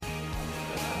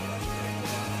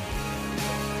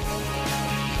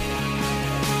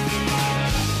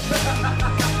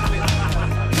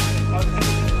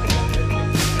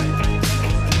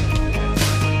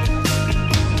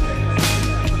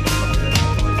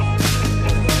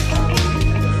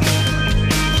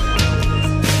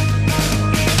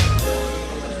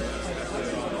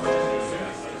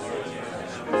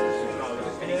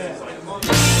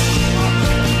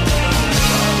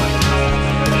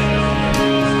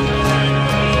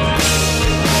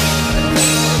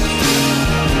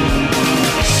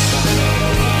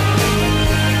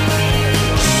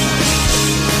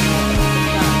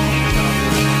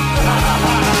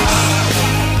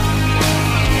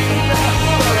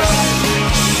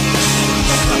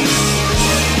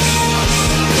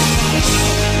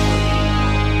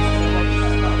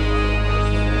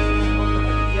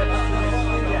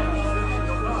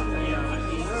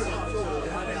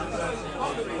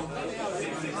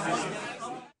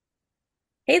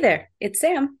Hey there, it's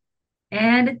Sam,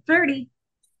 And it's 30.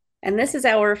 and this is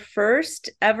our first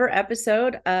ever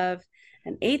episode of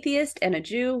An Atheist and a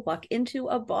Jew Walk into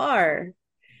a Bar.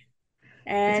 It's a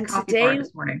And coffee bar today,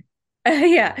 this morning.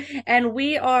 yeah, and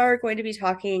we are going to be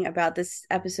talking about this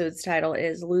episode's title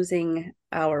is Losing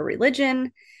Our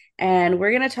Religion. And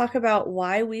we're going to talk about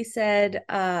why we said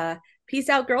peace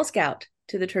out, Girl Scout,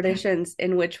 to the traditions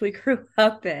in which we grew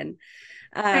up in.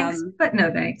 Thanks, Um, but no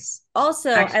thanks. Also,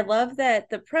 I Actually, love that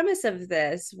the premise of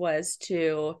this was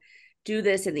to do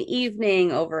this in the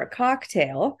evening over a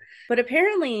cocktail, but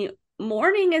apparently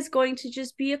morning is going to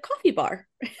just be a coffee bar.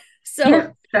 yeah,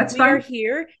 So that's we are fine.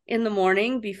 here in the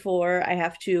morning before I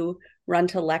have to run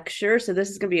to lecture. So this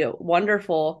is going to be a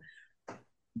wonderful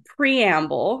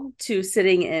preamble to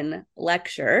sitting in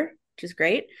lecture, which is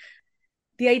great.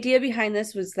 The idea behind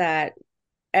this was that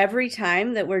every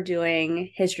time that we're doing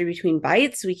history between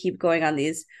bites, we keep going on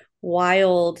these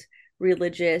wild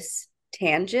religious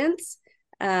tangents.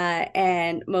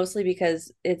 And mostly because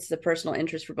it's the personal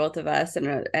interest for both of us and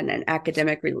an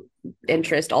academic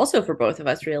interest also for both of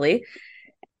us, really.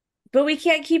 But we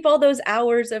can't keep all those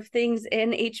hours of things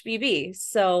in HBB.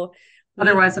 So we,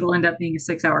 Otherwise, it'll end up being a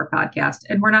 6-hour podcast,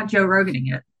 and we're not Joe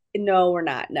Roganing it. no, we're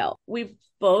not. No, we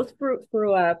both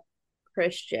grew up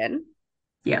Christian.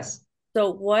 Yes.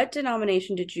 So what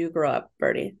denomination did you grow up,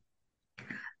 Bertie?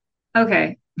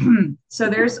 Okay. So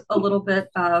there's a I little bit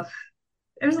love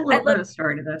of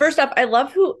story to First this. up, I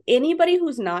love who anybody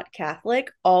who's not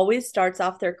Catholic always starts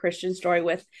off their Christian story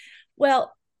with,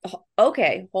 well,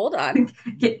 okay, hold on.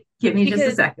 Give me just a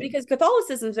Because second. because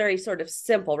Catholicism is very sort of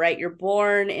simple, right? You're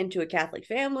born into a Catholic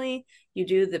family, you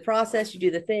do the process, you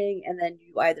do the thing, and then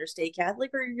you either stay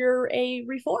Catholic or you're a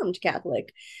reformed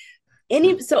Catholic.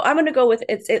 So I'm gonna go with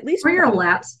it's at least Or you're a one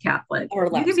lapsed Catholic. or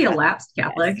You can lapsed be a Catholic. lapsed Yes,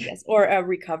 Catholic. yes. Or a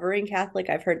recovering Catholic.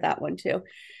 I've heard that one too.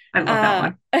 I love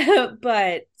that one.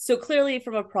 But so clearly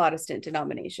from a Protestant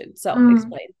denomination. So Mm.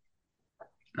 explain.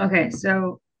 Okay,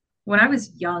 so when I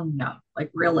was young, like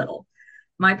real little,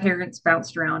 my parents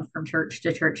bounced around from church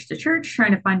to church to church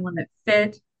trying to find one that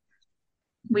fit.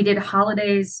 We did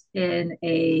holidays in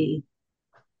a,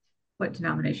 what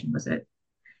denomination was it?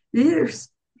 Either,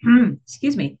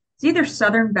 excuse me, it's either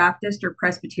Southern Baptist or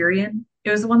Presbyterian.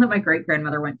 It was the one that my great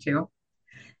grandmother went to.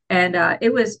 And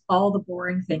it was all the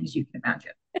boring things you can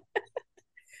imagine.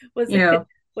 Was You it know,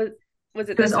 was was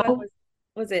it it was this one? all,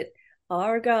 Was it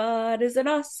our God is an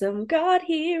awesome God,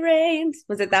 he reigns?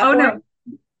 Was it that oh boring?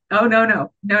 no, oh no,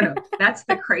 no, no, no. That's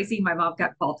the crazy my mom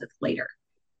got called to later.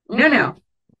 No, no.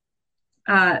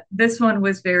 Mm. This one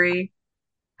was very,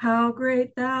 how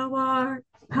great thou art,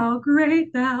 how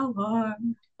great thou art.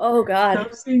 Oh So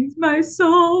God. sings my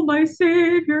soul, my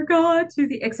Savior God to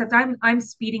thee. Except I'm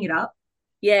speeding it up.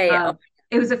 Yeah, yeah. Oh,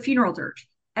 It was a funeral dirge.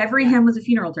 Every yeah. hymn was a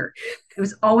funeral dirge. It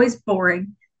was always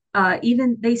boring.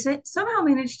 Even they said, somehow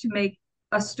managed to make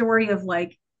a story of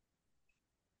like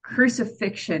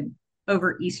crucifixion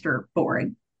over Easter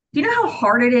boring. Do you know how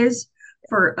hard it is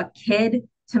for a kid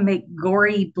to make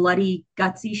gory, bloody,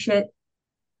 gutsy shit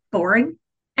boring?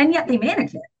 And yet they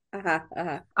manage it. Uh-huh.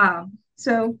 Uh-huh.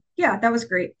 So yeah, that was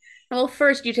great. Well,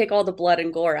 first you take all the blood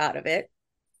and gore out of it.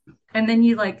 And then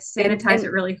you like sanitize And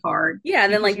it really hard yeah,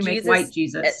 and then because like you make white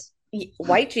Jesus uh, Jesus.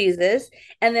 white Jesus,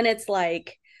 and then it's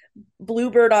like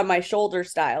bluebird on my shoulder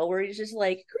style where he's just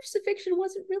like crucifixion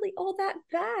wasn't really all that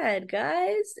bad,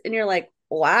 guys, and you're like,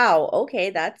 wow, okay,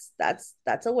 that's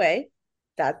a way,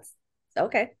 that's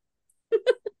okay.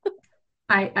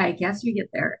 I guess we get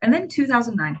there. And then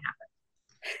 2009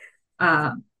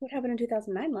 happened. What happened in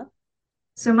 2009, love?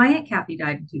 So my Aunt Kathy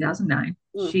died in 2009.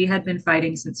 Mm. She had been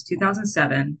fighting since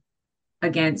 2007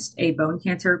 against a bone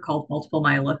cancer called multiple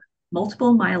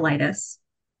myelitis.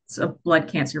 It's a blood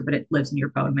cancer, but it lives in your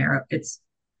bone marrow. It's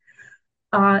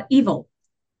evil.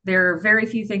 There are very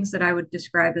few things that I would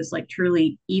describe as like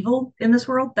truly evil in this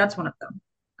world. That's one of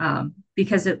them,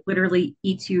 because it literally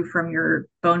eats you from your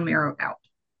bone marrow out.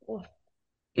 Oh.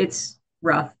 It's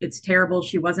rough. It's terrible.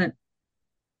 She wasn't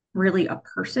really a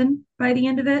person by the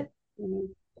end of it. Mm.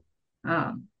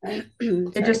 Um, it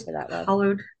Sorry just for that, love.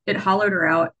 hollowed her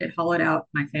out. It hollowed out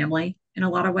my family in a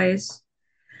lot of ways.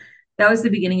 That was the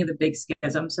beginning of the big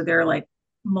schism. So there are like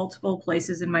multiple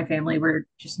places in my family where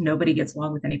just nobody gets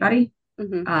along with anybody.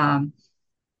 Hmm. Um,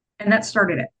 and that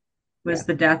started it Yeah, was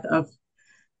the death of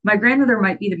my grandmother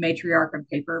might be the matriarch on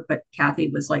paper, but Kathy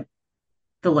was like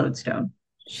the lodestone.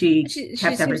 She she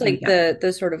kept seems everything like together.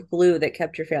 the sort of glue that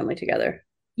kept your family together.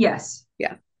 Yes,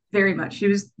 Yeah. very much.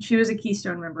 She was a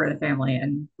keystone member of the family,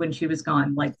 and when she was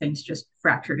gone, like things just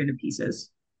fractured into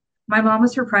pieces. My mom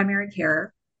was her primary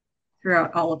care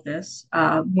throughout all of this,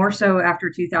 more so after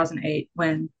 2008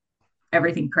 when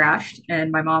everything crashed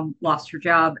and my mom lost her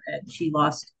job and she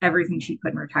lost everything she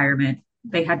put in retirement.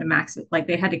 They had to max it, like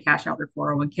they had to cash out their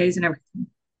 401ks and everything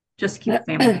just to keep the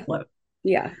family afloat.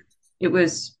 Yeah. It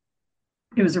was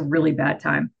it was a really bad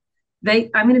time. I'm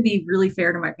going to be really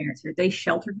fair to my parents here. They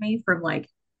sheltered me from like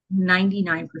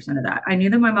 99% of that. I knew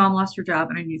that my mom lost her job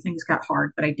and I knew things got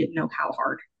hard, but I didn't know how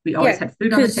hard. We always Yeah. had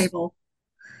food on the Because, table.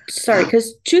 sorry,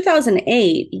 because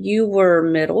 2008, you were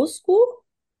middle school?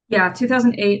 Yeah,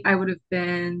 2008, I would have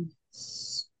been,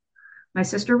 my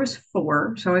sister was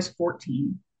 4, so I was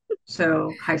 14.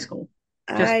 So high school,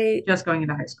 just I just going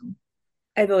into high school.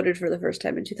 I voted for the first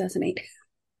time in 2008.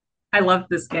 I love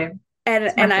this game. And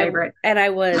It's my and I favorite. and I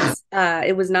was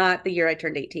it was not the year I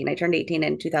turned 18. I turned 18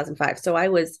 in 2005. So I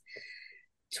was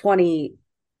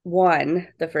 21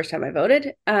 the first time I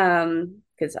voted.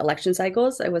 Because election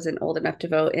cycles, I wasn't old enough to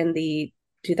vote in the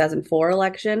 2004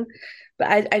 election.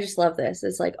 But I just love this.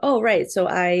 It's like, oh right. So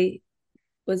I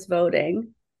was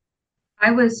voting.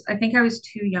 I think I was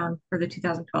too young for the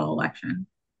 2012 election.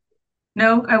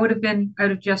 No, I would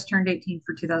have just turned 18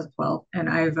 for 2012 and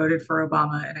I voted for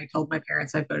Obama and I told my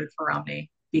parents I voted for Romney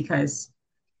because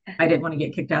I didn't want to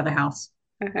get kicked out of the house.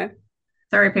 Uh-huh.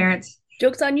 Sorry, parents.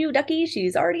 Joke's on you, Ducky.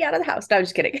 She's already out of the house. No, I'm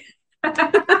just kidding.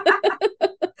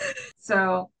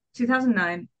 So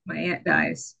 2009, my aunt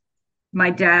dies. My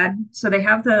dad, so they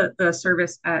have the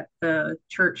service at the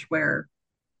church where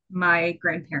my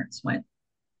grandparents went,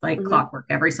 like Mhm. clockwork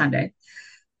every Sunday,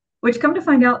 which come to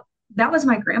find out, that was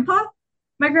my grandpa.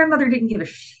 My grandmother didn't give a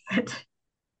shit.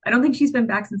 I don't think she's been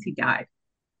back since he died.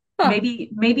 Huh.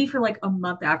 Maybe for like a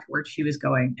month afterwards she was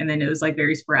going, and then it was like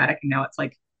very sporadic, and now it's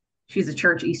like she's a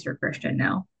church Easter Christian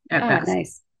now at Ah, best,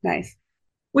 nice. Nice.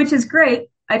 which is great.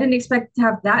 I didn't expect to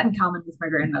have that in common with my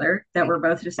grandmother, that we're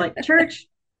both just like church.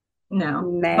 No,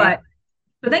 Meh.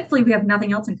 but thankfully we have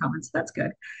nothing else in common, so that's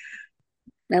good.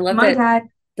 I love My that dad,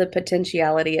 the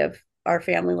potentiality of our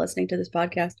family listening to this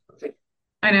podcast.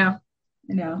 I know,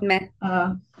 I know. Meh.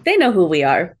 Uh, They know who we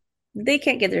are. They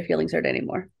can't get their feelings hurt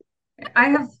anymore. I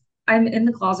have I'm in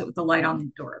the closet with the light on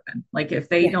the door open. Like if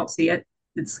they Yeah. don't see it,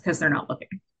 it's because they're not looking.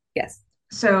 Yes.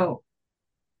 So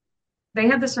they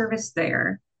have the service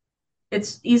there.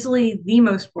 It's easily the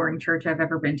most boring church I've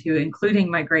ever been to,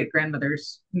 including my great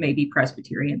grandmother's maybe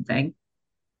Presbyterian thing.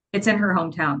 It's in her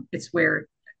hometown. It's where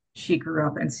she grew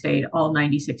up and stayed all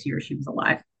 96 years she was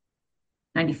alive.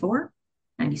 94,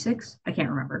 96. I can't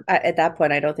remember. At that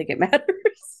point, I don't think it matters.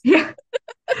 Yeah,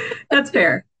 that's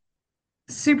fair.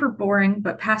 Super boring,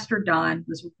 but Pastor Don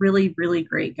was a really, really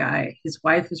great guy. His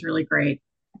wife was really great.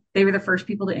 They were the first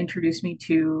people to introduce me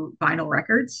to vinyl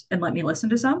records and let me listen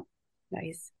to some.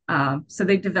 Nice. So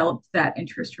they developed that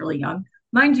interest really young.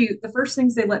 Mind you, the first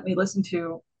things they let me listen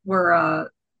to were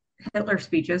Hitler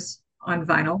speeches on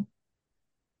vinyl.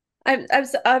 I'm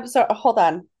sorry. Hold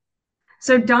on.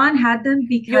 So Don had them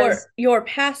because Your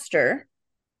pastor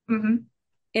mhm,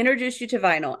 introduced you to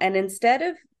vinyl, and instead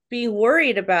of being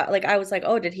worried about, like, I was like,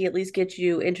 oh, did he at least get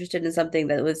you interested in something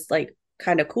that was like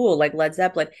kind of cool, like Led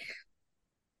Zeppelin?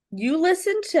 You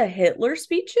listened to Hitler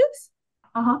speeches?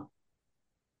 uh-huh.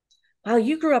 Wow,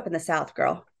 you grew up in the South,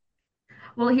 girl.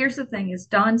 Well, here's the thing is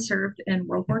Don served in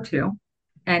World War II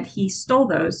and he stole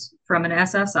those from an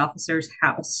SS officer's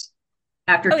house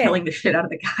after Okay. killing the shit out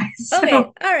of the guy. Okay.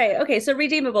 So All right. Okay. So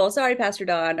redeemable. Sorry, Pastor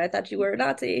Don. I thought you were a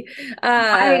Nazi.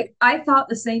 I thought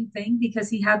the same thing because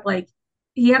he had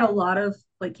a lot of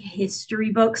like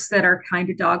history books that are kind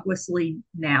of dog whistly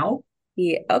now.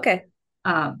 Yeah. Okay.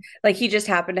 Um, Like he just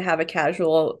happened to have a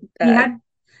casual he had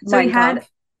so Mein Kampf.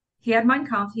 he had Mein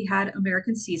Kampf, he had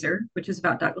American Caesar, which is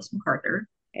about Douglas MacArthur.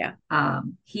 Yeah.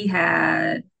 He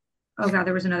had oh god,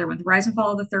 there was another one, The Rise and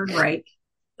Fall of the Third Reich,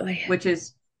 Oh, yeah. which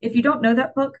is if you don't know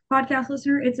that book, podcast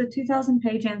listener, it's a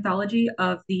 2,000-page anthology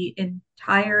of the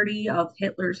entirety of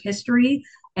Hitler's history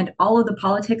and all of the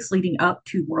politics leading up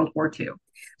to World War II,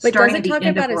 But does starting it at the talk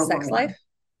end of about his World War sex One. life?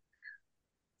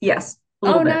 Yes, a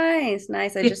little Oh, bit. nice.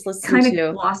 Nice. I It just listened to, kind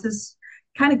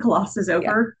of glosses yeah.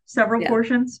 over several Yeah.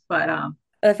 portions, but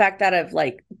The fact that of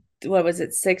like, what was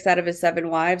it, six out of his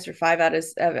seven wives or five out of,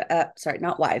 sorry,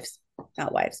 not wives,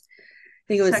 not wives. I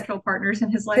think it was sexual partners in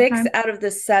his six lifetime. out of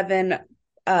the seven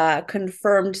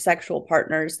confirmed sexual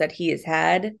partners that he has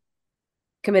had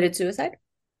committed suicide.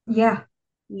 Yeah,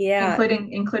 Yeah.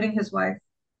 including his wife.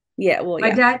 Yeah. Well, My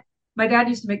yeah. dad my dad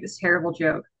used to make this terrible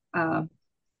joke,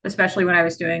 especially when I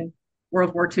was doing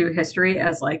World War II history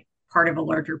as like part of a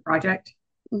larger project.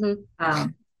 Hmm.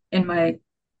 Um, in my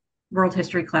world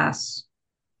history class,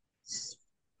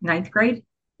 ninth grade.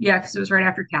 Yeah, because it was right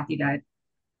after Kathy died.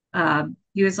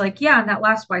 He was like, "Yeah, and that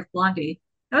last wife, Blondie,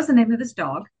 that was the name of his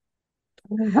dog."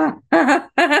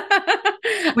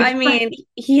 I Which, but mean,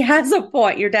 he has a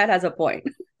point. Your dad has a point.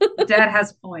 dad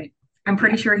has a point. I'm Yeah.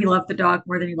 pretty sure he loved the dog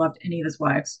more than he loved any of his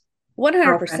wives,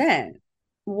 girlfriends,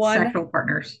 100%. sexual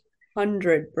partners.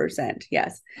 100%.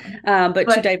 Yes. But to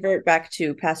But divert back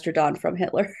to Pastor Don from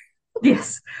Hitler.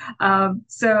 yes.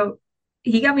 So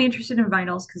he got me interested in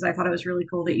vinyls because I thought it was really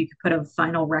cool that you could put a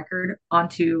vinyl record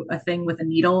onto a thing with a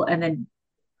needle and then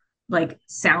like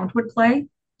sound would play.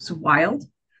 It's wild.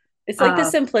 It's like the Uh,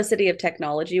 simplicity of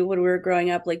technology when we were growing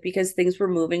up, like because things were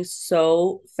moving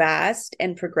so fast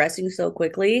and progressing so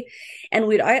quickly. And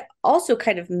I also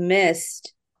kind of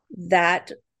missed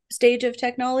that stage of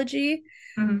technology.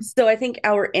 mhm. So I think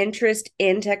our interest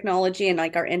in technology and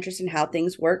like our interest in how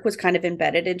things work was kind of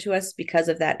embedded into us because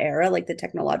of that era, like the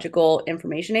technological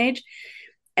information age.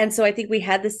 And so I think we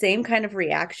had the same kind of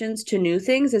reactions to new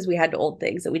things as we had to old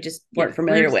things that we just weren't Yeah, we're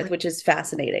familiar just with, like, which is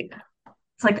fascinating.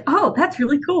 it's like, oh, that's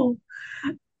really cool.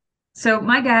 So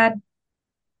my dad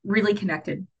really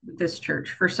connected with this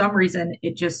church. For some reason,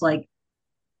 it just like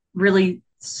really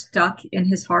stuck in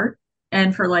his heart.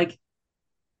 And for like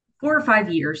 4 or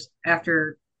 5 years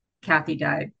after Kathy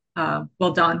died,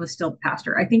 well, Don was still the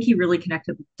pastor. I think he really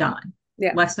connected with Don,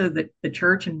 Yeah. less so the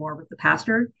church and more with the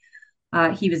pastor.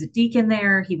 He was a deacon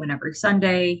there. He went every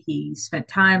Sunday. He spent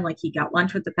time, like he got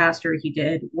lunch with the pastor. He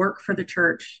did work for the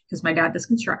church because my dad does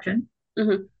construction.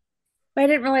 Mm-hmm. But I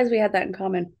didn't realize we had that in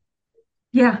common.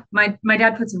 Yeah, my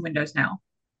dad puts in windows now.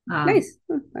 Um, Nice.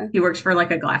 he works for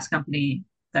like a glass company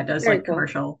that does Very like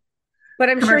cool. But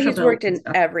I'm sure commercial he's worked builds and in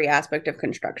stuff. every aspect of Oh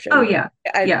construction. yeah,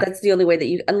 yeah, That's the only way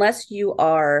that unless you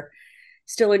are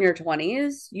still in your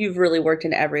 20s, you've really worked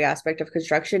in every aspect of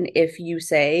construction if you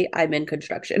say, I'm in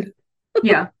construction.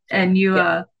 yeah. And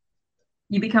Yeah,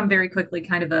 you become very quickly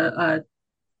kind of a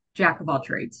jack of all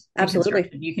trades in absolutely.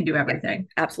 construction. You can do Yeah, everything.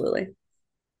 absolutely.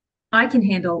 I can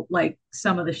handle like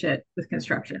some of the shit with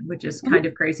construction, which is kind Mhm.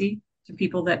 of crazy to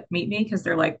people that meet me because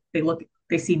they're like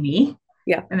they see me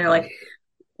Yeah. and they're like,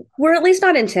 We're at least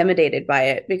not intimidated by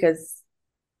it because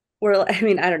I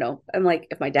mean, I don't know. I'm like,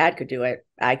 if my dad could do it,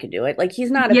 I could do it. Like,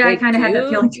 he's not a yeah, I big kind of had that dude.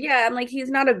 feeling. Yeah. I'm like, he's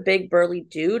not a big burly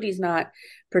dude. He's not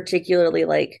particularly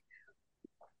like,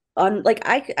 on like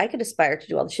I could aspire to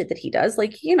do all the shit that he does.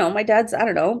 Like, my dad's, I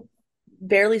don't know,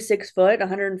 barely 6 foot,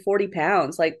 140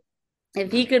 pounds. Like,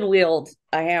 if he can wield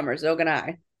a hammer, so can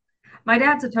I. My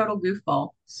dad's a total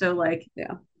goofball. So like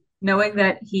Yeah. knowing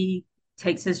that he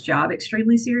takes his job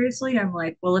extremely seriously, I'm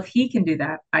like, well, if he can do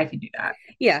that, I can do that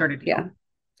Yeah. sort of Yeah. deal.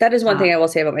 That is one thing Um, I will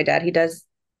say about my dad. He does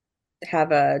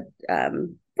have a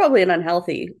probably an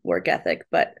unhealthy work ethic,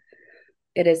 but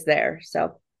it is there.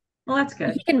 So well, that's he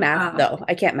good. can math though.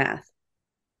 I can't math.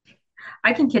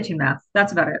 I can kitchen math.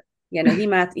 That's about it.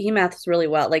 He maths really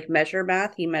well. Like measure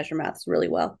maths really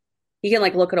well. He can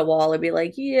like look at a wall and be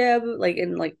like, yeah, but like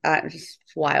and like it's just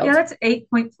Yeah, wild. that's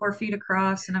 8.4 feet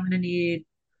across, and I'm gonna need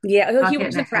Yeah, he bucket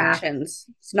works and a in half. fractions.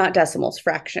 It's not decimals,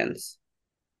 fractions.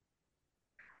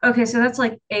 Okay, so that's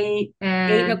like eight Eight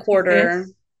and a and two quarter.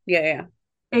 fifths. Yeah, yeah,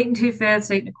 8 and 2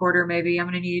 fifths, 8 and a quarter, maybe. I'm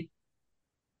gonna need,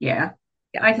 yeah,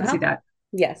 yeah. I can see Uh-huh. that.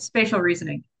 Yes. Spatial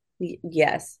reasoning.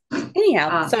 Yes. Anyhow,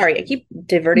 Uh, sorry, I keep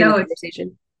diverting the no, it's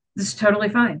conversation. this is totally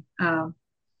fine.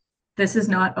 This is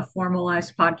not a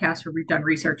formalized podcast where we've done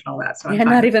research and all that, so I'm Yeah,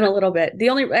 fine not with even a that. little bit.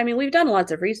 I mean, we've done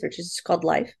lots of research. It's just called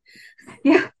life.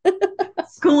 Yeah,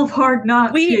 School of Hard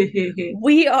Knocks. We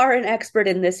we are an expert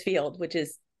in this field, which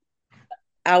is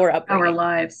our Our upbringing.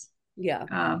 lives. Yeah.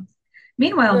 Um,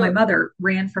 Meanwhile, my So mother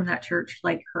ran from that church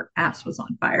like her ass was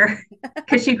on fire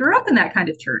because she grew up in that kind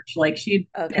of church. Like she'd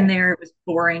been okay. there, it was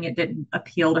boring, it didn't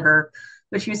appeal to her,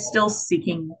 but she was still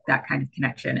seeking that kind of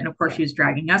connection. And of course, Yeah. she was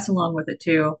dragging us along with it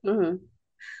too. Hmm.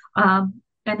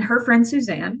 And her friend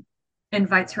Suzanne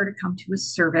invites her to come to a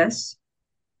service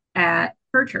at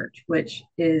her church, which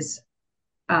is,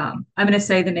 I'm going to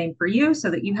say the name for you so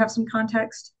that you have some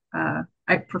context.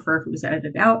 I prefer if it was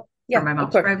edited out for Yeah, my of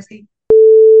mom's course. privacy.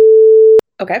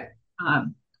 Okay.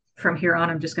 Um, from here on,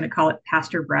 I'm just going to call it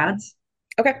Pastor Brad's,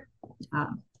 Okay.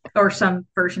 um, or some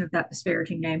version of that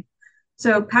disparaging name.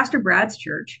 So, Pastor Brad's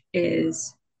church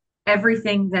is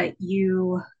everything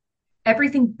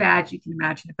everything bad you can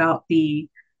imagine about the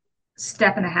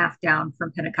step and a half down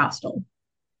from Pentecostal.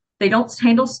 They don't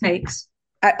handle snakes,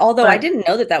 Although I but didn't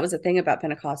know that that was a thing about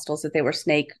Pentecostals, that they were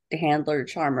snake handler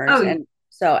charmers.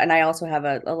 oh, And I also have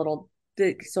a little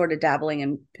sort of dabbling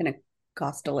in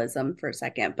Pentecostalism for a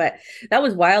second, but that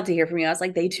was wild to hear from you. I was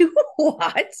like, they do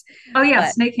what? oh yeah,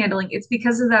 But snake handling. It's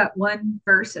because of that one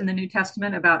verse in the New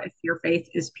Testament about if your faith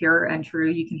is pure and true,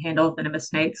 you can handle venomous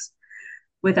snakes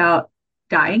without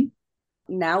dying.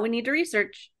 now we need to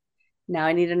research. Now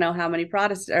I need to know how many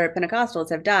Protestant or Pentecostals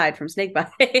have died from snake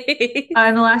bites.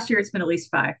 In the last year, it's been at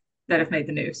least five that have made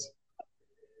the news.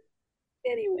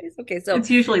 Anyways, okay, so It's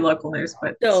usually local news,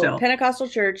 but so still. Pentecostal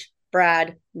church,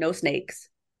 Brad, no snakes.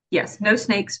 Yes, no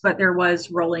snakes, but there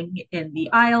was rolling in the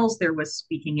aisles. There was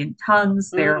speaking in tongues.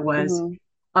 There was Mm-hmm.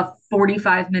 a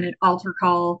 45-minute altar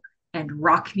call and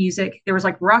rock music. There was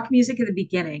like rock music at the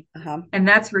beginning, Uh-huh. and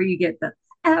that's where you get the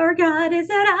 "Our God is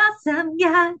an awesome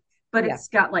God," but Yeah. it's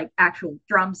got like actual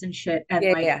drums and shit. And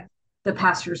Yeah, like yeah, the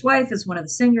pastor's wife is one of the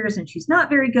singers, and she's not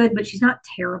very good, but she's not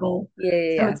terrible. yeah,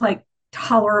 yeah, So yeah. it's like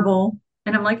tolerable.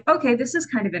 And I'm like, okay, this is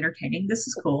kind of entertaining. This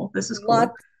is cool. This is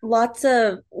cool. Lots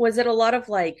of, was it a lot of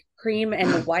like cream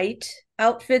and white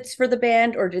outfits for the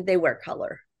band, or did they wear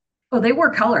color? Oh, they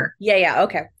wore color. Yeah, yeah,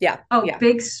 okay. Yeah, Oh, yeah,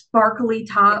 big sparkly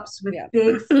yeah, tops with yeah.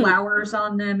 big flowers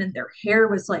on them, and their hair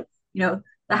was like, the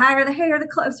higher the hair, the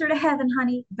closer to heaven,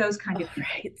 honey. Those kind Oh, of people.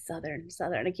 right. Southern.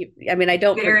 I mean, I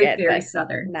don't Very, forget, very but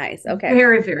southern. nice. Okay.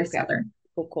 Very, very Okay. southern.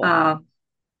 Cool, cool. Um,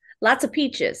 Lots of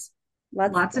peaches.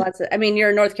 lots of Lots of, I mean, you're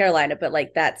in North Carolina, but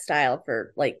like that style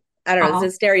for like, I don't know, it's uh-huh.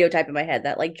 a stereotype in my head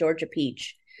that like Georgia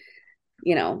peach,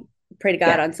 you know, pray to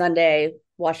God Yeah. on Sunday,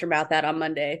 wash your mouth out on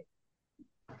Monday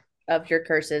of your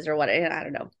curses or what. I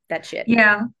don't know. That shit.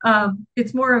 Yeah.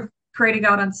 It's more of pray to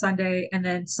God on Sunday, and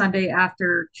then Sunday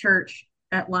after church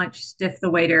at lunch, stiff the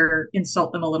waiter,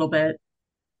 insult them a little bit,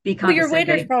 be Well, your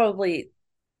waiter's condescending. probably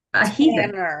A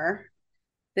heathen tanner or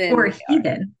than a we are.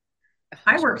 heathen.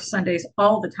 I work Sundays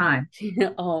all the time.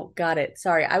 Oh, got it.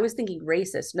 Sorry. I was thinking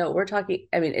racist. No, we're talking,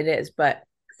 I mean, it is, but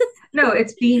No,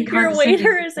 it's being your waiter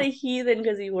condescending is a because, heathen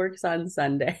because he works on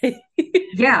Sunday.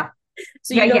 yeah,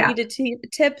 So yeah, you don't yeah. need to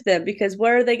tip them because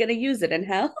where are they going to use it and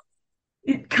how?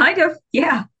 Kind of,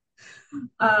 yeah.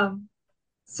 Um,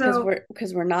 so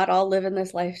Because we're not all living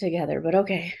this life together, but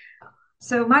okay.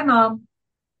 so my mom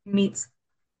meets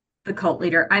the cult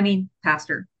leader, I mean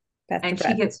pastor, Pastor and she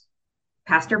Brett. gets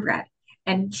Pastor Brett,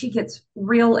 and she gets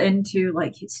real into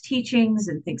like his teachings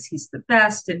and thinks he's the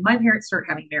best. And my parents start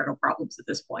having marital problems at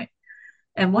this point.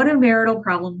 And what do marital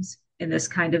problems in this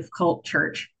kind of cult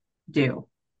church do?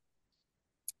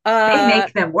 They Uh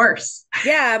make them worse.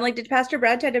 yeah, I'm like, did Pastor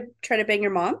Brad try to bang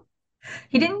your mom?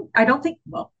 He didn't, I don't think,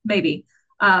 well, maybe.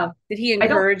 Uh, Did he I don't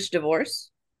encourage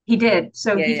divorce? He did.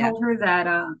 So Yeah, yeah.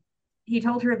 he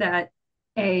told her that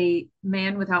a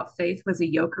man without faith was a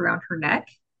yoke around her neck,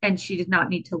 and she did not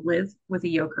need to live with a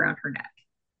yoke around her neck.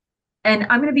 And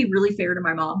I'm going to be really fair to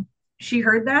my mom. She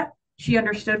heard that, she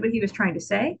understood what he was trying to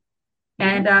say,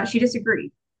 and Hmm. she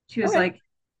disagreed. She was Okay. like,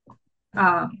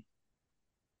 um,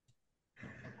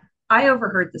 "I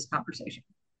overheard this conversation,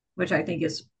 which I think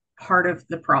is part of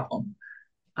the problem."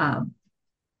 Um,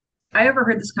 I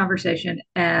overheard this conversation,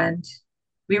 and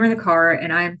we were in the car,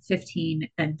 and I'm 15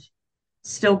 and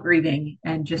still grieving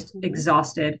and just Hmm.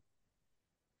 exhausted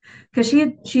because she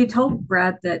had told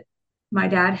Brad that my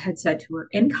dad had said to her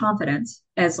in confidence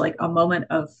as like a moment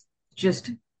of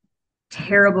just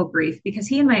terrible grief because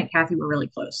he and my Aunt Kathy were really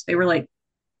close. They were like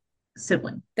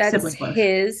That's sibling close.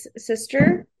 his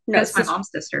sister? No, That's my sister. mom's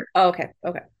sister. Oh, okay.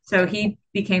 Okay. So he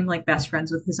became like best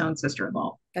friends with his own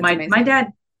sister-in-law. That's My amazing.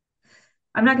 dad,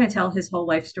 I'm not going to tell his whole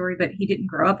life story, but he didn't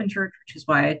grow up in church, which is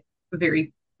why a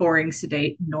very boring,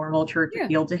 sedate, normal church Yeah.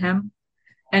 appealed to him.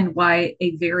 And why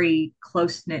a very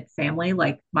close knit family,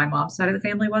 like my mom's side of the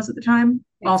family was at the time,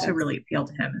 Makes also sense. really appealed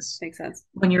to him. Is Makes sense.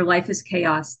 when your life is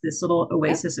chaos, this little Yep.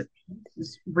 oasis of peace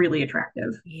is really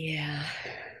attractive. Yeah.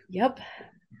 Yep.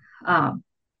 Um,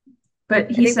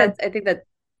 but he said, I think that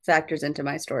factors into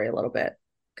my story a little bit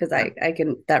because yeah, I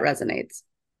can that resonates.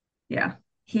 yeah.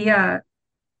 He uh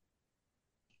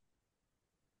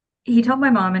he told my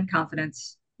mom in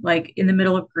confidence, like in the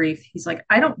middle of grief, he's like,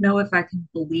 I don't know if I can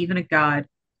believe in a God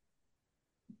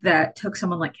that took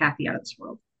someone like Kathy out of this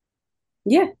world.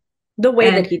 Yeah. The way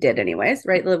that And he did anyways,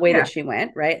 right? The way that yeah, she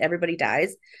went, right? Everybody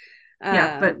dies.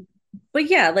 yeah, Um but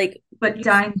yeah, like but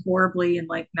dying horribly and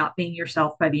like not being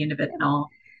yourself by the end of it and all.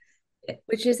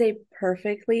 which is a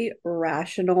perfectly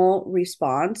rational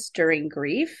response during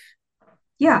grief.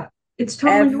 Yeah, it's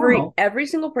totally normal. Every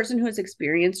single person who has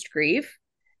experienced grief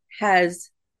has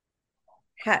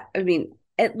had, I mean,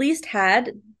 at least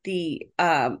had the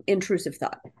intrusive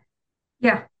thought.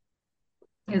 Yeah,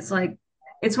 it's like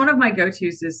it's one of my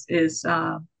go-tos is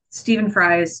Stephen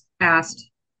Fry's asked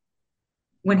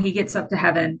when he gets up to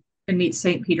heaven and meets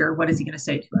Saint Peter, what is he going to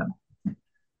say to him?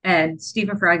 And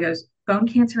Stephen Fry goes, "Bone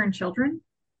cancer in children?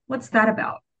 What's that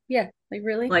about? Yeah, like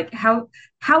really? Like how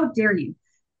dare you?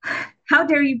 How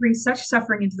dare you bring such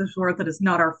suffering into this world that is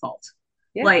not our fault?"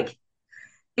 Yeah. Like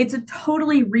it's a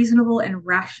totally reasonable and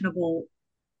rational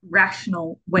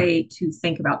rational way to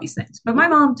think about these things. But my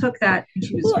mom took that and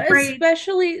she was Well, afraid.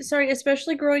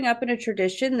 especially growing up in a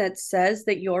tradition that says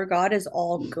that your God is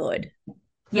all good.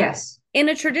 Yes. In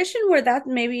a tradition where that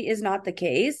maybe is not the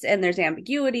case and there's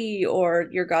ambiguity or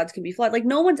your gods can be flawed, like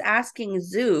no one's asking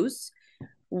Zeus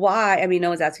why. I mean, no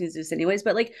one's asking Zeus anyways,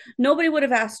 but like nobody would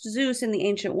have asked Zeus in the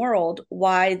ancient world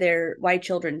why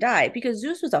children die, because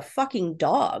Zeus was a fucking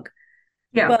dog.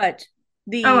 Yeah. But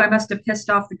Oh, I the must have pissed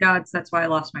off the gods. That's why I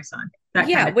lost my son. That kind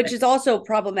yeah, of which thing. is also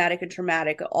problematic and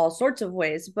traumatic all sorts of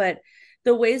ways, but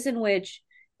the ways in which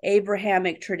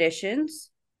Abrahamic traditions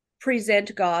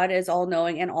present God as all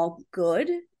knowing and all good,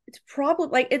 it's probably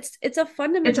like it's a It's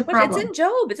fundamental a question. It's in problem.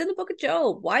 Job. It's in the book of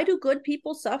Job. Why do good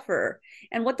people suffer?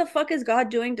 And what the fuck is God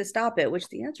doing to stop it? Which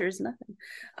the answer is nothing.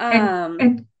 And Um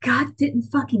and God didn't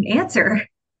fucking answer.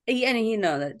 and you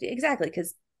know that exactly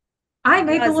because I he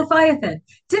made the does. Leviathan.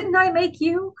 Didn't I make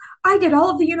you? I did all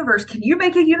of the universe. Can you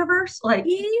make a universe? Like,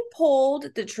 He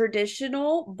pulled the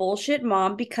traditional bullshit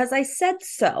mom because I said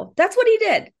so. That's what he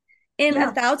did in a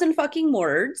yeah. thousand fucking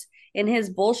words in his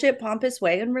bullshit pompous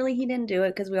way. And really, he didn't do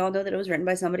it because we all know that it was written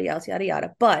by somebody else, yada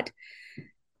yada. But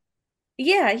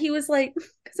yeah, he was like,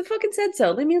 because I fucking said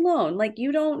so. Leave me alone. Like,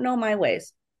 you don't know my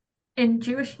ways. In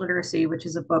Jewish literacy, which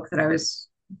is a book that I was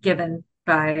given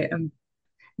by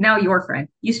now your friend,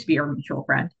 used to be our mutual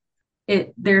friend.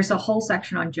 There's a whole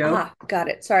section on Job. Ah, got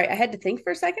it. Sorry, I had to think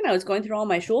for a second. I was going through all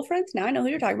my shul friends. Now I know who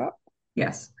you're talking about.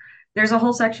 Yes. There's a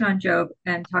whole section on Job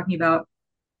and talking about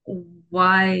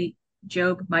why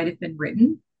Job might have been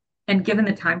written. And given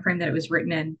the time frame that it was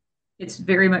written in, it's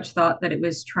very much thought that it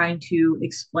was trying to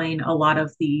explain a lot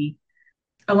of the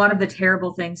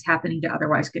terrible things happening to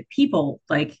otherwise good people.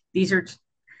 Like these are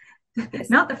Yes.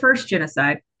 not the first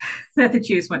genocide that the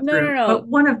Jews went No, no, through, but no.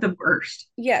 one of the worst.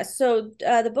 Yeah, so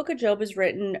the book of Job is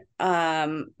written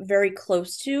very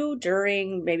close to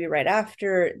during maybe right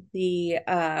after the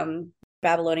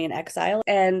Babylonian exile.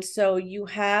 And so you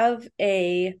have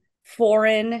a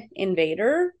foreign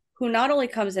invader who not only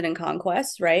comes in and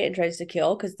conquests, right, and tries to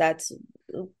kill, because that's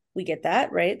we get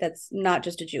that, right? That's not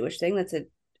just a Jewish thing, that's a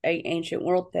ancient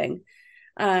world thing.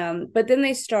 But then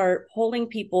they start pulling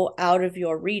people out of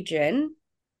your region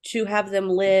to have them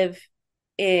live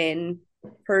in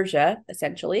Persia,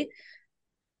 essentially,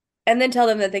 and then tell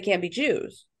them that they can't be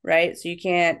Jews, right? So you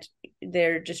can't,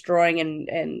 they're destroying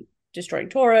and destroying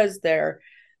Torahs, they're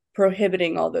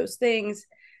prohibiting all those things.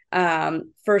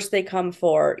 First they come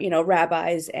for,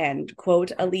 rabbis and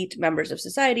quote elite members of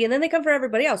society, and then they come for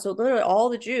everybody else. So literally all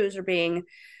the Jews are being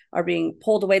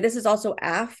pulled away. This is also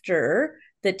after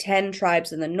the 10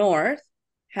 tribes in the north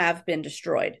have been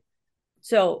destroyed.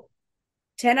 So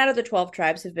 10 out of the 12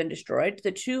 tribes have been destroyed.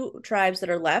 The two tribes that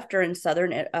are left are in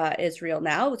southern Israel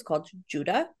now. It's called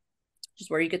Judah, which is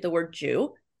where you get the word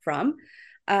Jew from.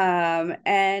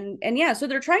 And yeah, so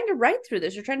they're trying to write through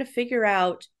this. They're trying to figure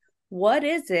out what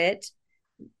is it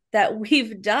that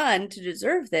we've done to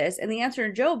deserve this. And the answer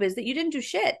in Job is that you didn't do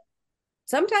shit.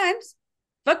 Sometimes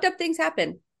fucked up things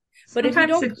happen. But if you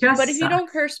Sometimes don't it but just if you don't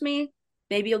sucks. curse me,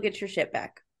 maybe you'll get your shit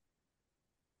back.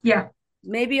 Yeah,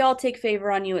 Maybe I'll take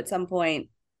favor on you at some point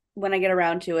when I get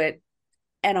around to it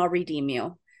and I'll redeem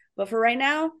you. But for right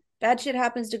now, bad shit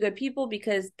happens to good people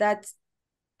because that's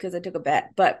because I took a bet,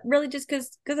 but really just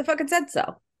because I fucking said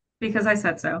so. because I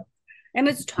said so. And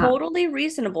it's Uh, totally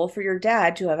reasonable for your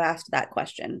dad to have asked that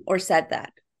question or said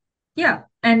that. yeah,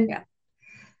 and Yeah.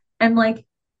 and like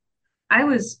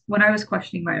when I was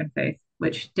questioning my own faith,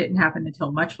 which didn't happen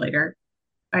until much later.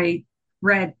 I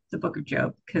read the book of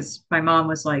Job because my mom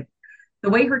was like, the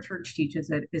way her church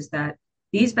teaches it is that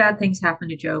these bad things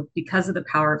happened to Job because of the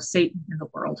power of Satan in the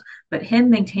world. But him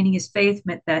maintaining his faith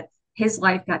meant that his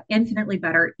life got infinitely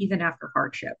better even after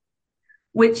hardship,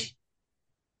 which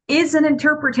is an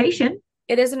interpretation.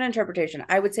 It is an interpretation.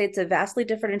 I would say it's a vastly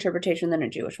different interpretation than a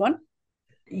Jewish one,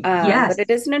 but Yes, it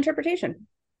is an interpretation.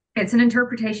 it's an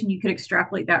interpretation. You could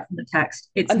extrapolate that from the text.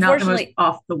 It's not the most Unfortunately,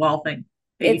 off the wall thing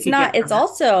that you it's could not, get it's from it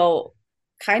also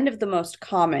kind of the most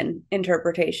common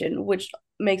interpretation, which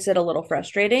makes it a little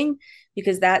frustrating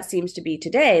because that seems to be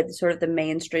today sort of the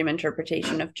mainstream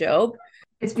interpretation of Job.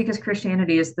 it's because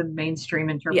Christianity is the mainstream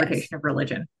Yes. interpretation of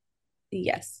religion.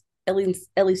 Yes. At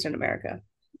least in America,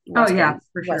 Oh yeah,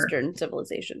 for sure. Western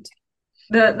civilizations.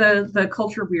 The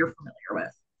culture we are familiar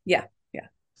with. Yeah. Yeah.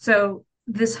 So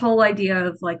this whole idea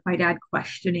of like my dad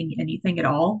questioning anything at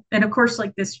all, and of course,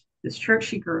 like this church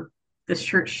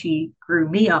she grew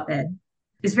me up in,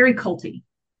 is very culty.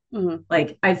 Mm-hmm.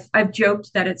 Like I've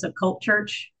joked that it's a cult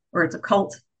church or it's a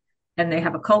cult, and they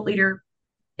have a cult leader,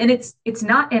 and it's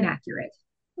not inaccurate,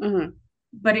 Mm-hmm.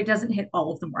 but it doesn't hit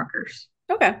all of the markers.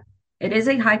 Okay. It is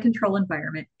a high control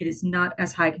environment. It is not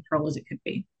as high control as it could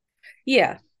be.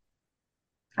 Yeah.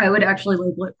 I would actually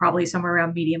label it probably somewhere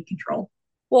around medium control.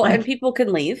 Well, and Like people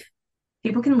can leave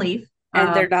people can leave.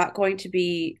 and they're not going to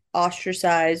be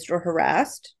ostracized or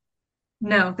harassed.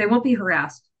 No, they won't be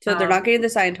harassed. So they're not getting the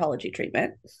Scientology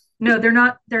treatment. No, they're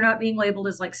not being labeled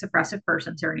as like suppressive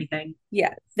persons or anything.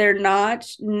 Yeah. They're not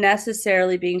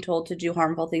necessarily being told to do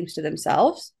harmful things to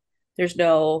themselves. There's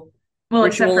no Well,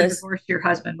 except for ritualist. divorce your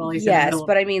husband while he's in the Yes, middle of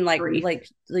but I mean grief. like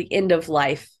end of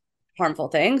life harmful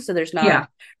things. So there's not Yeah.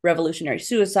 revolutionary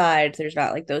suicides. There's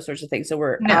not like those sorts of things. So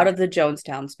we're out No. of the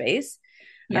Jonestown space.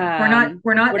 Yeah. We're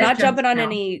not We're at not jumping on Jonestown.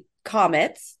 any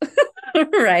comets,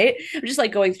 right? We're just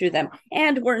like going through them.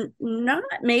 And we're not,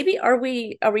 maybe are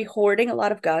we hoarding a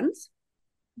lot of guns?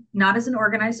 Not as an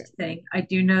organized thing. I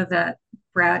do know that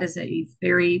Brad is a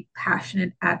very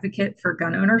passionate advocate for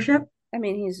gun ownership. I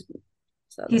mean, he's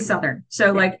He's Southern. Southern. So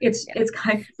Yeah. like it's Yeah. it's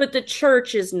kind But the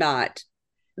church is not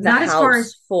the not as far house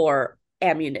as for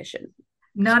ammunition.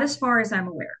 not as far as I'm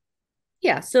aware.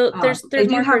 Yeah. So They there's do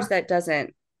markers have that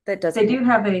doesn't they have. do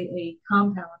have a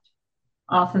compound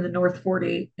off in the North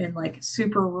 40 in like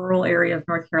super rural area of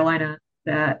North Carolina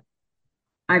that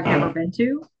I've never been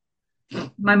to.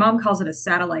 My mom calls it a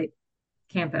satellite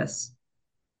campus.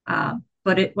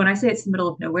 But when I say it's the middle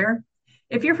of nowhere,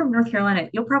 if you're from North Carolina,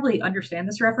 you'll probably understand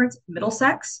this reference.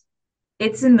 Middlesex,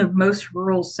 it's in the most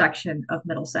rural section of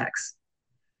Middlesex,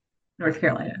 North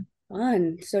Carolina.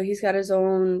 Fun. So he's got his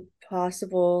own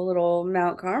possible little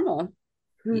Mount Carmel.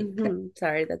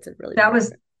 Sorry, that's a really That bad was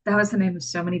reference. that was the name of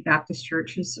so many Baptist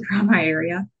churches around my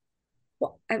area.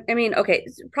 Well, I mean, okay,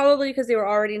 probably because they were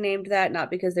already named that,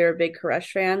 not because they were big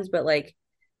Koresh fans, but like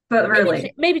But maybe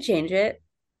really, maybe change it.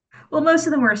 well, most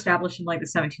of them were established in like the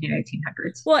 17 and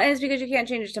 1800s. Well, and it's because you can't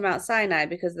change it to Mount Sinai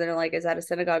because they're like, is that a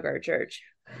synagogue or a church?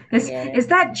 I Is get it. is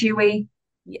that Jewy?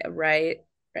 Yeah, right,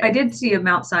 I right. did see a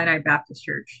Mount Sinai Baptist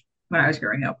church when I was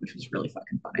growing up, which was really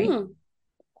fucking funny. Hmm,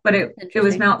 But it was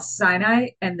interesting. Mount Sinai,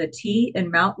 and the T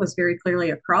in Mount was very clearly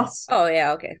a cross. Oh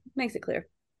yeah, okay, makes it clear.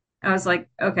 I was like,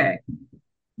 okay.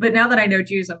 But now that I know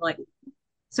Jews, I'm like,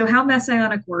 so how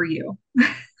messianic were you?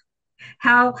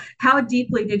 How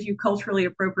deeply did you culturally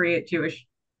appropriate Jewish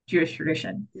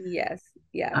tradition? Yes,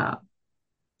 yeah. Uh,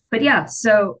 but yeah,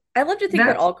 so I love to think that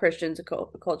that's all Christians are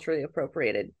culturally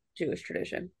appropriated Jewish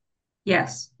tradition.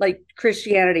 yes. Like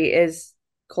Christianity is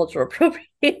cultural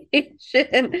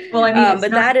appropriation. Well, I mean, it's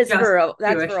But not that is just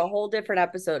that's for a Jewish. whole different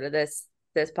episode of this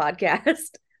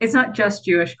podcast. It's not just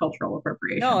Jewish cultural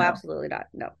appropriation, No, though. absolutely not.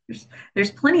 No. There's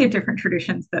plenty of different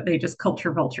traditions that they just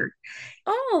culture vultured.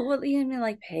 Oh, well, you mean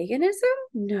like paganism?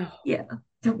 No. Yeah.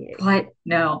 Yeah. What?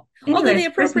 No. Although they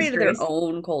Anyways, Christmas appropriated their trees.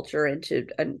 own culture into,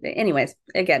 anyways,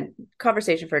 again,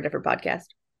 conversation for a different podcast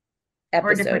Or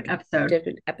a different episode.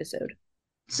 different episode.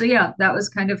 So yeah, that was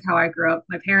kind of how I grew up.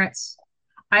 My parents,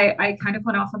 I kind of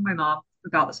went off on my mom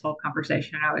about this whole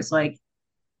conversation, and I was like,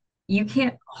 you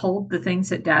can't hold the things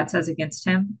that dad says against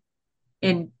him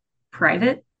in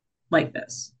private like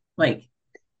this. Like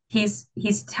he's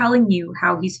telling you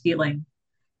how he's feeling.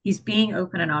 He's being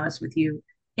open and honest with you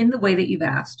in the way that you've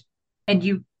asked, and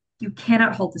you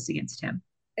cannot hold this against him.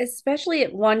 Especially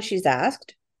at one, she's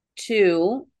asked.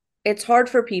 Two, it's hard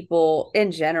for people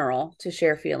in general to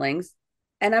share feelings.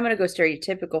 And I'm going to go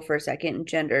stereotypical for a second and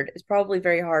gendered. It's probably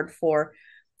very hard for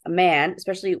a man,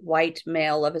 especially white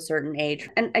male of a certain age.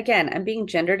 And again, I'm being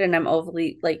gendered and I'm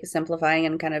overly like simplifying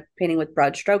and kind of painting with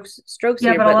broad strokes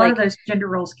Yeah, here. but a But lot of like, those gender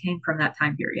roles came from that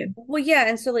time period. well, yeah.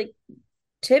 And so like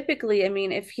typically, I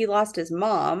mean, if he lost his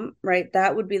mom, right,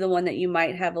 that would be the one that you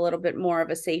might have a little bit more of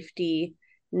a safety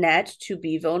net to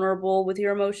be vulnerable with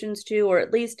your emotions to, or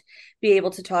at least be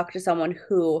able to talk to someone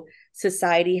who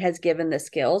society has given the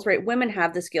skills, right? Women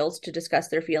have the skills to discuss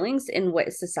their feelings in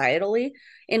ways societally,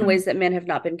 in Mhm. ways that men have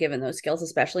not been given those skills,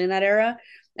 especially in that era.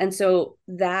 And so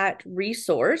that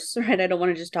resource, right? I don't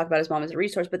want to just talk about his mom as a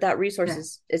resource, but that resource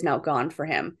Yeah. is now gone for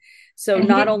him. So And he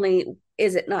not didn't, only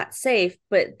is it not safe,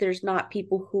 but there's not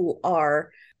people who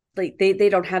are like they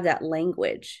don't have that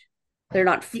language. They're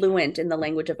not fluent in the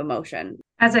language of emotion.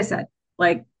 as I said,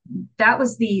 like that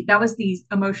was the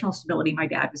emotional stability my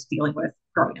dad was dealing with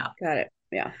growing up, Got it.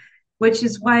 Yeah. which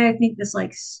is why I think this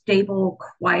like stable,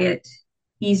 quiet,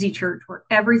 easy church where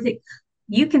everything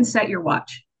you can set your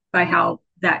watch by how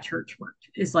that church worked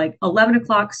is like 11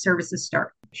 o'clock services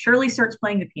start. Shirley starts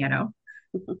playing the piano.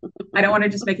 I don't want to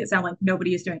just make it sound like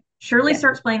nobody is doing it. Shirley Yeah.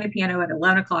 starts playing the piano at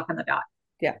 11 o'clock on the dot.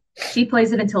 Yeah. She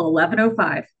plays it until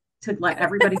 11:05 to let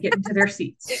everybody get into their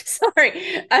seats.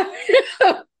 Sorry.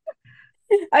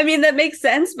 I mean that makes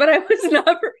sense, but I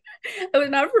was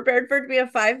not prepared for it to be a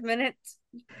 5 minute.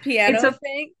 It's piano a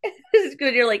thing. It's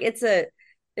good. You're like, it's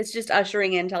just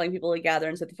ushering in, telling people to gather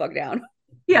and sit the fuck down.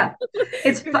 yeah,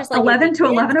 it's You're just like, 11 okay, to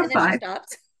kids, and then she 11:05,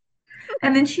 stops.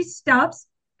 and then she stops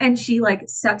and she like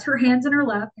sets her hands in her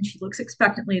lap and she looks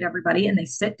expectantly at everybody and they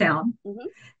sit down. Mm-hmm.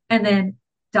 And then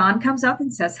Don comes up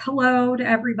and says hello to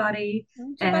everybody.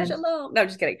 Shabbat And shalom. No,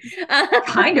 just kidding.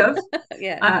 kind of,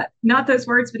 Yeah. not those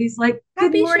words, but he's like, good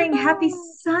Happy morning, happy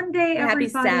Shabbat. Sunday, Happy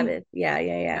everybody. Sabbath. Yeah,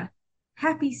 yeah, yeah. Yeah.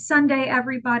 Happy Sunday,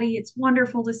 everybody. It's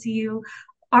wonderful to see you.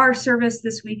 Our service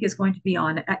this week is going to be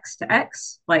on X to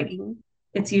X. Like Mm-hmm.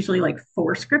 it's usually like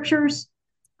four scriptures.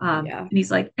 Yeah. And he's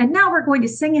like, and now we're going to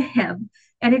sing a hymn.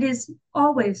 And it is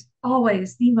always,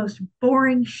 always the most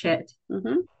boring shit.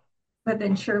 Mm-hmm. But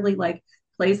then Shirley like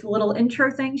plays the little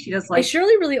intro thing. She does Is like,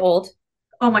 Shirley really old?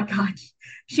 oh my gosh,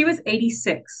 she was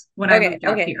 86 when I Okay, moved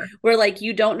out okay. here. We're like,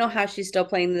 you don't know how she's still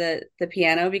playing the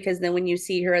piano because then when you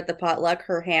see her at the potluck,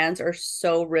 her hands are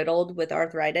so riddled with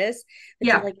arthritis that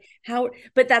you're Yeah, like, how?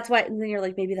 But that's why. And then you're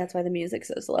like, maybe that's why the music's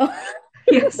so slow.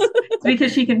 yes. It's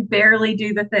because she can barely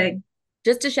do the thing.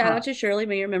 Just a shout Uh, out to Shirley.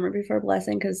 May your memory be for a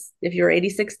blessing. Because if you're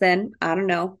 86, then I don't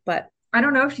know, but I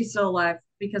don't know if she's still alive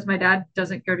because my dad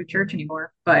doesn't go to church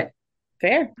anymore. But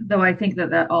fair. though I think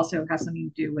that that also has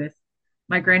something to do with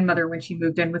my grandmother when she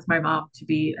moved in with my mom to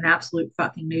be an absolute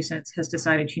fucking nuisance has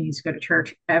decided she needs to go to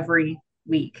church every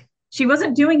week. She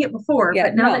wasn't doing it before, Yeah,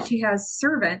 but now that no. she has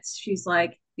servants, she's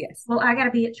like, Yes. well, I got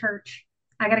to be at church.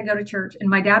 I got to go to church. And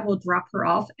my dad will drop her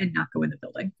off and not go in the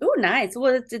building. Oh, nice.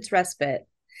 Well, it's respite.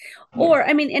 Yeah. Or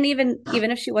I mean, and even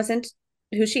if she wasn't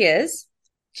who she is,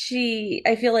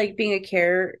 I feel like being a A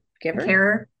caregiver,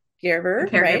 carer,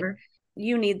 a right? caregiver.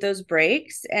 You need those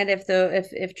breaks. And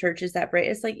if church is that break,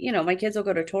 it's like, my kids will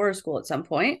go to Torah school at some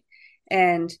point,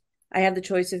 and I have the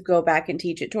choice of go back and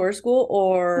teach at Torah school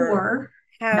or Or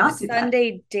have not do that.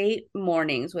 Sunday date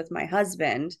mornings with my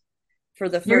husband for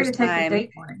the You're going first to take the time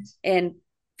date mornings. in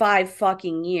 5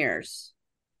 fucking years.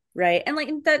 Right. And like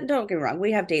that, don't get me wrong,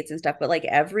 we have dates and stuff, but like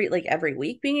every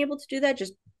week being able to do that,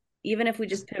 just even if we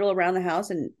just Just, piddle around the house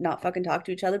and not fucking talk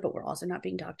to each other, but we're also not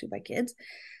being talked to by kids.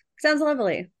 Sounds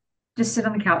lovely. just sit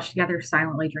on the couch together,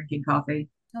 silently drinking coffee.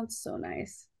 Sounds so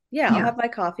nice. Yeah, I'll Yeah. have my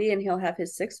coffee and he'll have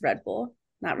his sixth Red Bull.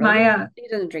 Not really. My, He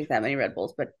doesn't drink that many Red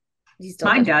Bulls, but he still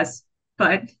mine does. does,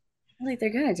 but Like they're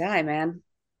gonna die, man.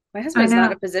 My husband I is not in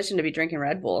know. a position to be drinking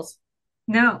Red Bulls.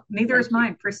 No, neither Like is mine.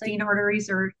 like Pristine arteries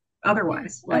or yeah.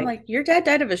 otherwise. I'm Like, like, your dad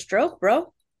died of a stroke,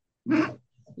 bro.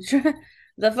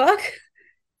 The fuck?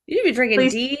 You should be drinking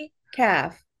please,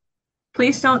 decaf.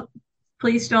 please don't,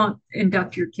 please don't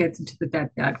induct your kids into the Dead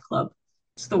Dad Club.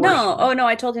 It's the worst No, one. oh no,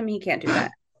 I told him he can't do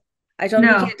that. I told him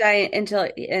he No, can't die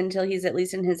until he's at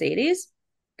least in his 80s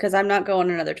because I'm not going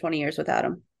another 20 years without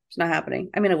him. It's not happening.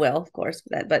 I mean, it will, of course,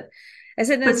 but I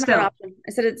said but that's not an still, option.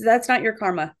 I said that's not your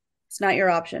karma. It's not your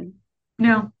option.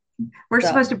 no. We're So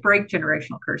supposed to break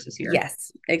generational curses here.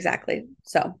 yes, exactly.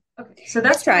 So Okay, so he's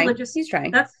that's the trying. religious. He's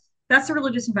trying. That's the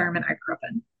religious environment I grew up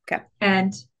in, Okay.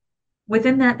 and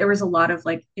within that there was a lot of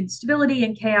like instability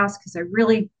and chaos because I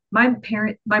really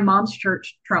my mom's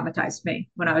church traumatized me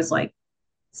when I was like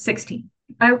 16.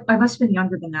 I must have been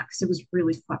younger than that because it was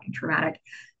really fucking traumatic.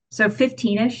 So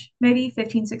 15ish, maybe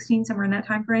 15, 16, somewhere in that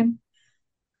time frame.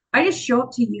 I just show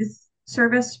up to youth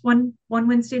service one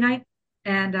Wednesday night,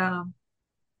 and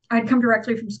I'd come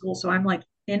directly from school, so I'm like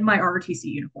in my ROTC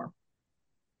uniform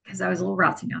because I was a little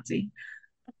Nazi Nazi.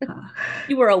 Uh,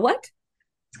 You were a what?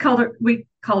 we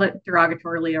called it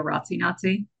derogatorily a Nazi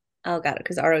Nazi. Oh, got it.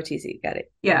 Because ROTC. Got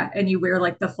it. Yeah, and you wear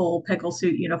like the full pickle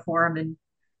suit uniform and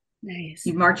Nice.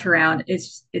 you march around.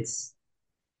 It's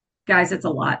guys, it's a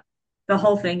lot. The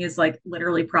whole thing is like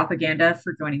literally propaganda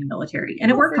for joining the military,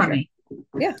 and it Oh, worked for on sure. me.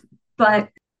 Yeah. But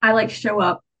I like show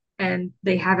up and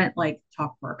they haven't like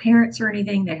talked to our parents or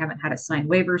anything. They haven't had us sign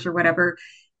waivers or whatever.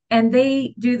 And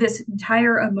they do this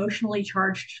entire emotionally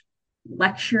charged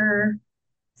lecture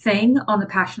thing on the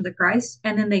Passion of the Christ.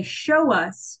 And then they show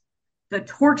us the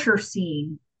torture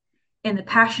scene in the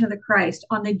Passion of the Christ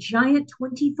on the giant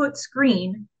 20-foot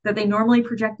screen that they normally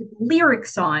projected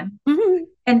lyrics on.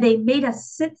 And they made us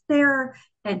sit there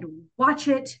and watch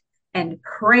it and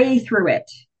pray through it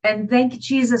and thank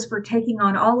Jesus for taking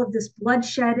on all of this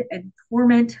bloodshed and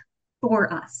torment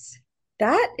for us.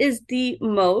 That is the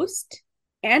most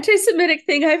anti-Semitic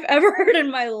thing I've ever heard in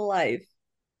my life.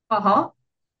 Uh huh.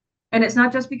 And it's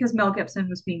not just because Mel Gibson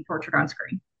was being tortured on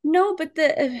screen. No, but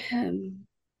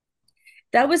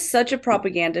that was such a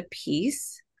propaganda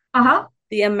piece. Uh huh.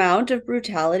 The amount of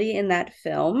brutality in that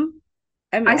film.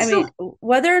 I mean, I I mean, still,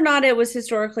 whether or not it was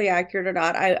historically accurate or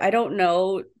not, I don't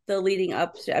know the leading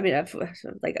up to. I mean,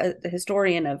 like the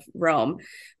historian of Rome,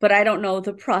 but I don't know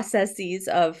the processes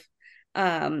of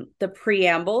the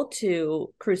preamble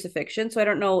to crucifixion. So I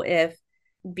don't know if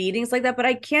beatings like that, but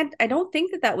I don't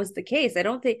think that that was the case. I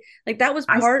don't think like that was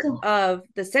I part still, of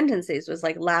the sentences was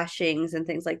like lashings and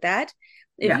things like that.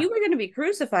 If yeah, you were going to be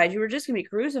crucified, you were just going to be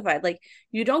crucified. Like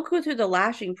you don't go through the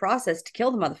lashing process to kill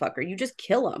the motherfucker. You just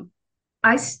kill him.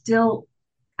 I still,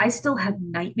 I still have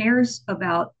nightmares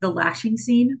about the lashing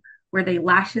scene where they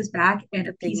lash his back With and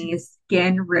the a piece of thingies. his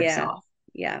skin rips Yeah. off.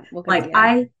 Yeah. Well, because Like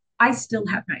yeah. I still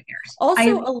have nightmares. I Also,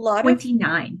 am a lot of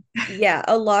 29. yeah,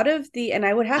 a lot of the and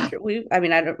I would have to I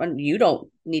mean I don't you don't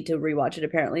need to rewatch it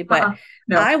apparently, but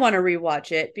No. I want to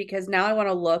rewatch it because now I want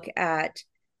to look at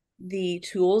the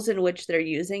tools in which they're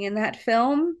using in that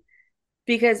film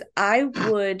because I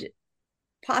would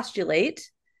postulate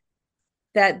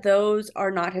that those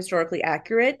are not historically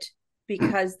accurate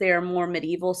because they are more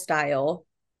medieval style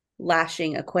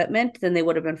lashing equipment than they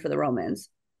would have been for the Romans.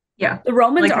 Yeah. The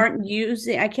Romans Like aren't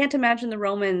using I can't imagine the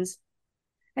Romans.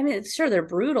 I mean, sure they're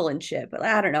brutal and shit, but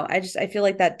I don't know. I feel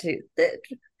like that too.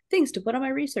 Things to put on my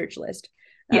research list.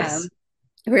 yes.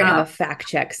 We're gonna Uh have a fact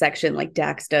check section like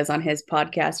Dax does on his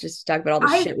podcast, just to talk about all the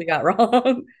I shit we got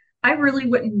wrong. I really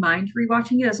wouldn't mind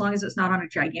rewatching it as long as it's not on a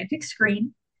gigantic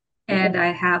screen and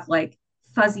I have like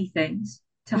fuzzy things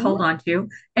to Mhm. hold on to.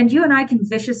 And you and I can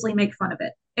viciously make fun of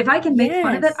it. If I can make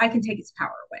fun of it, Yes, I can take its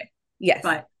power away. yes,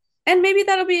 But and maybe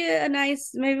that'll be a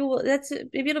nice. Maybe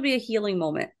it'll be a healing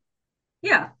moment.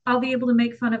 yeah, I'll be able to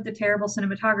make fun of the terrible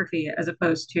cinematography as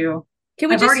opposed to Can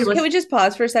we I've already just can we listened. just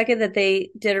pause for a second that they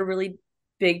did a really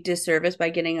big disservice by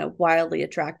getting a wildly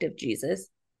attractive Jesus?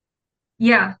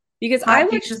 Yeah, Because I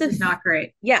hot watched Jesus the is not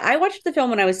great. yeah, I watched the film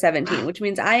when I was 17, which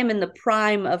means I am in the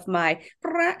prime of my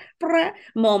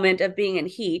moment of being in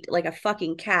heat like a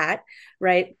fucking cat,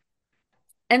 right?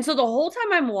 And so the whole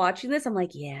time I'm watching this, I'm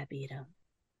like, yeah, beat him.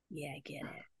 Yeah, I get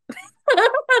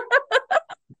it.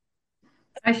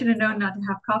 I should have known not to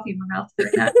have coffee in my mouth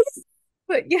during that.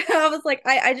 But yeah, I was like,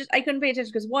 I couldn't pay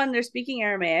attention because one, they're speaking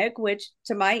Aramaic, which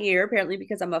to my ear, apparently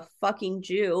because I'm a fucking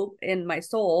Jew in my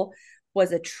soul,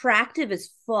 was attractive as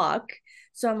fuck.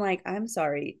 So I'm like, I'm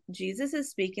sorry, Jesus is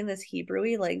speaking this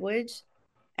Hebrewy language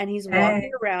and he's walking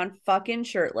Hey, around fucking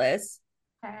shirtless,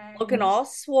 looking hey, all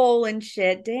swollen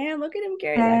shit. Damn, look at him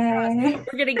carry that cross. hey.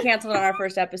 We're getting canceled on our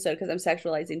first episode because I'm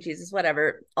sexualizing Jesus.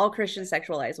 Whatever. All Christians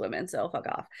sexualize women, so fuck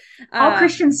off. All Um,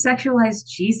 Christians sexualize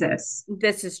Jesus.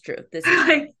 this is true. This is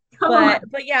true. Like, come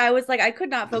But on. yeah, I was like, I could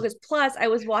not focus. Plus, I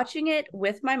was watching it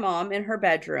with my mom in her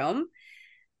bedroom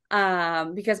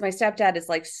because my stepdad is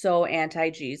like so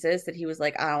anti-Jesus that he was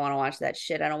like, I don't want to watch that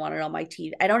shit. I don't want it on my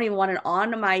TV. I don't even want it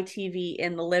on my TV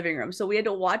in the living room. So we had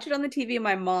to watch it on the TV in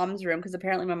my mom's room because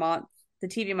apparently the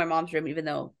TV in my mom's room, even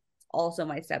though it's also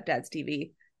my stepdad's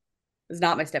TV, is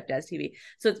not my stepdad's TV.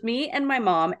 So it's me and my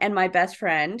mom and my best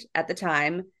friend at the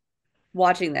time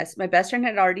watching this. My best friend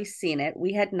had already seen it.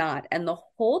 We had not. And the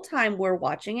whole time we're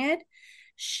watching it,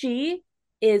 she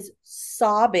is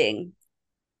sobbing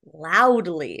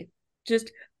loudly, just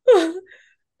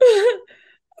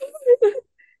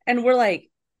and we're like,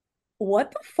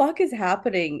 what the fuck is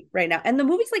happening right now? And the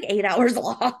movie's like 8 hours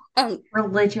long.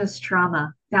 Religious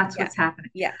trauma. That's Yeah. what's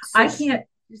happening. Yeah. So I can't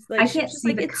like I she was can't just see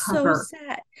like, the it's so cover.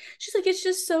 sad. She's like, it's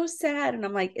just so sad. And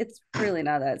I'm like, it's really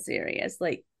not that serious.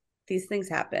 Like these things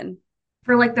happen.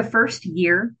 For like the first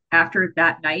year after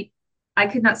that night, I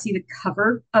could not see the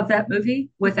cover of that movie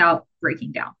without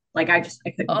breaking down. Like I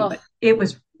couldn't do it. Oh, It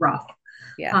was rough.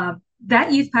 yeah.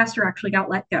 That youth pastor actually got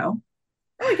let go.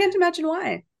 Oh, I can't imagine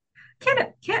why. Can't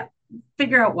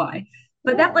figure out why.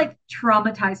 But that Yeah. like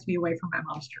traumatized me away from my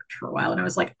mom's church for a while. And I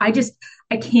was like, I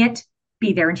can't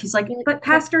be there. And she's like, You're like, but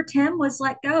Pastor Tim was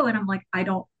let go. And I'm like, like,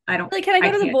 can I I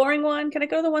go to the can't. boring one? Can I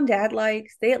go to the one dad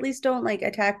likes? They at least don't like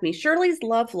attack me. Shirley's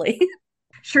lovely.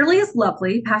 Shirley is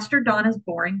lovely. Pastor Don is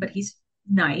boring, but he's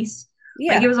nice.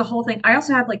 Like it Yeah. was a whole thing. I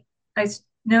also had like I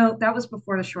no, that was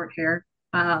before the short hair.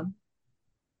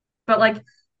 But like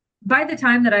by the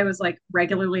time that I was like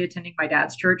regularly attending my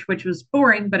dad's church, which was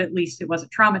boring, but at least it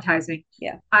wasn't traumatizing,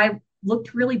 Yeah. I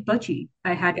looked really butchy.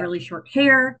 I had Yeah. really short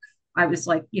hair. I was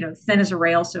like, thin as a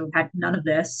rail, so had none of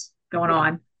this going Yeah.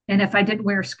 on. And if I didn't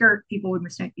wear a skirt, people would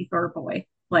mistake me for a boy.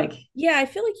 Like, Yeah. I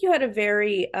feel like you had a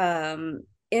very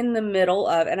in the middle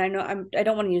of, and I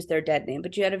don't want to use their dead name,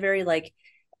 but you had a very like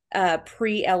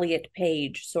pre-Elliot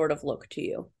Page sort of look to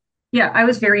you. yeah, I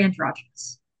was very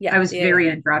androgynous. Yeah. I was Yeah. Yeah. very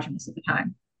androgynous at the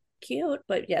time, Cute,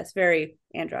 but yes, very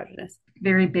androgynous.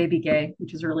 very baby gay,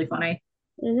 which is really funny.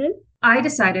 Mm-hmm. I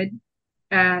decided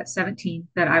at 17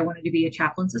 that I wanted to be a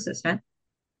chaplain's assistant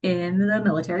in the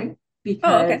military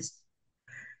Oh, okay.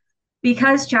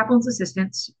 because chaplain's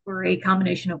assistants were a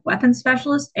combination of weapons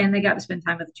specialists and they got to spend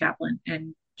time with the chaplain.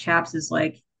 And chaps is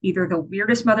like either the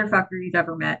weirdest motherfucker you've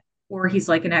ever met, or he's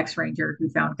like an ex-ranger who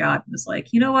found God and was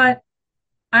like, you know what?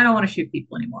 I don't want to shoot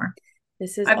people anymore.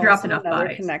 This is I've dropped also enough another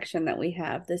bodies. connection that we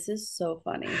have. This is so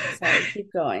funny. Sorry,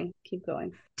 keep going. Keep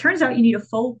going. Turns out you need a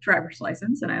full driver's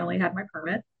license, and I only had my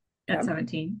permit at Yeah.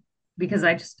 17 because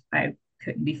I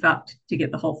couldn't be fucked to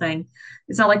get the whole thing.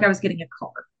 It's not like I was getting a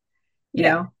car, you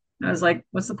Yeah. know? I was like,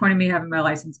 what's the point of me having my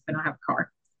license if I don't have a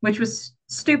car? Which was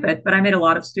stupid, but I made a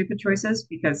lot of stupid choices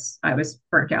because I was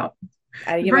burnt out.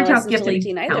 I didn't get my Burnt out, license till gifted, and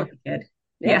 18 either. talented kid.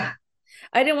 Yeah. Yeah,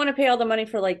 I didn't want to pay all the money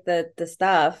for like the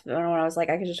stuff. And when I was like,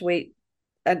 I could just wait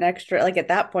an extra, like at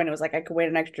that point, it was like I could wait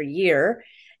an extra year.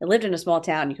 I lived in a small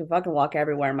town. You can fucking walk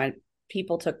everywhere. My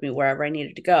people took me wherever I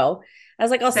needed to go. I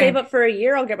was like, I'll save same. up for a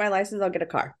year. I'll get my license. I'll get a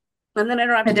car. And then I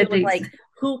don't have I to deal did with the like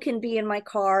who can be in my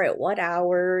car at what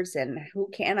hours and who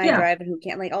can I yeah, drive and who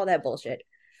can't, like all that bullshit.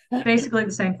 basically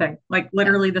the same thing, like Yeah.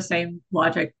 literally the same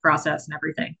logic process and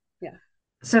everything. Yeah.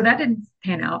 So that didn't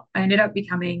pan out. I ended up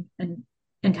becoming an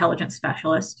intelligence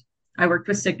specialist. I worked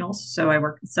with signals, so I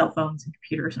worked with cell phones and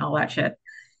computers and all that shit,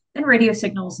 and radio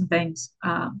signals and things,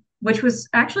 which was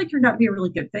actually turned out to be a really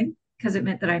good thing because it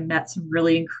meant that I met some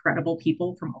really incredible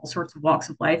people from all sorts of walks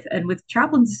of life. And with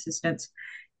chaplain's assistants,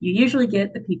 you usually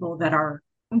get the people that are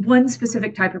one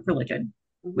specific type of religion,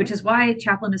 Mm-hmm. which is why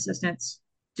chaplain assistants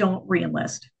don't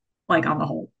reenlist, like on the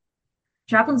whole.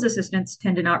 Chaplain's assistants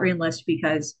tend to not reenlist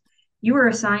because you are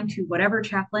assigned to whatever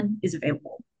chaplain is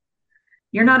available.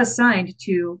 You're not assigned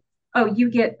to, oh, you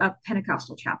get a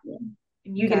Pentecostal chaplain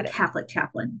and you get Got a it. Catholic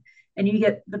chaplain and you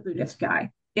get the Buddhist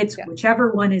guy. It's Yeah.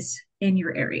 whichever one is in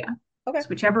your area. Okay. It's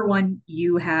whichever one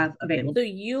you have So available.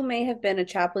 you may have been a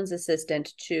chaplain's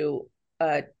assistant to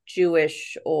a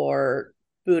Jewish or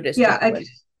Buddhist Yeah, chaplain.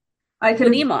 I could So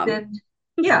an have imam. been,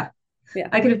 yeah, Yeah.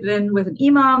 I could have been with an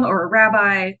imam or a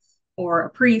rabbi or a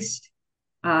priest.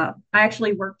 I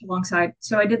actually worked alongside,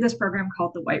 so I did this program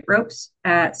called the White Ropes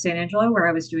at San Angelo, where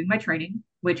I was doing my training,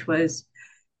 which was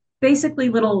basically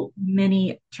little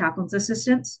mini chaplain's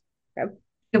assistants. Okay.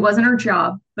 It wasn't our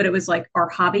job, but it was like our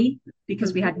hobby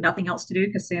because we had Mm-hmm. nothing else to do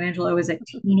because San Angelo is a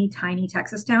teeny tiny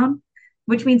Texas town,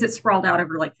 which means it's sprawled out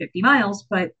over like 50 miles,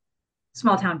 but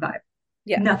small town vibe,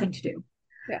 Yeah. nothing to do.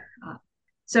 Yeah. Uh,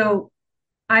 so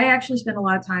I actually spent a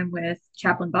lot of time with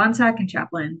Chaplain Bonsack and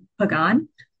Chaplain Pagan,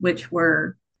 which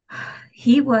were,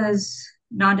 he was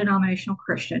non-denominational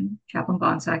Christian, Chaplain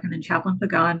Bonsack, and then Chaplain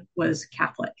Pagan was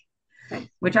Catholic, Nice.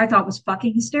 which I thought was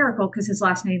fucking hysterical because his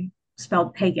last name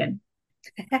spelled pagan.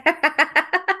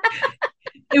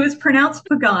 It was pronounced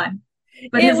Pagan,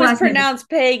 but It his was last name is, pronounced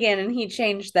pagan and he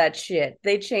changed that shit.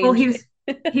 They well, changed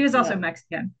it. he was Yeah. also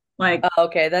Mexican. Like, Oh,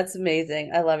 okay, that's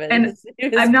amazing. I love it. and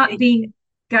It was I'm not pagan. being,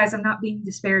 guys, I'm not being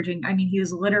disparaging. I mean, he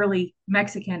was literally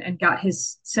Mexican and got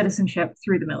his citizenship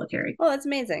through the military. Oh, that's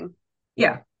amazing.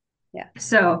 Yeah. Yeah.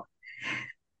 So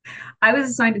I was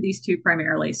assigned to these two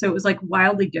primarily. So it was like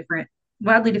wildly different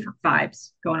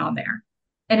vibes going on there.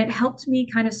 And it helped me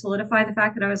kind of solidify the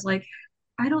fact that I was like,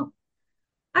 I don't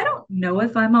I don't know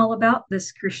if I'm all about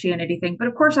this Christianity thing. But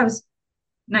of course I was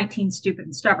 19, stupid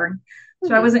and stubborn.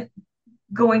 So I Hmm. wasn't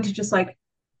going to just like,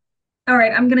 all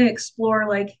right, I'm gonna explore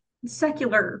like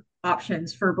secular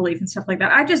options for belief and stuff like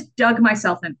that. I just dug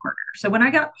myself in harder. So when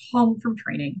I got home from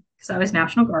training, because I was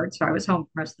National Guard, so I was home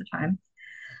most of the time,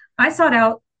 I sought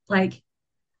out like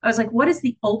I was like, what is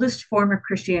the oldest form of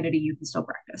Christianity you can still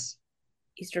practice?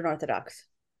 Eastern Orthodox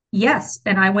Yes.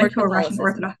 And or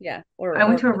Catholicism. Yeah. I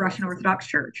went Or to a Russian Catholicism. Orthodox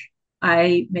church.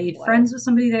 I made Wild. friends with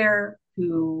somebody there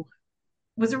who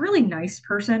was a really nice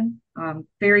person,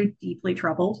 very deeply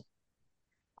troubled.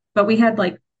 But we had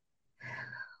like,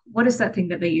 what is that thing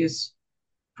that they use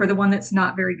for the one that's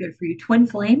not very good for you? Twin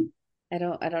flame. I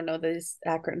don't know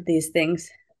these things.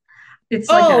 It's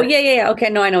like Oh, a yeah, yeah, yeah. Okay,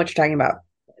 no, I know what you're talking about.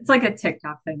 it's like a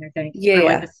TikTok thing, I think, Yeah, or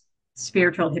like yeah. a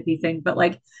spiritual hippie thing, but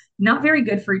like not very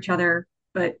good for each other,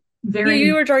 but You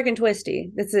very were dark and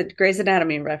twisty. It's a Grey's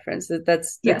Anatomy reference.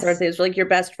 That's our yes. thing. It's like you're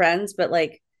best friends, but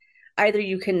like either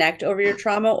you connect over your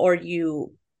trauma or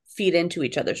you feed into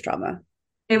each other's trauma.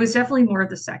 It was definitely more of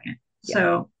the second. Yeah.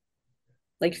 So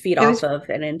Like feed it off was of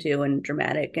and into and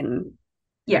dramatic and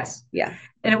yes. yeah.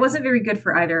 And it wasn't very good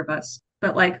for either of us.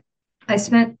 But like I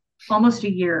spent almost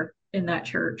a year in that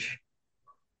church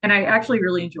and I actually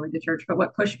really enjoyed the church. But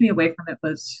what pushed me away from it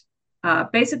was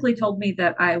basically told me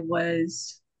that I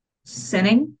was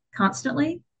sinning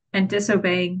constantly and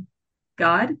disobeying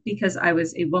God because I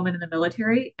was a woman in the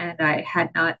military and I had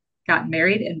not gotten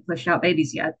married and pushed out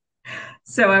babies yet.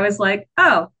 So I was like,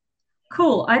 oh,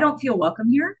 cool. I don't feel welcome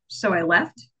here. So I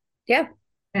left. Yeah.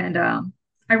 And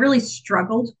I really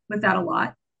struggled with that a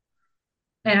lot.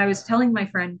 And I was telling my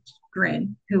friend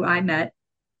Grin, who I met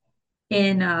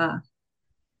in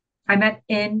I met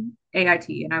in AIT,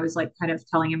 and I was like kind of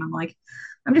telling him, I'm like,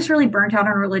 I'm just really burnt out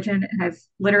on religion, and I've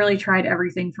literally tried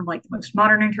everything from like the most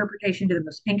modern interpretation to the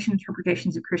most ancient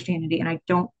interpretations of Christianity, and I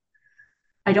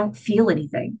don't feel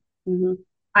anything. Hmm.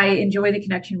 I enjoy the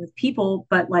connection with people,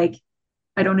 but like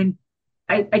I don't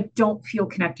I don't feel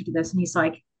connected to this. And he's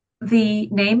like, the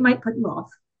name might put you off,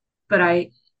 but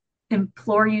I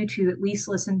implore you to at least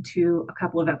listen to a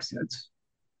couple of episodes.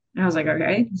 And I was like,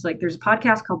 okay. He's like, there's a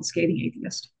podcast called The Scathing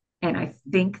Atheist. And I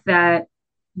think that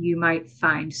you might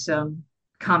find some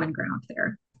common ground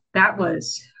there. That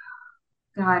was,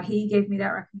 God, he gave me that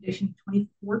recommendation in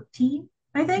 2014,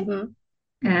 I think. Hmm.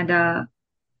 And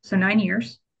so 9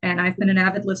 years. And I've been an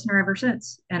avid listener ever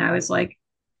since. And I was like,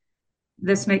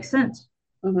 this makes sense.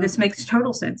 Hmm. This makes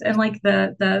total sense. And like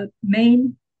the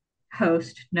main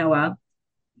host, Noah,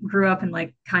 grew up in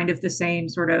like kind of the same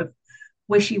sort of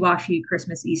wishy-washy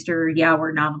Christmas, Easter, yeah,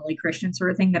 we're nominally Christian sort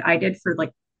of thing that I did for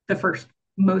like the first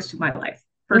most of my life,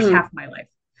 first Hmm. half of my life.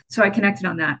 So I connected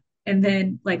on that. And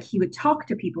then like he would talk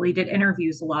to people. He did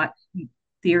interviews a lot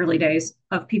the early days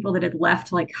of people that had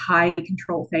left like high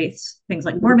control faiths, things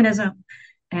like Hmm. Mormonism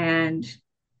and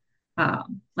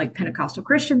like Pentecostal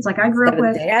Christians, like I grew up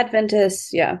Seventh with, day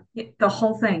Adventists. Yeah. the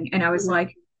whole thing. And I was Mhm.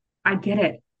 like, I get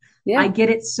it. I Yeah. get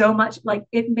it so much. Like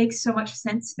it makes so much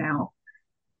sense now.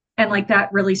 And like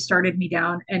that really started me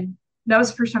down. And that was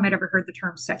the first time I'd ever heard the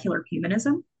term secular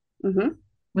humanism. Hmm.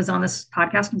 Was on this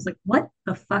podcast and was like, what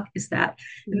the fuck is that?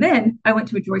 And Hmm. then I went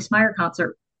to a Joyce Meyer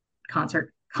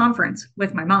conference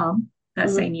with my mom that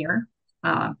Hmm. same year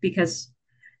because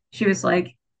she was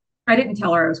like, I didn't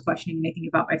tell her I was questioning anything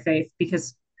about my faith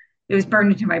because it was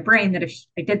burned into my brain that if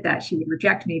I did that, she would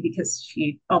reject me because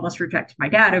she almost rejected my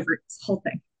dad over this whole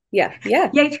thing. Yeah. Yeah.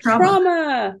 Yay, trauma.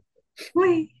 Trauma.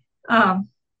 Wait. Um,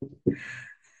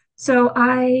 so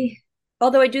I,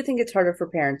 Although I do think it's harder for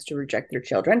parents to reject their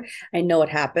children. I know it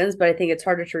happens, but I think it's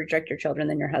harder to reject your children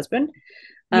than your husband.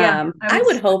 yeah, I I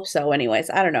would, would hope so anyways.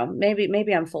 I don't know.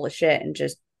 Maybe I'm full of shit and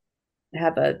just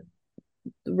have a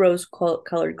rose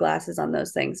colored glasses on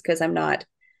those things because I'm not.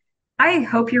 I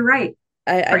hope you're right,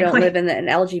 I don't live frankly. in an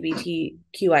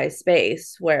LGBTQI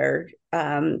space where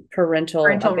parental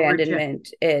Parental rigid, abandonment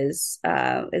is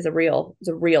a real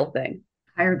thing.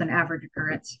 higher than average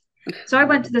occurrence. So I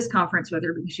went to this conference with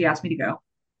her because she asked me to go.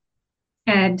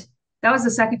 And that was the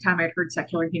second time I'd heard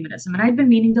secular humanism. And I'd been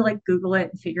meaning to like Google it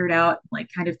and figure it out, like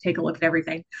kind of take a look at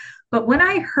everything. But when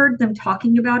I heard them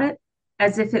talking about it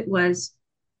as if it was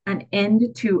an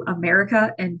end to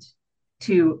America and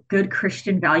to good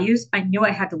Christian values, I knew I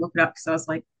had to look it up because I was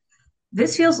like,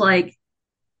 this feels like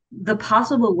the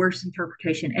possible worst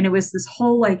interpretation. And it was this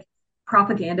whole like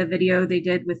propaganda video they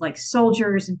did with like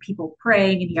soldiers and people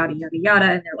praying and yada, yada, yada.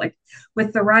 And they're like,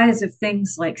 with the rise of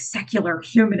things like secular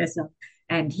humanism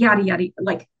and yada, yada,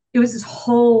 like it was this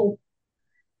whole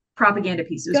propaganda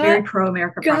piece. It was God, very pro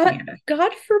America God, propaganda.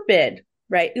 God forbid,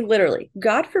 right? Literally,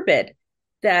 God forbid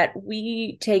that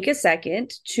we take a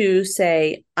second to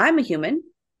say, I'm a human,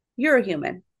 you're a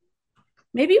human.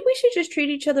 Maybe we should just treat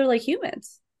each other like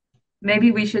humans.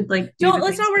 Maybe we should like do Don't the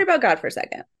let's things not worry that, about God for a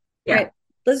second. yeah, Right?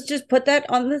 Let's just put that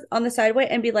on the sideway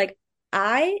and be like,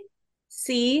 I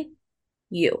see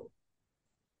you.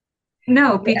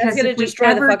 no, That's because gonna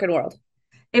destroy the fucking world.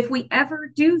 if we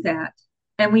ever do that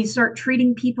and we start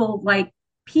treating people like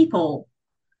people,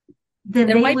 then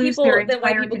they lose their Then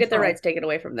white entire people get their control. rights taken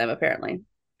away from them, apparently.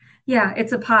 Yeah,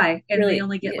 it's a pie and they Really,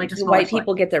 only get yeah, like a just smaller white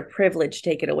people slice. get their privilege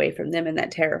taken away from them, and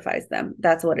that terrifies them.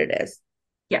 That's what it is.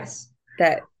 Yes.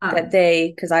 That Um,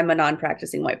 they, because I'm a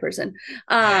non-practicing white person,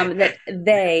 that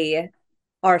they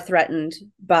are threatened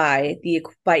by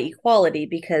equality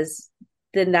because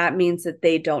then that means that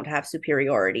they don't have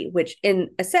superiority, which in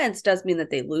a sense does mean that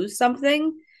they lose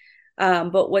something.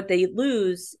 But what they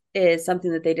lose is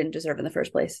something that they didn't deserve in the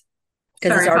first place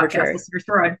because it's sorry, podcast arbitrary.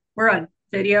 listeners, we're on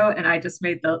video and I just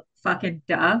made the fucking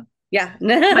duh. Yeah,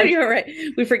 no, Like, you're right.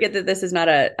 We forget that this is not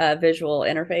a visual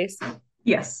interface.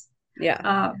 yes. Yeah.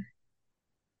 Um,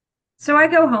 so I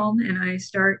go home and I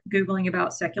start Googling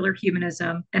about secular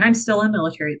humanism, and I'm still in the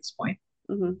military at this point.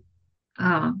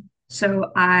 Hmm.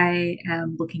 So I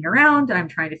am looking around, I'm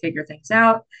trying to figure things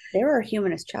out. There are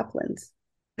humanist chaplains.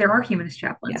 There are humanist Yeah.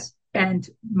 chaplains, and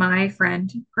my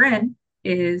friend Grin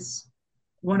is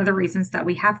one of the reasons that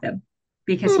we have them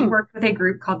because he Hmm. worked with a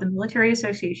group called the Military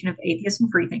Association of Atheists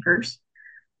and Freethinkers,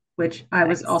 which I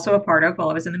was Nice. also a part of while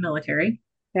I was in the military.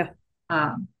 Yeah.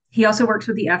 He also works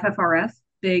with the FFRF.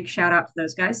 Big shout out to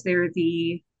those guys. They're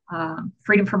the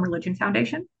Freedom from Religion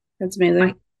Foundation. That's Mike,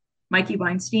 amazing. Mikey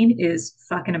Weinstein is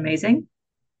fucking amazing.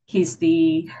 He's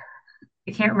the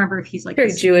I can't remember if he's like the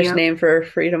Very Jewish CEO. name for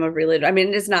freedom of religion. I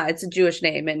mean, it's not, it's a Jewish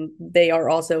name and they are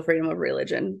also freedom of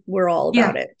religion. We're all Yeah,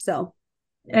 about it. So,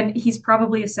 and he's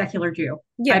probably a secular Jew. I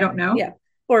yeah, don't know. yeah.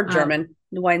 Or Um, German.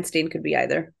 Weinstein could be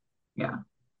either yeah,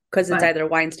 because it's but either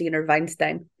Weinstein or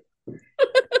Weinstein.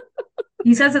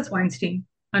 he says it's Weinstein,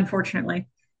 unfortunately,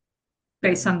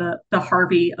 based on the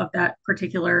Harvey of that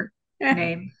particular Eh,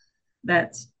 name.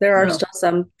 That's there are ugh. still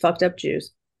some fucked up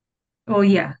Jews. Oh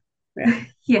yeah, Yeah.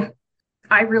 yeah.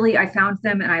 I found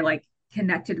them and I like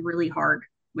connected really hard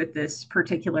with this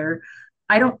particular.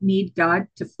 I don't need God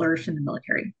to flourish in the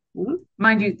military. Mhm.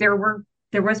 Mind you, there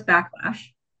was backlash.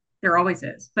 There always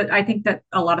is. But I think that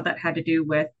a lot of that had to do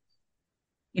with,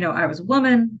 I was a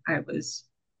woman, I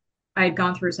had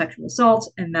gone through sexual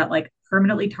assault and that like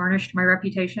permanently tarnished my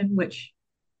reputation, which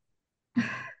I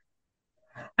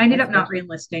ended up not Unfortunately.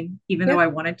 re-enlisting, even though Yeah. I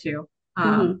wanted to.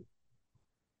 Um, Hmm.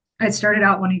 I started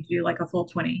out wanting to do like a full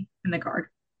 20 in the guard,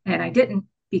 and I didn't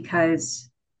because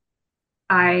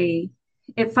I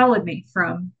it followed me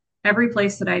from every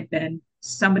place that I'd been.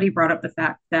 Somebody brought up the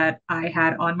fact that I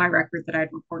had on my record that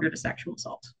I'd reported a sexual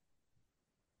assault.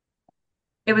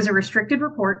 It was a restricted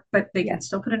report, but they Yeah. can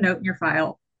still put a note in your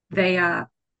file. They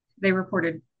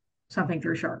reported something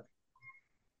through Sharp.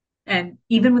 And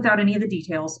even without any of the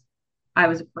details, I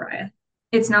was a pariah.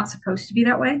 It's not supposed to be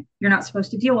that way. You're not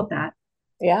supposed to deal with that.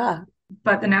 Yeah.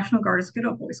 But the National Guard is a good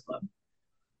old boys club,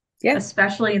 Yeah.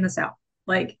 especially in the South.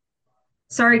 Like,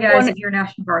 sorry guys, Well, if you're a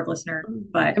National Guard listener,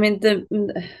 I but mean,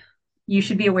 you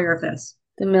should be aware of this.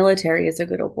 the military is a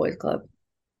good old boys club.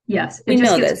 Yes, it We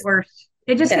just know gets this. worse.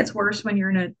 It just Yeah. gets worse when you're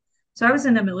in a. So I was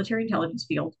in the military intelligence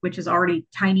field, which is already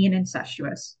tiny and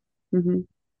incestuous. Hmm.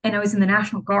 And I was in the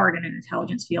National Guard in an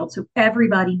intelligence field. So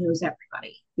everybody knows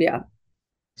everybody. Yeah.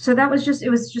 So it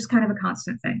was just kind of a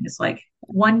constant thing. It's like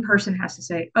one person has to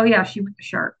say, oh, yeah, she went to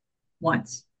Sharp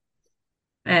once.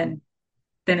 And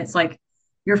then it's like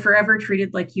you're forever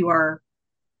treated like you are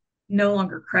no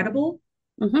longer credible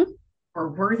Hmm. or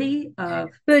worthy of,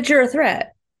 But you're a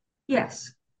threat.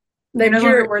 yes, you're no That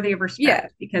longer you're, worthy of yeah,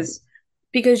 respect because,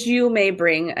 because you may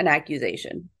bring an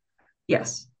accusation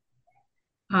yes.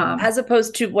 Um, as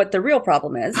opposed to what the real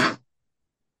problem is,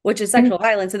 which is and sexual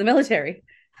violence in the military.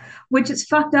 which is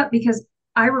fucked up because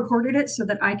I reported it so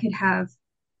that I could have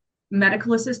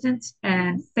medical assistance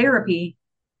and therapy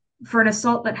for an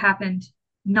assault that happened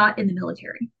not in the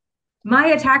military. My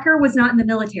attacker was not in the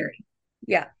military.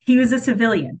 Yeah. He was a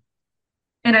civilian.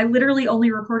 And I literally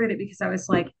only reported it because I was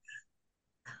like,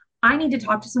 I need to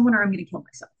talk to someone or I'm going to kill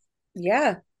myself.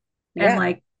 Yeah. And Yeah.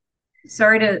 like,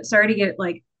 sorry to get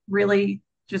like really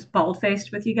just bald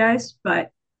faced with you guys,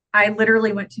 but I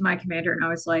literally went to my commander and I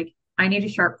was like, I need a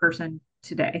sharp person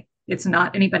today. It's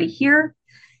not anybody here.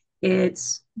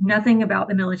 It's nothing about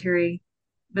the military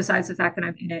besides the fact that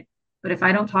I'm in it. But if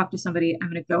I don't talk to somebody, I'm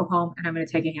going to go home and I'm going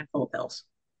to take a handful of pills.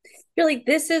 You're like,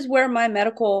 this is where my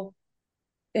medical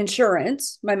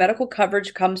insurance, my medical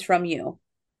coverage comes from you.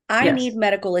 I need Yes,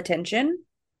 medical attention.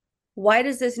 Why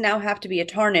does this now have to be a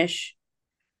tarnish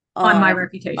on my on my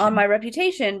reputation.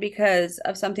 reputation because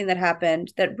of something that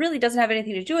happened that really doesn't have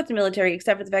anything to do with the military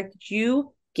except for the fact that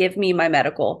you give me my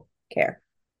medical care.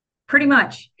 Pretty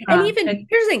much. And even And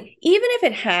here's the thing, even if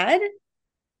it had,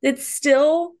 it's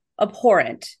still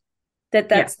abhorrent that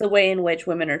yeah, that's the way in which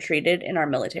women are treated in our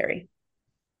military.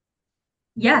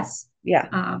 yes. Yeah.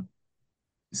 Um,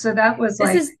 so that was This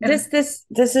like, is and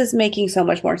this is making so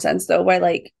much more sense though. Why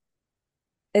like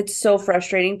it's so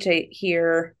frustrating to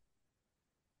hear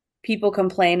people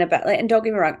complain about like, and don't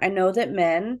get me wrong, I know that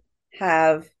men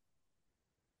have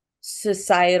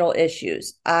societal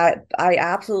issues. I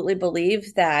absolutely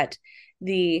believe that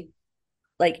the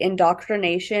like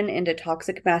indoctrination into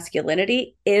toxic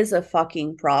masculinity is a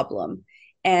fucking problem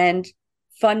and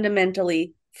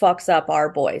fundamentally fucks up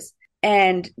our boys.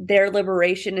 And their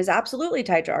liberation is absolutely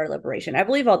tied to our liberation. I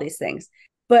believe all these things.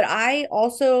 But I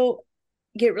also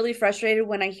get really frustrated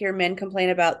when I hear men complain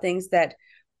about things that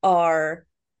are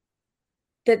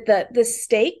that the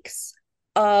stakes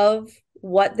of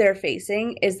what they're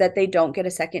facing is that they don't get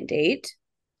a second date,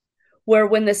 where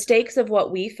when the stakes of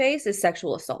what we face is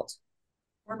sexual assault.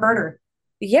 or murder.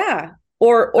 Yeah.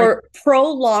 Like, Or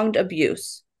prolonged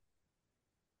abuse.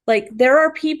 Like there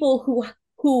are people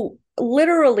who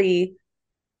literally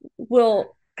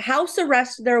will house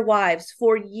arrest their wives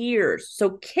for years.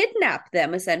 So kidnap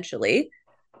them essentially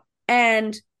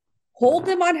and hold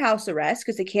them on house arrest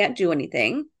because they can't do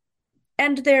anything.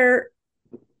 And they're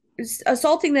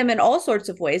assaulting them in all sorts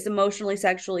of ways, emotionally,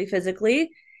 sexually,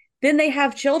 physically. Then they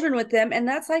have children with them and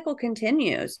that cycle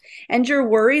continues. And you're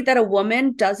worried that a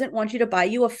woman doesn't want you to buy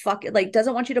you a fuck like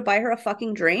doesn't want you to buy her a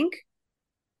fucking drink.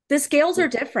 The scales are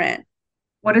different.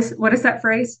 What is that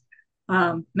phrase?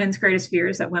 Men's greatest fear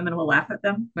is that women will laugh at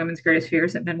them. Women's greatest fear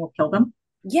is that men will kill them.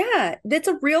 Yeah, that's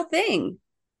a real thing.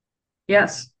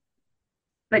 Yes.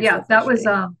 But It's yeah, so that was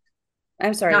frustrating.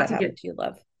 I'm sorry not that to happened get to you,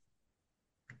 love.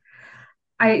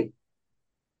 I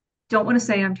don't want to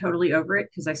say I'm totally over it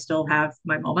because I still have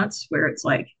my moments where it's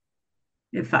like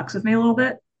it fucks with me a little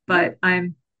bit, Yeah. but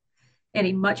I'm in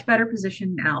a much better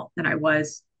position now than I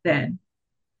was then.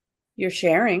 You're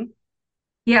sharing.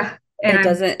 Yeah. And It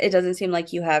I'm doesn't seem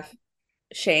like you have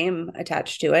shame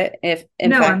attached to it. If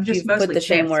in no, I'm fact just you've put mostly the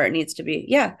shame pissed. where it needs to be.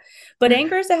 Yeah. But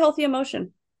anger is a healthy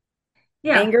emotion.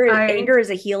 Yeah, Anger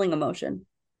is a healing emotion.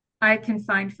 I can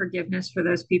find forgiveness for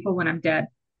those people when I'm dead.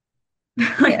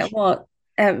 Yeah, Like, well,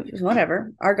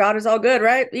 whatever. Our God is all good,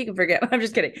 right? You can forget. I'm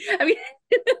just kidding. I mean,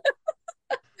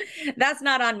 that's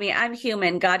not on me. I'm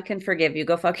human. God can forgive you.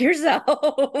 Go fuck yourself.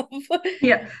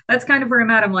 yeah, that's kind of where I'm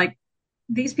at. I'm like,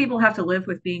 these people have to live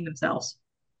with being themselves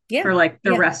Yeah. for like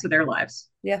the Yeah. rest of their lives.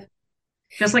 Yeah.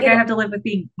 Just like I It have to live with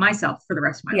being myself for the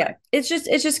rest of my yeah. life. It's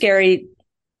just scary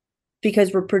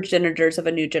because we're progenitors of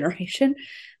a new generation.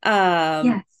 Um,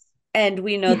 Yes. and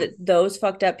we know Yes. that those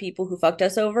fucked up people who fucked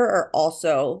us over are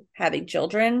also having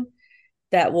children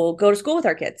that will go to school with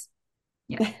our kids.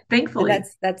 Yeah. And Thankfully,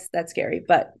 that's scary,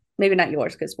 but maybe not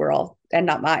yours because we're all, and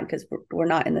not mine because we're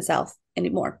not in the South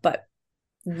anymore. But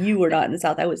you were not in the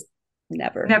South. I was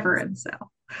never. never in so.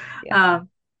 Yeah. Um,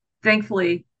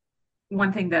 Thankfully,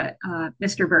 one thing that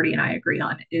Mr. Birdie and I agree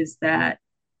on is that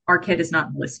our kid is not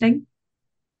enlisting.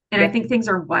 And I Yeah. think things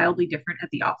are wildly different at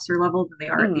the officer level than they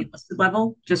are at the Mhm. enlisted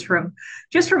level. Just from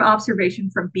observation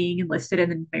from being enlisted and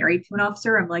then married to an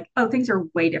officer, I'm like, oh, things are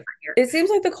way different here. It seems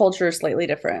like the culture is slightly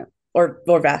different or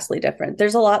vastly different.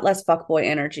 There's a lot less fuckboy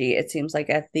energy, it seems like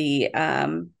You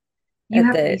at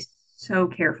have to the be so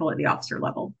careful at the officer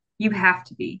level. You have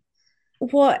to be.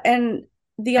 well, and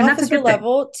the And that's a officer good thing.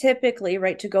 level typically,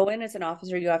 right, to go in as an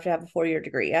officer, you have to have a 4-year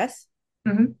degree, yes?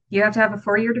 You have to have a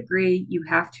 4-year degree. You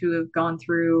have to have gone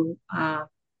through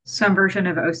some version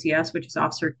of OCS, which is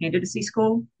Officer Candidacy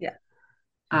School. Yeah.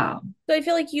 Um, So I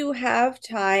feel like you have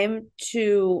time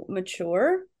to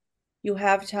mature. You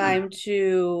have time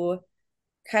to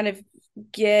kind of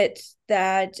get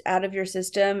that out of your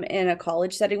system in a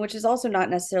college setting, which is also not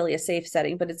necessarily a safe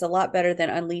setting, but it's a lot better than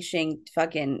unleashing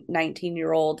fucking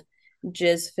 19-year-old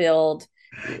jizz filled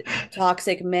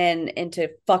toxic men into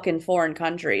fucking foreign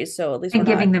countries. So at least we're and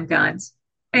not. giving them guns.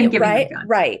 Yeah, And giving them right, guns.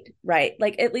 right, right.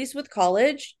 Like at least with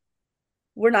college,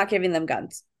 we're not giving them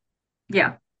guns,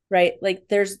 Yeah. right? Like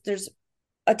there's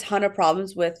a ton of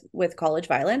problems with college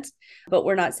violence, but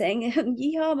we're not saying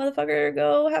yeehaw motherfucker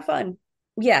go have fun.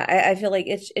 Yeah, I feel like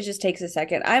it just takes a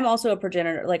second. I'm also a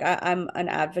progenitor, like I'm an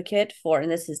advocate for, and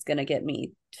this is gonna get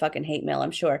me fucking hate mail,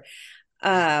 I'm sure.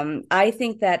 I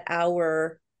think that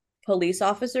our police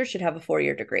officers should have a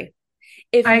 4-year degree.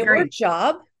 If I your agree.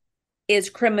 job is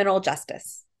criminal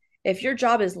justice, if your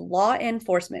job is law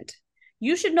enforcement,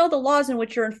 you should know the laws in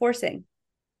which you're enforcing,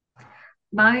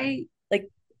 My like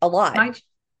a lot. my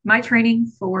my training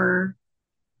for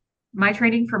my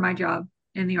job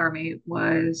in the army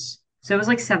was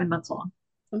like 7 months long.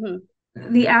 Mhm.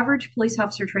 The average police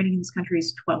officer training in this country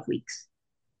is 12 weeks.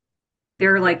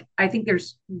 There are Yeah, like, I think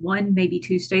there's one, maybe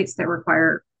two states that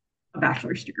require a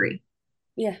bachelor's degree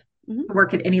yeah. Mhm. to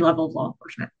work at any level of law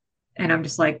enforcement. And I'm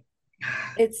just like,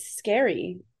 It's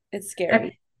scary. It's it, scary.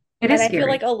 it And is I feel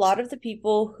like scary. a lot of the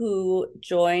people who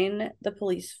join the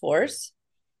police force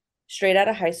straight out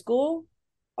of high school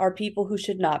are people who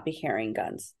should not be carrying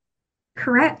guns.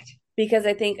 Correct. Because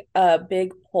I think a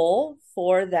big pull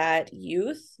for that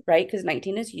youth, right? Because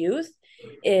 19 is youth,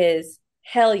 is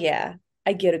hell yeah,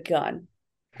 I get a gun.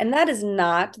 And that is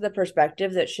not the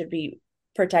perspective that should be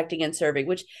protecting and serving,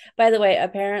 which, by the way,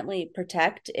 apparently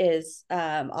protect is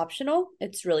optional.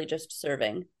 It's really just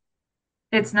serving.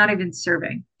 It's not even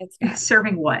serving. It's It's not.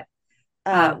 serving what?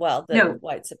 Um, Well, the no,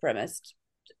 white supremacist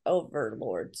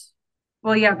overlords.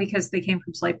 well, yeah, because they came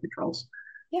from slave patrols.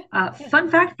 Yeah, yeah. Fun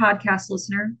fact, podcast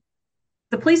listener,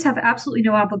 the police have absolutely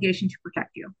no obligation to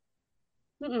protect you.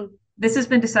 Mm-mm. This has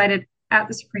been decided at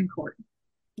the Supreme Court.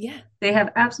 Yeah, They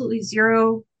have absolutely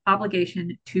zero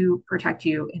obligation to protect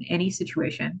you in any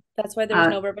situation. that's why there was Uh,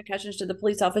 no repercussions to the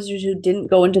police officers who didn't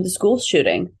go into the school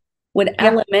shooting. When yeah,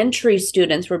 elementary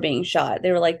students were being shot,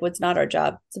 they were like, "What's not our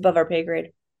job? It's above our pay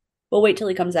grade. We'll wait till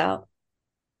he comes out."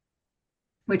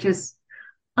 which is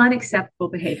unacceptable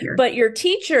behavior But your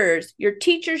teachers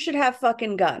should have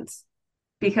fucking guns.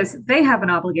 because they have an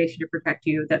obligation to protect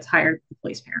you that's higher than the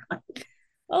police, apparently.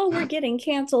 Oh, we're getting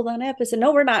canceled on episode.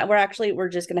 No, we're not. We're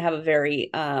just gonna have a very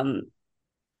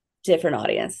different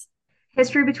audience.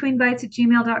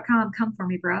 Historybetweenbites@gmail.com. Come for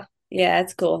me, bro. Yeah,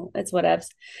 it's cool. It's whatevs.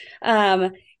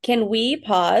 Um, can we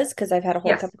pause? Because I've had a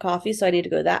whole Yes. cup of coffee, so I need to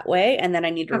go that way, and then I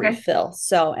need to Okay. refill.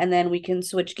 So, and then we can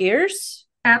switch gears.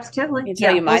 I Absolutely. can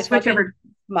tell you Yeah, we'll switch over.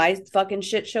 my fucking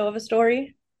shit show of a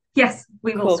story. Yes,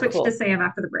 we will Cool, switch to cool, Sam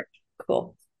after the break.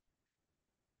 cool.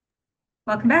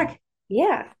 Welcome back.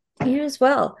 Yeah, you as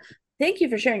well. Thank you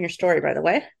for sharing your story, by the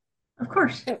way. Of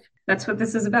course. That's what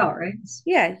this is about, right?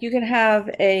 Yeah, you can have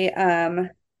a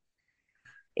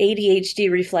ADHD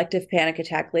reflective panic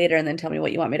attack later and then tell me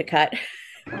what you want me to cut.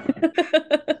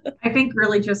 I think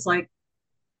really just like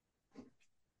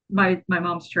my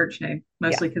mom's church name, Yeah.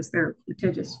 mostly because they're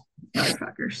litigious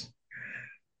motherfuckers.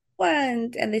 Well,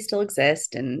 and they still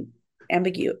exist and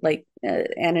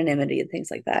anonymity and things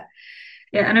like that.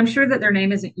 Yeah, and I'm sure that their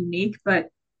name isn't unique, but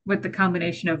with the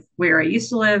combination of where I used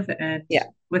to live and Yeah.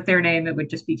 with their name, it would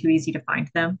just be too easy to find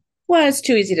them. Well, it's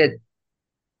too easy to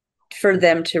for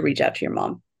them to reach out to your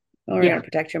mom. We're Yeah. gonna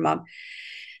protect your mom.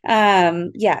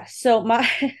 Yeah. So my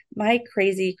my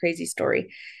crazy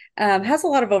story has a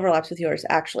lot of overlaps with yours,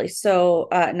 actually. So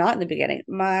not in the beginning.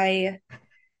 My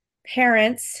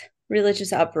parents'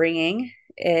 religious upbringing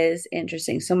is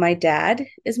interesting. So my dad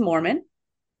is Mormon,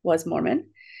 was Mormon.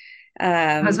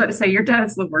 I was Um, about to say, your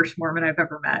dad's the worst Mormon I've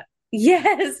ever met.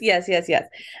 yes.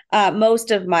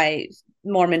 Most of my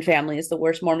Mormon family is the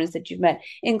worst Mormons that you've met,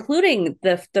 including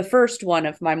the first one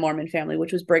of my Mormon family,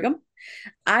 which was Brigham.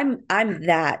 I'm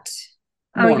that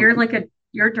Oh, you're Mormon. like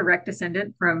you're a direct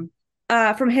descendant from.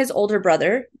 From his older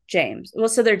brother, James. Well,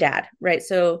 so their dad, right?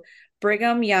 So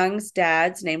Brigham Young's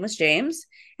dad's name was James,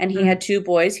 and he had Mm. two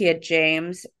boys. He had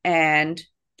James and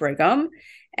Brigham,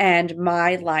 and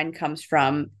my line comes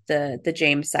from the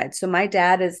James side. So my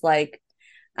dad is like,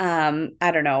 I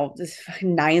don't know, this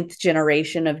ninth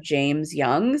generation of James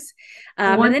Youngs.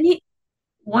 And One then he,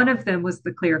 one of them was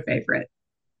the clear favorite.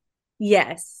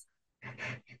 yes.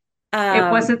 It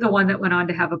Um, wasn't the one that went on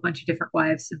to have a bunch of different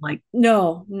wives and like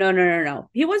no.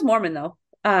 He was Mormon though.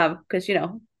 Because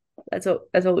that's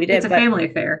what we it's did. a But family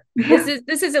affair. this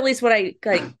Yeah. is at least what I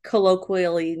like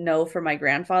colloquially know for my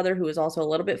grandfather, who was also a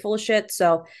little bit full of shit.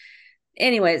 So,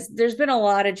 anyways, there's been a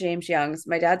lot of James Youngs.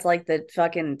 My dad's like the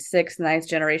fucking sixth, ninth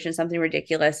generation, something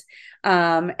ridiculous.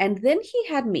 And then he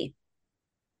had me,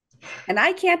 and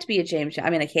I can't be a James. I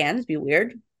mean, I can. It'd be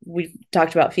weird. We've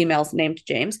talked about females named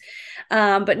James,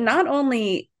 but not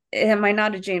only am I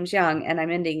not a James Young, and I'm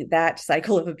ending that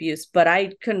cycle of abuse, but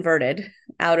I converted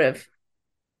out of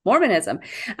Mormonism.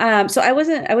 So I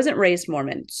wasn't raised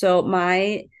Mormon. So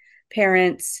my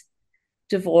parents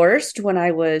divorced when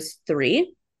I was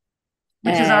 3.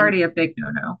 Which is And already a big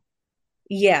no-no.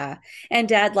 yeah, and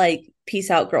dad like peace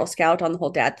out Girl Scout on the whole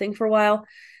dad thing for a while.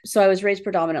 So I was raised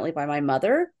predominantly by my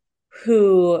mother,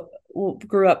 who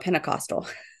grew up Pentecostal.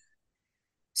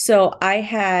 So I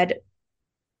had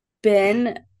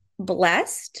been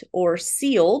blessed or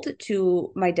sealed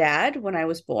to my dad when I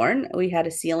was born. We had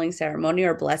a sealing ceremony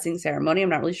or blessing ceremony. I'm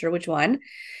not really sure which one.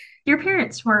 Your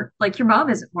parents weren't like your mom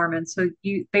isn't Mormon, so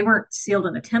they weren't sealed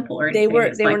in a temple or they anything. were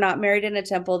It's they were like, not married in a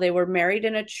temple. They were married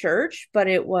in a church, but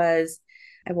it was,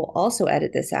 I will also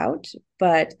edit this out,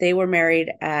 but they were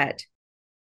married at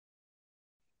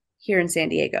here in San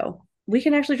Diego. We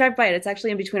can actually drive by it. It's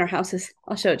actually in between our houses.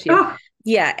 I'll show it to you. oh,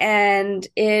 Yeah, and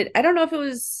I don't know if it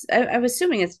was, I'm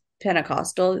assuming it's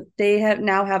Pentecostal. They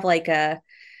have like a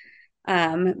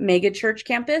mega church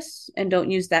campus and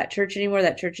don't use that church anymore.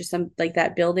 That church is some like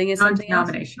that building is something else.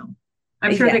 non-denominational.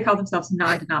 I'm sure they Yeah. call themselves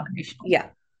non-denominational. Yeah.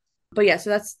 But yeah, so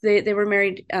that's they were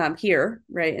married here,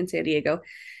 right, in San Diego,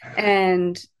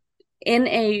 and in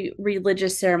a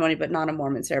religious ceremony, but not a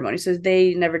Mormon ceremony. So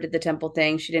they never did the temple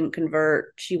thing. She didn't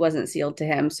convert. She wasn't sealed to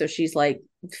him. So she's like,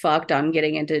 fucked on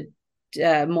getting into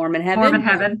Mormon Mormon heaven.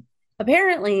 heaven.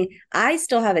 Apparently, I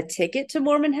still have a ticket to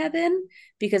Mormon heaven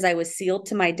because I was sealed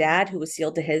to my dad, who was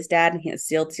sealed to his dad, and he has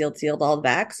sealed all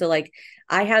back. So like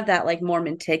I have that like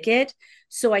Mormon ticket,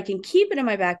 so I can keep it in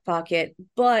my back pocket.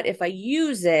 But if I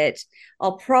use it,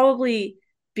 I'll probably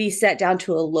be set down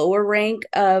to a lower rank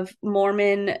of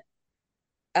Mormon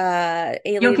You'll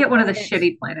alien get one of the planet.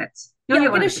 shitty planets. You'll Yeah, I'll get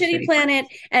get one a of the shitty shitty planet,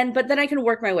 planets. but then I can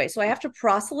work my way. So I have to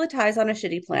proselytize on a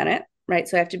shitty planet, right?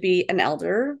 So I have to be an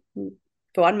elder,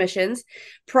 go on missions,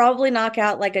 probably knock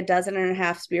out like a dozen and a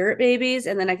half spirit babies,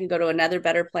 and then I can go to another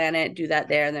better planet, do that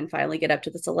there, and then finally get up to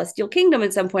the celestial kingdom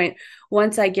at some point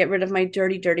once I get rid of my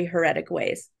dirty heretic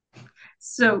ways.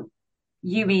 So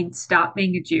you mean stop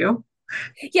being a Jew?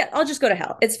 Yeah, I'll just go to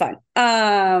hell. It's fine.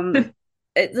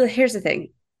 Here's the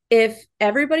thing. If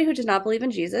everybody who does not believe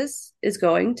in Jesus is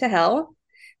going to hell,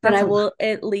 And That's I a lot. will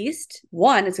at least,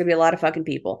 one, it's going to be a lot of fucking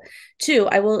people. Two,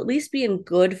 I will at least be in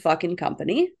good fucking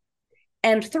company.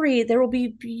 And three, there will be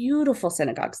beautiful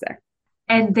synagogues there.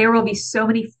 And there will be so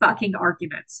many fucking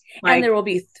arguments. And there Like will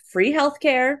be free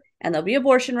healthcare and there'll be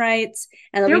abortion rights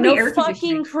and there'll there be will be no air fucking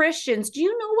conditioning. Christians. Do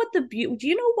you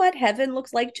know what heaven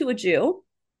looks like to a Jew?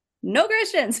 No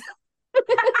Christians.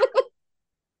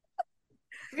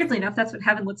 Weirdly enough, that's what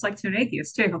heaven looks like to an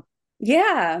atheist too.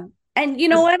 Yeah. And you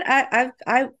know Because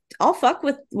what? I'll fuck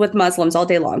with Muslims all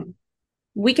day long.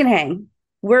 We can hang.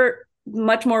 We're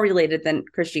much more related than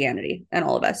Christianity and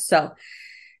all of us. So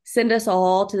send us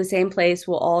all to the same place.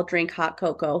 We'll all drink hot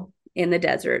cocoa in the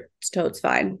desert. It's totes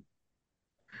fine.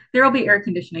 there will be air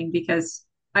conditioning because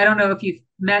I don't know if you've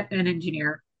met an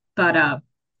engineer, but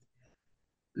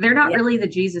they're not Yeah. really the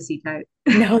Jesus-y type.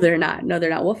 No, they're not. No, they're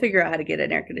not. We'll figure out how to get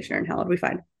an air conditioner in hell. It'll be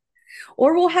fine.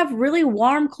 Or we'll have really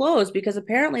warm clothes because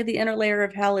apparently the inner layer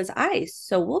of hell is ice.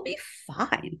 So we'll be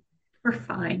fine. We're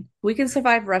fine. We can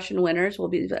survive Russian winters. We'll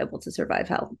be able to survive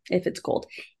hell if it's cold.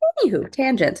 Anywho,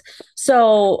 tangents.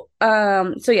 So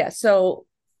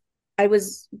I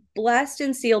was blessed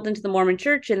and sealed into the Mormon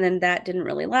church, and then that didn't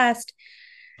really last.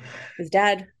 His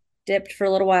dad dipped for a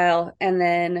little while, and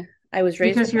then I was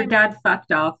raised Because with your my dad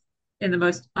fucked off in the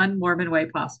most un-Mormon way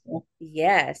possible.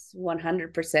 yes,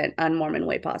 100% un-Mormon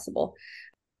way possible.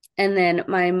 And then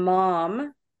my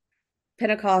mom,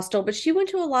 Pentecostal, but she went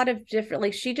to a lot of different,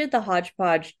 like she did the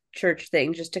hodgepodge church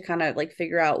thing just to kind of like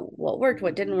figure out what worked,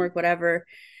 what didn't work, whatever.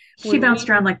 She When bounced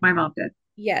we, around like my mom did.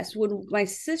 yes, when my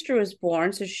sister was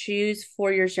born, so she's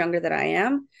 4 years younger than I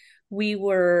am, we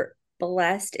were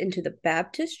blessed into the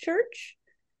Baptist church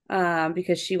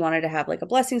because she wanted to have like a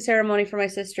blessing ceremony for my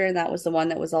sister. And that was the one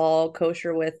that was all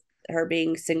kosher with her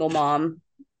being single mom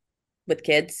with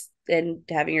kids and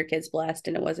having your kids blessed.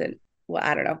 And it wasn't, well,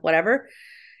 I don't know, whatever.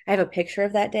 I have a picture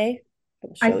of that day. I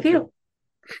will I show it to you. feel,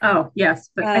 oh, yes,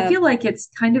 but I Um, feel like it's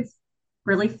kind of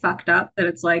really fucked up that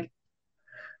it's like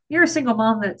you're a single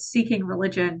mom that's seeking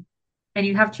religion and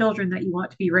you have children that you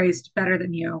want to be raised better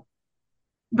than you,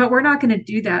 but we're not going to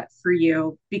do that for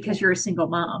you yeah, because you're a single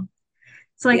mom.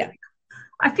 It's yeah, like,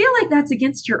 I feel like that's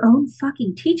against your own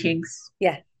fucking teachings.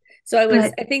 yeah. So I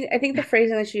was, But I think the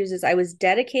phrasing that she uses, I was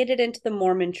dedicated into the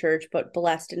Mormon church, but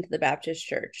blessed into the Baptist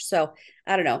church. So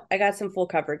I don't know. I got some full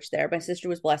coverage there. My sister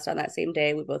was blessed on that same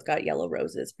day. We both got yellow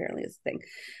roses, apparently is the thing.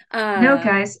 no, Uh,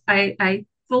 guys, I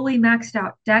fully maxed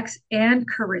out Dex and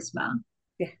Charisma.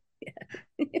 yeah,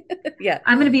 yeah,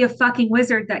 I'm going to be a fucking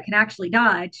wizard that can actually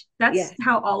dodge. yeah. That's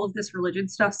how all of this religion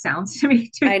stuff sounds to me,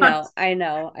 to be I know, honest. I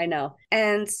know, I know.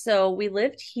 And so we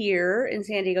lived here in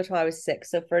San Diego till I was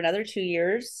 6. So for another 2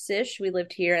 years, ish, we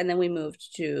lived here, and then we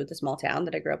moved to the small town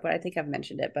that I grew up in. I think I've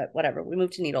mentioned it, but whatever. We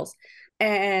moved to Needles,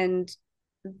 and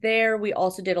there we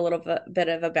also did a little bit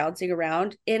of a bouncing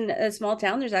around. In a small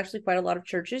town, there's actually quite a lot of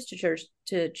church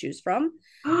to choose from.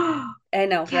 I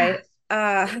know, Yeah. right?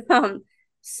 Uh, um,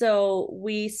 so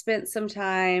we spent some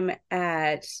time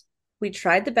at. We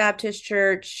tried the Baptist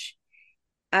church.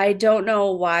 I don't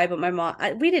know why, but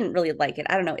we didn't really like it.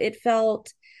 I don't know.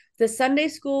 The Sunday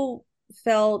school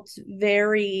felt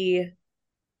very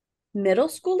middle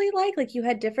schooly like you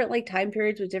had different like time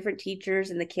periods with different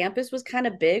teachers, and the campus was kind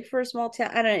of big for a small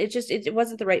town. I don't know. It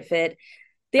wasn't the right fit.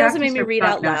 They also made Baptists me are read bug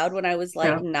out loud nuts. when I was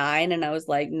like So 9, and I was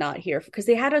like not here because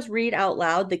they had us read out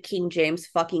loud the King James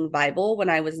fucking Bible when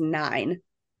I was 9.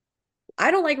 I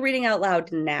don't like reading out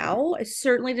loud now. I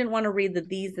certainly didn't want to read the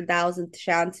these, the thous, and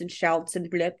chants and shouts and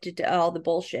blip all the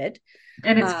bullshit.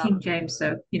 and it's King Um, James,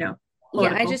 so yeah,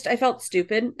 political. I felt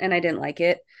stupid and I didn't like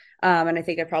it. And I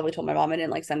think I probably told my mom I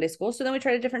didn't like Sunday school. So then we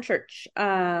tried a different church.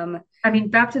 I mean,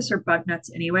 Baptists are bug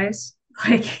nuts anyways.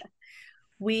 Like,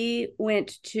 We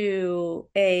went to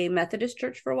a Methodist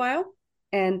church for a while,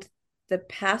 and the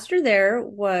pastor there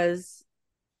was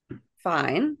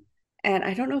fine. And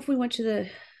I don't know if we went to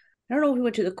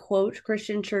the quote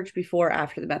Christian church before or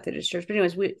after the Methodist church. But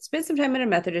anyways, we spent some time in a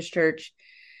Methodist church.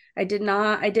 I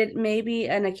did maybe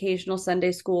an occasional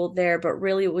Sunday school there, but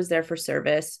really it was there for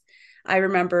service. I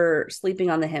remember sleeping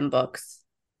on the hymn books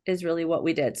is really what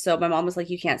we did. So my mom was like,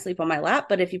 you can't sleep on my lap,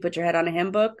 but if you put your head on a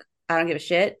hymn book, I don't give a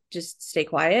shit. Just stay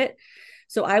quiet.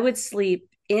 So I would sleep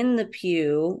in the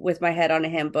pew with my head on a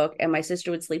hymn book, and my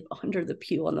sister would sleep under the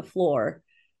pew on the floor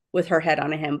with her head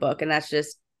on a hymn book. And that's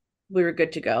just, we were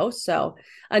good to go. So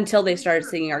until they started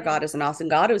singing Our God is an Awesome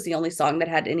God, it was the only song that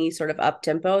had any sort of up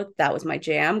tempo. That was my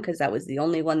jam because that was the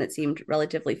only one that seemed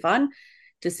relatively fun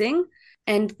to sing.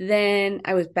 And then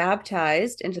I was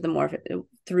baptized into the more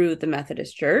through the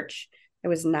Methodist church. I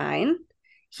was 9.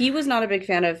 He was not a big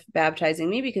fan of baptizing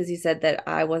me because he said that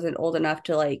I wasn't old enough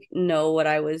to like know what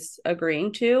I was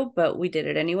agreeing to, but we did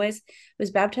it anyways. I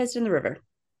was baptized in the river,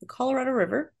 the Colorado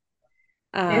River.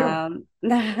 Ew.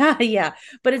 Yeah,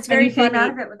 but it's And very you came out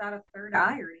of funny. it without a third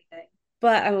eye or anything.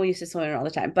 But I mean, we used to swim in it all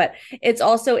the time. But it's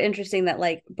also interesting that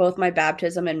like both my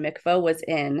baptism and mikvah was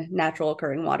in natural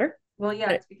occurring water. Well, yeah,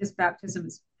 But it's because baptism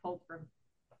is pulled from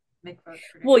mikvah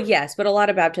well, tradition. yes, but a lot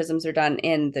of baptisms are done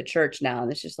in the church now,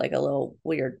 and it's just like a little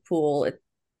weird pool at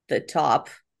the top.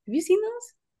 Have you seen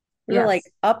those? Where they're like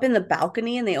Yes, up in the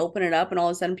balcony and they open it up, and all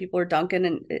of a sudden people are dunking,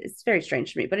 and it's very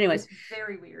strange to me. But anyways, it's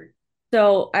very weird.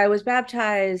 so I was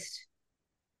baptized,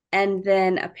 and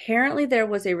then apparently there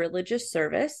was a religious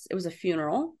service. It was a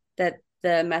funeral that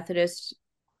the Methodist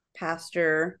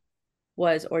pastor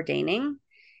was ordaining.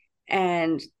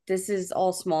 And this is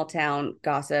all small town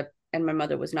gossip, and my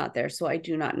mother was not there, so I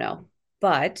do not know.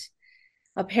 But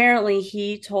apparently,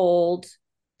 he told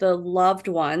the loved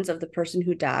ones of the person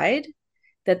who died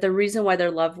that the reason why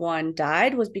their loved one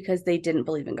died was because they didn't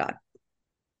believe in God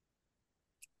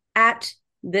at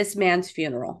this man's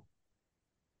funeral.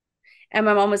 And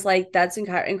my mom was like, that's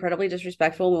incredibly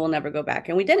disrespectful. We will never go back.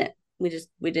 And we didn't. We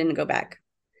didn't go back.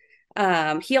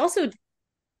 He also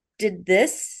did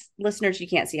this, listeners, you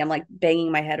can't see, I'm like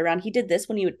banging my head around. He did this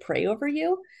when he would pray over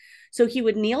you. So he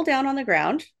would kneel down on the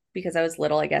ground because I was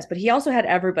little, I guess, but he also had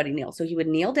everybody kneel. So he would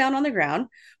kneel down on the ground,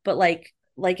 but like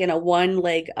in a one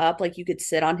leg up, like you could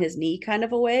sit on his knee kind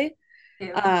of a way.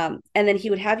 Ew. And then he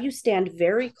would have you stand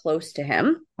very close to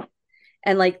him.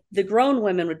 And like the grown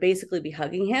women would basically be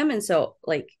hugging him. And so,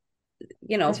 like,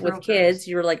 That's real with gross. kids,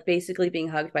 you're like basically being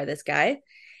hugged by this guy.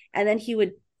 And then he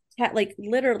would, like,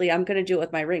 literally, I'm going to do it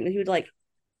with my ring. He would like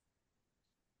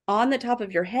on the top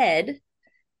of your head,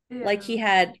 like he Ew.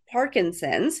 had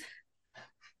Parkinson's,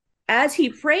 as he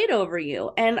prayed over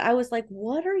you. And I was like,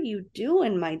 what are you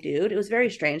doing, my dude? It was very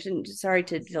strange. And sorry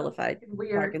to It's so vilify freaking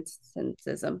weird.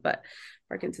 Parkinson'sism, but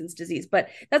Parkinson's disease. But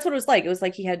that's what it was like. It was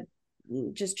like he had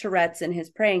just Tourette's in his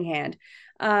praying hand.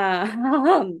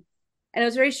 And it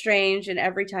was very strange. And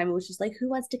every time it was just like, who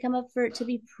wants to come up for it to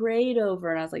be prayed over?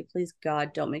 And I was like, please,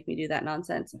 God, don't make me do that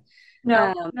nonsense.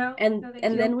 No, no, And no, thank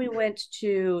and then you. we went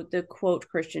to the quote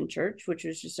Christian church, which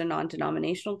was just a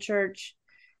non-denominational church.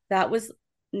 That was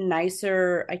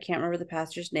nicer. I can't remember the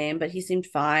pastor's name, but he seemed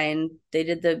fine. They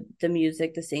did the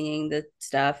music, the singing, the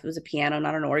stuff. It was a piano,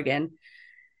 not an organ.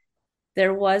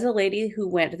 There was a lady who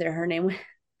went there. Her name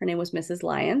was Mrs.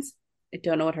 Lyons. I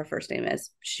don't know what her first name is.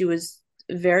 She was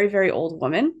a very, very old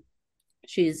woman.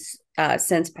 She's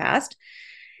since passed,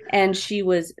 and she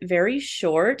was very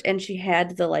short, and she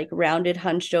had the like rounded,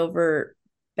 hunched over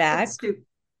Yeah, the back. stoop.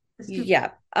 The stoop.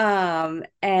 Yeah.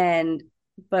 And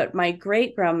but my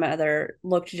great grandmother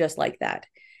looked just like that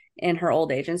in her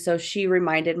old age. And so she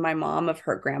reminded my mom of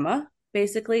her grandma,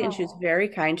 basically, and she was Oh, very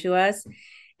kind to us.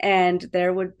 And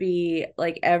there would be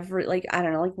like every, like, I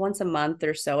don't know, like once a month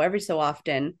or so, every so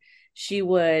often, she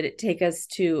would take us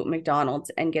to McDonald's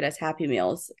and get us Happy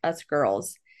Meals, us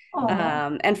girls. oh,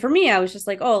 And for me, I was just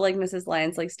like, oh, like Mrs.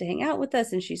 Lyons likes to hang out with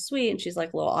us and she's sweet and she's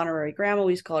like a little honorary grandma.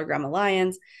 We used to call her Grandma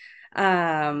Lyons.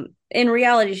 In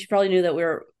reality, she probably knew that we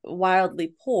were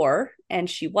wildly poor and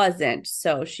she wasn't.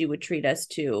 So she would treat us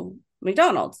to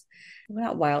McDonald's. Well,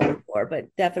 not wildly poor,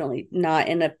 but definitely not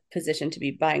in a position to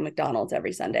be buying McDonald's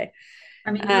every Sunday.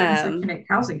 I mean, you were in Um, Section 8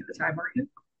 housing at the time, weren't you?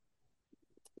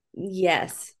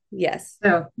 yes, yes.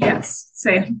 So, yes,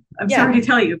 same. I'm Yeah, sorry to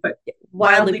tell you, but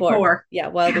wildly wildly poor. poor. Yeah,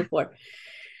 wildly poor.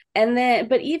 And then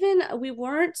but even we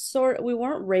weren't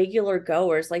regular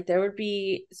goers. Like there would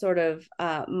be sort of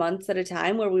months at a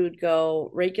time where we would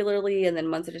go regularly and then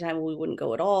months at a time where we wouldn't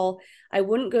go at all. I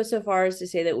wouldn't go so far as to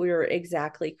say that we were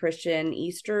exactly Christian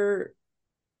Easter,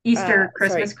 Easter, sorry,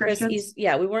 Christmas Christians.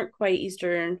 Yeah, we weren't quite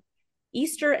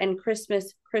Easter and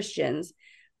Christmas Christians,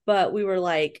 but we were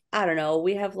like, I don't know,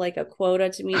 we have like a quota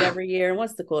to meet every year, and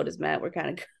once the quota's met, we're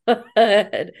kind of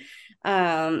good.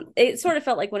 It sort of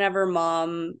felt like whenever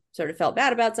mom sort of felt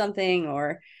bad about something,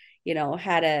 or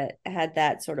had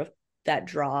that sort of that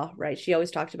draw, right? She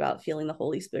always talked about feeling the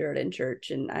Holy Spirit in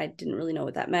church, and I didn't really know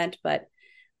what that meant, but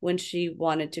when she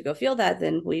wanted to go feel that,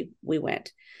 then we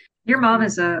went. Your mom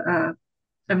is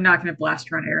I'm not going to blast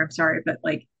her on air. I'm sorry, but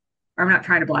like, I'm not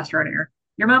trying to blast her on air.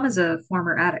 Your mom is a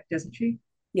former addict, isn't she?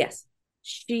 Yes,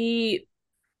 she.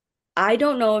 I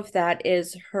don't know if that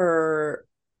is her.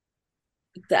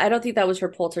 I don't think that was her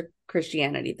pull to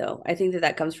Christianity, though. I think that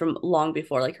that comes from long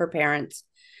before, like her parents.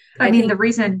 I I mean, think, the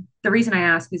reason I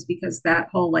ask is because that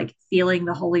whole like feeling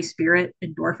the Holy Spirit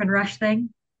endorphin rush thing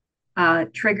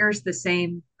triggers the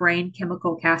same brain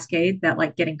chemical cascade that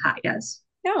like getting high does.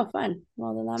 oh, fun.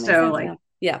 Well, then that makes So sense like now.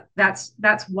 Yeah. That's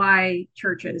why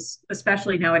churches,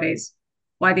 especially nowadays,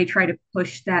 why they try to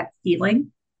push that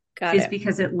feeling Got is it.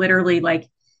 because it literally like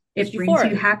It's it brings you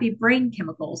euphoric. happy brain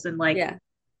chemicals and like Yeah.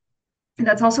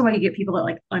 that's also why you get people that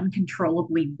like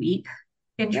uncontrollably weep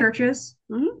in Yeah. churches,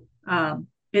 Hmm.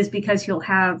 is because you'll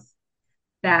have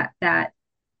that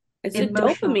It's a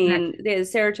emotional dopamine, connection. the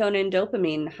serotonin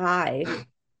dopamine high.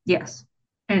 Yes.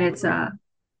 And it's rough.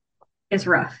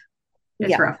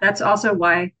 It's Yeah. rough. That's also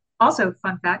why, also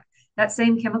fun fact, that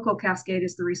same chemical cascade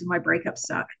is the reason why breakups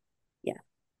suck, Yeah.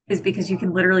 is because you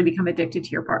can literally become addicted to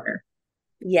your partner.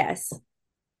 Yes.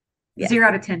 Yes. 0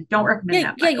 out of 10. Don't recommend Yeah,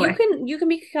 that, yeah, by the way. you can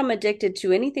become addicted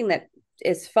to anything that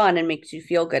is fun and makes you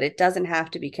feel good. It doesn't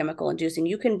have to be chemical inducing.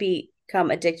 You can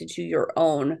become addicted to your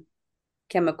own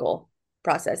chemical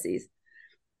processes,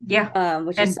 Yeah.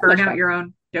 which is And so burn much out fun. your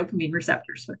own dopamine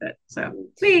receptors with it. So,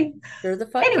 we, Sure the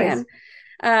fuck anyways,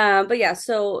 can. But yeah,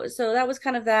 so that was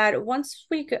kind of that. Once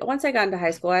I got into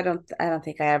high school, I don't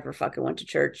think I ever fucking went to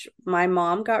church. My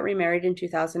mom got remarried in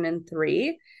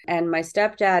 2003, and my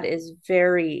stepdad is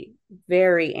very,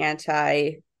 very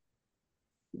anti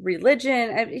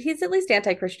religion. He's at least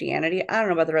anti Christianity. I don't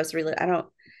know about the rest of religion.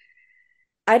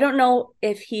 I don't know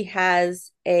if he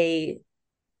has a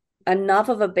enough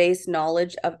of a base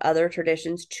knowledge of other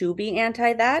traditions to be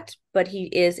anti that, but he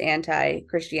is anti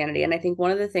Christianity. And I think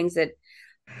one of the things that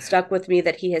stuck with me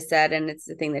that he has said, and it's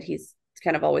the thing that he's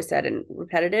kind of always said and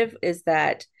repetitive, is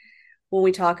that when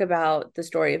we talk about the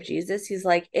story of Jesus, he's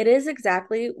like, it is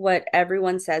exactly what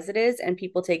everyone says it is, and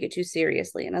people take it too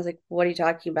seriously. And I was like, what are you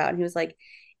talking about? And he was like,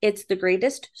 it's the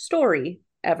greatest story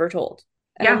ever told.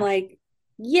 And I'm yeah. like,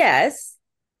 yes.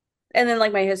 And then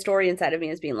like my historian side of me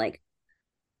is being like,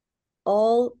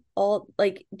 all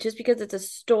like just because it's a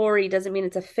story doesn't mean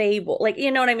it's a fable, like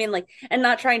you know what I mean, like, and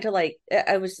not trying to like,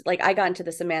 I was like, I got into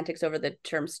the semantics over the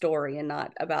term story and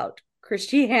not about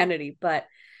Christianity, but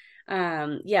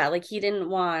yeah, like he didn't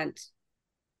want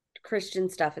Christian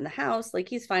stuff in the house. Like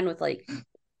he's fine with like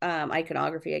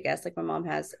iconography, I guess. Like my mom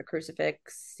has a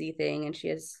crucifix thing and she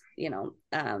has,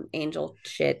 angel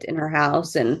shit in her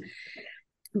house, and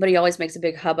but he always makes a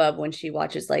big hubbub when she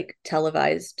watches like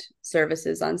televised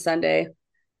services on Sunday.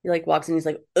 He like walks in, he's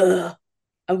like, ugh,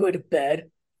 I'm going to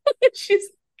bed. She's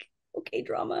okay,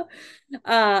 drama.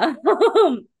 Uh,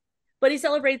 but he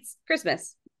celebrates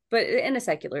Christmas, but in a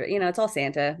secular, it's all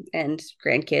Santa and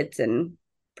grandkids and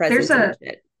There's presents and a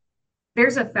shit.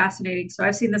 there's a fascinating, so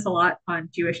I've seen this a lot on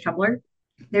Jewish Tumblr.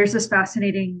 There's this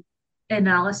fascinating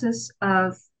analysis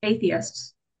of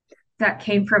atheists that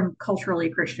came from culturally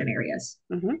Christian areas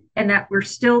Mm-hmm. and that we're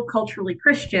still culturally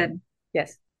Christian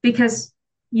Yes. because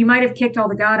you might have kicked all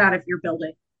the God out of your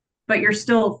building, but you're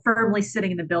still firmly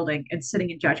sitting in the building and sitting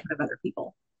in judgment of other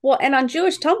people. Well, and on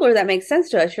Jewish Tumblr, that makes sense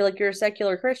to us. You're like, you're a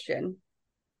secular Christian.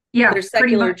 Yeah, There's pretty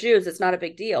secular much. Jews. It's not a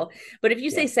big deal. But if you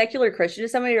say Yeah. secular Christian to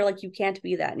somebody, you're like, you can't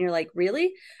be that. And you're like,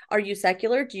 really? Are you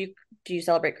secular? Do you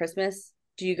celebrate Christmas?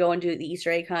 Do you go and do the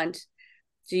Easter egg hunt?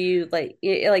 Do you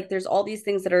like there's all these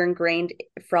things that are ingrained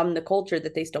from the culture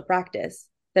that they still practice,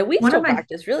 that we One of still my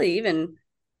practice, really, even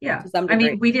Yeah, to some I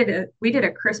mean, degree. we did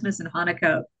a Christmas and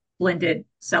Hanukkah blended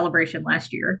celebration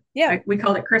last year. Yeah. We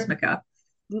called it Chrismica.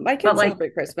 My But kids like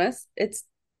celebrate Christmas. It's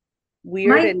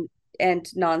weird my and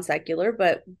non-secular,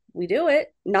 but we do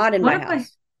it. Not in one my of my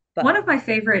house. But one of my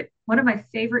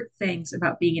favorite things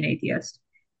about being an atheist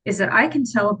is that I can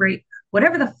celebrate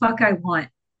whatever the fuck I want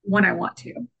when I want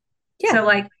to. yeah, So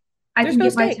like I there's can no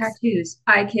get my stakes. tattoos.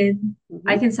 I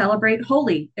Hmm. can celebrate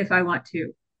Holi if I want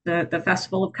to, the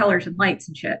festival of colors and lights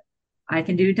and shit. I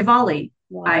can do Diwali.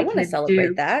 Well, I I want to can celebrate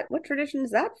do that. What tradition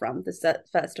is that from? The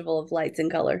Festival of Lights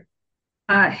and Color.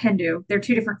 Hindu. They're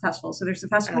two different festivals. So there's the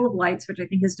Ah, Festival of Lights, which I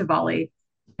think is Diwali,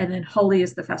 and then Holi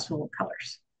is the Festival of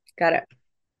Colors. got it.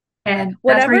 And that's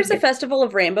where you Whatever's a get festival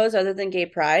of rainbows other than gay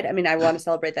pride. I mean, I want to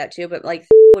celebrate that too, but like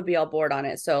would be all bored on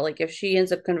it. So like if she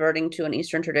ends up converting to an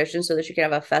Eastern tradition so that she can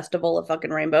have a festival of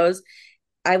fucking rainbows,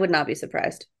 I would not be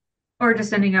surprised. or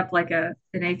just ending up like an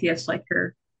atheist like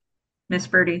her, Miss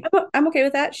Birdie. I'm okay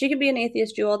with that. She can be an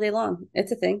atheist Jew all day long.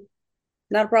 It's a thing.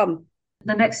 Not a problem.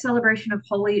 The next celebration of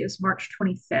Holi is March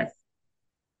 25th.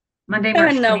 Monday, And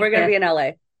March no, we're gonna be 25th. in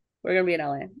LA. We're gonna be in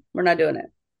LA. We're not doing it.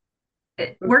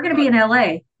 We're going to be in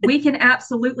LA. We can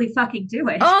absolutely fucking do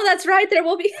it. Oh, that's right. There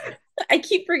will be. I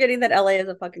keep forgetting that LA is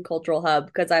a fucking cultural hub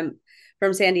because I'm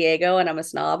from San Diego and I'm a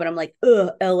snob and I'm like, ugh,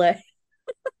 LA.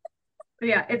 But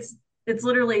yeah, it's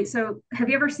literally, so have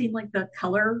you ever seen like the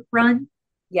color run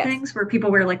Yes. things where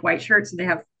people wear like white shirts and they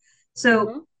have, so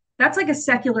Mm-hmm. that's like a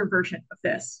secular version of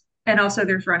this. And also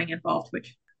there's running involved,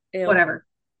 which Ew. whatever.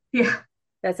 Yeah.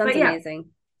 That sounds But yeah, amazing.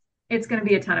 It's going to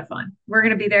be a ton of fun. We're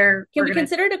going to be there. Can we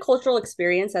consider it a cultural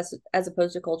experience as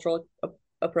opposed to cultural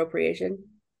appropriation?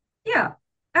 Yeah,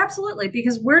 absolutely.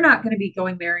 Because we're not going to be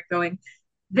going there and going,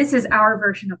 this is our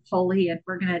version of holy and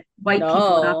we're going to white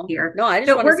people it up No, here. no, I just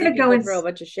No, want to see people throw a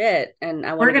bunch of shit and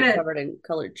I want we're to going get to, covered in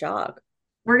colored chalk.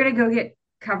 we're going to go get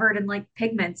covered in like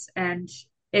pigments and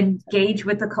engage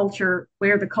with the culture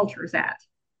where the culture is at.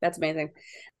 That's amazing.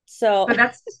 So, But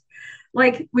that's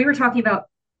like we were talking about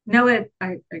Noah.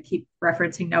 I keep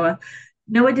referencing Noah.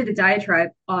 Noah did a diatribe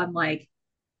on like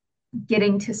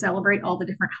getting to celebrate all the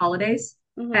different holidays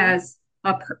mhm. as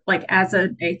like as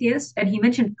an atheist, and he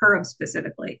mentioned Purim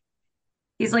specifically.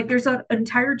 He's like, there's an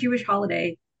entire Jewish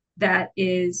holiday that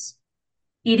is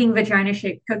eating vagina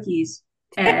shaped cookies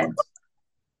and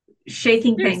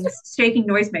shaking There's things, shaking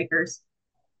noisemakers,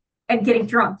 and getting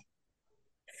drunk,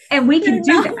 and we can they're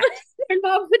do not that. they're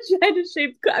not vagina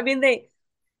shaped. I mean, they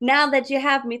now that you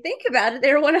have me think about it,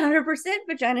 they're 100%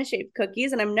 vagina shaped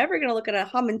cookies, and I'm never gonna look at a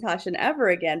Hamantaschen ever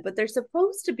again. But they're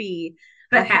supposed to be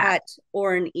The a hat. hat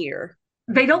or an ear.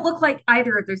 They don't look like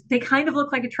either of those. They kind of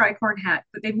look like a tricorn hat,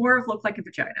 but they more of look like a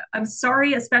vagina. I'm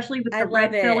sorry, especially with I the love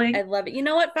red it. filling. I love it. You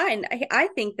know what? Fine. I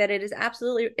think that it is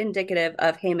absolutely indicative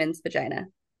of Haman's vagina.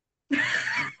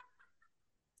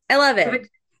 I love it. the,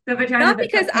 the vagina Not that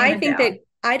because took Haman down.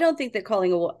 I don't think that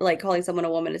calling someone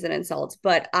a woman is an insult,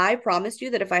 but I promised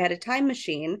you that if I had a time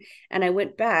machine and I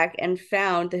went back and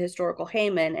found the historical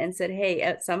Haman and said, "Hey,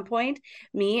 at some point,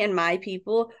 me and my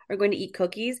people are going to eat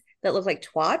cookies that look like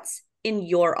twats in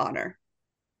your honor."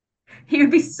 He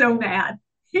would be so mad.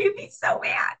 He would be so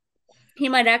mad. He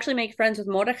might actually make friends with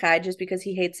Mordecai just because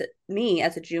he hates me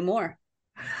as a Jew more.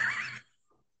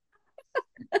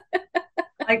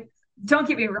 Like, don't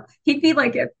get me wrong. He'd be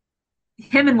like,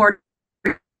 him and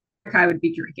Mordecai would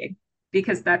be drinking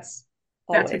because that's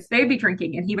what Always. they'd be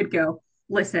drinking. And he would go,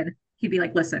 listen, he'd be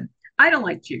like, listen, I don't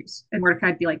like Jews. And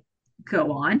Mordecai'd be like,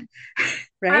 go on. I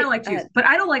don't Right? like Jews, but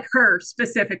I don't like her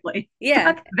specifically. Yeah.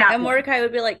 Not that And one. Mordecai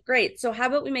would be like, "Great. So how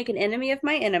about we make an enemy of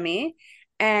my enemy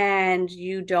and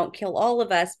you don't kill all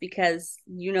of us because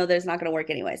you know there's not going to work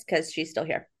anyways because she's still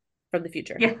here from the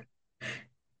future. Yeah.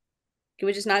 Can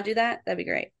we just not do that? That'd be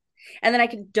great. And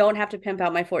then don't have to pimp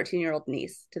out my 14-year-old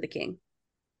niece to the king."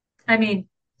 I mean,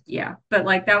 yeah, but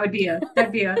like that'd be a,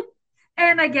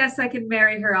 and I guess I can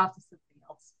marry her off to somebody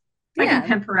else. I can Yeah.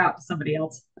 pimp her out to somebody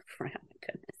else. Oh my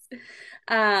goodness.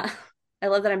 Uh, I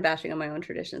love that I'm bashing on my own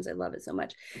traditions. I love it so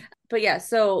much. But yeah,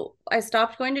 so I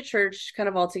stopped going to church kind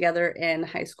of altogether in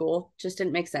high school. Just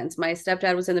didn't make sense. My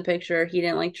stepdad was in the picture. He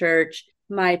didn't like church.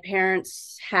 My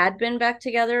parents had been back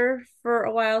together for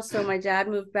a while. So my dad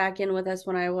moved back in with us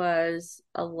when I was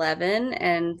 11,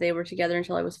 and they were together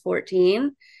until I was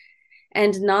 14.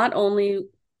 And not only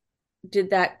did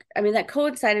that, I mean, that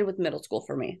coincided with middle school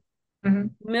for me.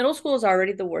 Mhm. Middle school is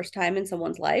already the worst time in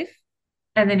someone's life.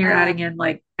 And then you're Uh, adding in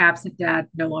like absent dad,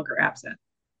 no longer absent.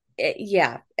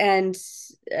 yeah, and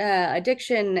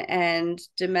addiction and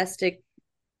domestic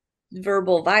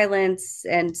verbal violence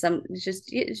and some it's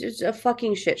just a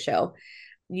fucking shit show.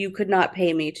 You could not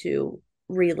pay me to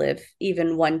relive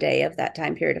even one day of that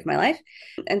time period of my life.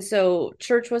 And so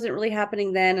church wasn't really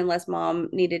happening then unless mom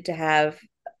needed to have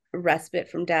respite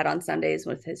from dad on Sundays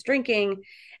with his drinking.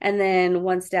 And then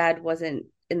once dad wasn't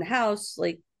in the house,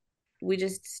 like we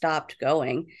just stopped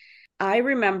going. I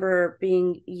remember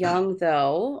being young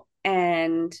though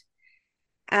and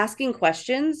asking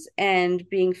questions and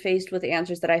being faced with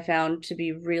answers that I found to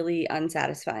be really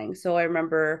unsatisfying. So I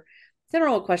remember, I don't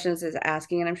know what questions I was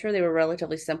asking, and I'm sure they were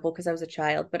relatively simple because I was a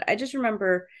child, but I just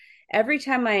remember every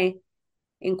time I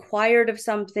inquired of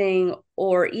something,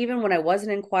 or even when I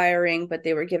wasn't inquiring, but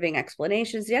they were giving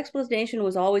explanations, the explanation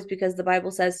was always because the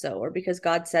Bible says so or because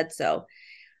God said so.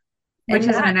 Which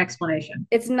And isn't that an explanation.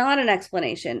 it's not an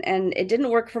explanation. And it didn't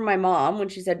work for my mom when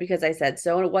she said because I said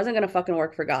so, and it wasn't going to fucking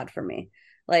work for God for me.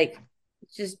 Like,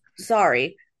 just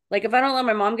sorry. Like, if I don't let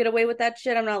my mom get away with that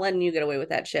shit, I'm not letting you get away with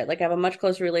that shit. Like, I have a much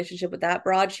closer relationship with that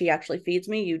broad. She actually feeds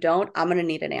me. You don't. I'm going to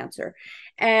need an answer.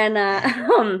 And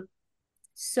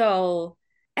so,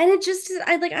 and it just,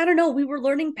 I don't know. We were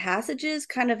learning passages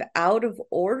kind of out of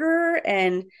order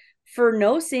and for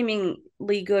no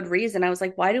seemingly good reason. I was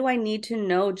like, why do I need to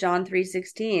know John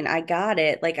 3:16? I got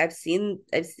it. Like I see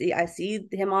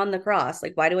him on the cross.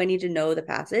 Like, why do I need to know the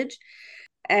passage?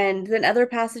 And then other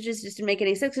passages just didn't make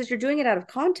any sense because you're doing it out of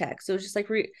context. So it's just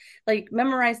like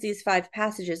memorize these five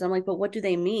passages. I'm like, but what do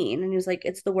they mean? And he was like,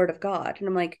 it's the word of God. And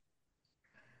I'm like,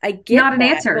 I get Not an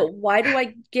that, answer. but why do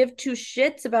I give two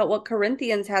shits about what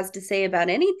Corinthians has to say about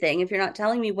anything if you're not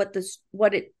telling me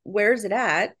where's it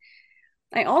at?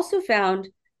 I also found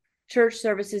church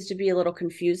services to be a little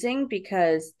confusing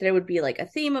because there would be like a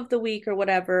theme of the week or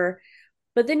whatever,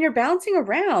 but then you're bouncing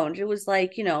around. It was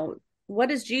like, what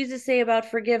does Jesus say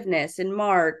about forgiveness in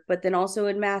Mark, but then also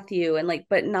in Matthew, and like,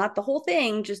 but not the whole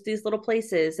thing, just these little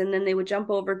places. And then they would jump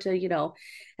over to,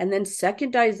 and then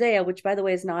second Isaiah, which by the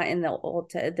way is not in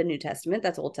the New Testament.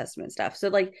 That's Old Testament stuff. So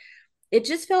like, it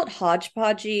just felt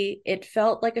hodgepodgey. It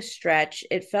felt like a stretch.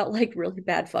 It felt like really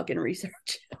bad fucking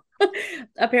research.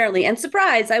 Apparently. And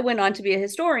surprise, I went on to be a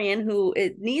historian who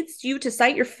it needs you to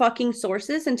cite your fucking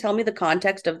sources and tell me the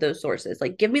context of those sources.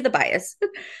 Like, give me the bias.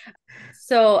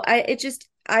 So I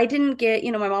didn't get,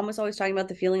 my mom was always talking about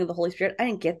the feeling of the Holy Spirit. I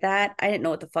didn't get that. I didn't know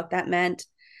what the fuck that meant.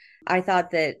 I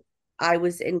thought that I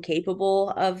was incapable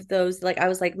of those. Like, I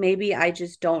was like, maybe I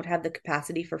just don't have the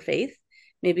capacity for faith.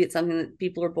 Maybe it's something that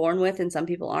people are born with and some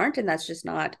people aren't. And that's just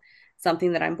not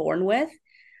something that I'm born with.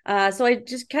 So I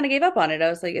just kind of gave up on it. I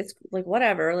was like, it's like,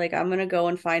 whatever. Like, I'm going to go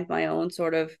and find my own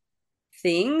sort of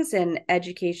things. And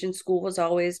education, school was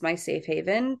always my safe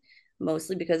haven,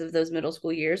 mostly because of those middle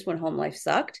school years when home life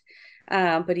sucked.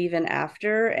 But even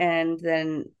after, and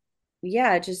then,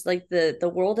 yeah, just like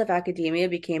the world of academia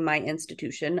became my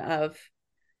institution of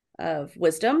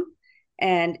wisdom.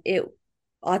 And it,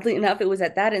 oddly enough, it was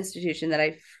at that institution that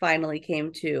I finally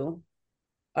came to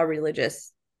a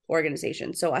religious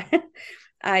organization. So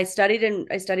I studied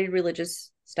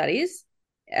religious studies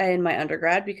in my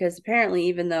undergrad because apparently,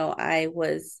 even though I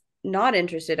was not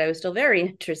interested, I was still very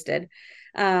interested.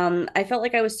 I felt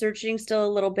like I was searching still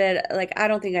a little bit. Like, I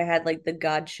don't think I had like the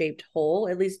God-shaped hole,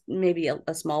 at least maybe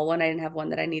a small one. I didn't have one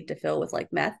that I need to fill with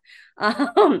like meth.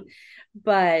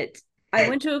 But I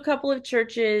went to a couple of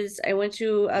churches. I went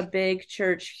to a big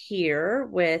church here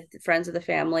with friends of the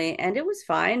family, and it was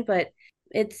fine, but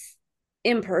it's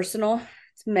impersonal.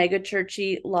 It's mega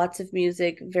churchy, lots of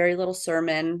music, very little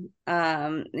sermon.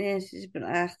 Like,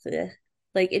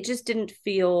 it just didn't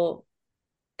feel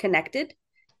connected.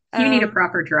 You need a Um,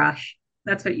 proper drush.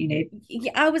 That's what you need.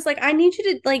 yeah, I was like, I need you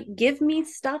to like give me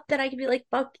stuff that I could be like,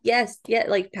 fuck yes, yeah,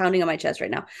 like pounding on my chest right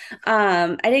now.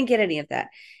 I didn't get any of that.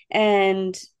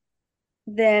 And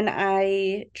then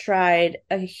I tried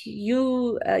a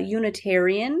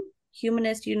Unitarian,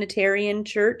 humanist Unitarian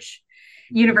church.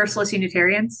 Universalist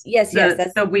Unitarians, Yes, yes, the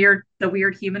that's the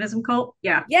weird humanism cult.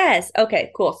 Yeah. yes.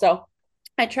 Okay, cool. So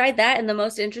I tried that, and the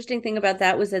most interesting thing about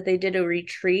that was that they did a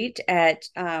retreat at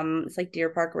it's like Deer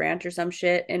Park Ranch or some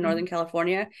shit in Mhm. Northern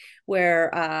California,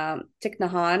 where Thich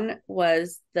Nhat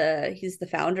Hanh he's the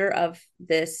founder of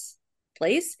this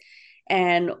place,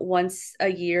 and once a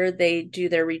year they do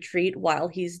their retreat while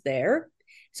he's there.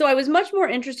 So I was much more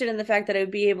interested in the fact that I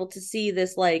would be able to see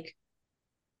this like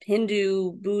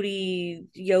Hindu Booty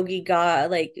yogi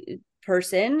god like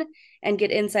person and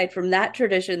get insight from that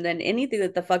tradition than anything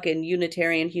that the fucking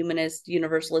Unitarian, humanist,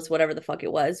 universalist, whatever the fuck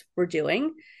it was, were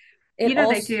doing. It You know,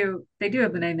 also they do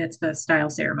have the name mitzvah style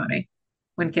ceremony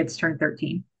when kids turn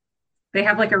 13. They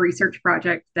have like a research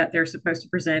project that they're supposed to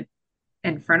present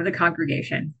in front of the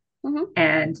congregation. mhm,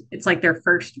 And it's like their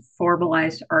first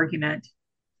formalized argument.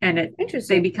 And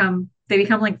interesting. they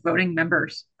become like voting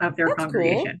members of their That's cool.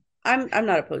 congregation. I'm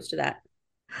not opposed to that.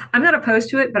 I'm not opposed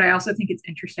to it, but I also think it's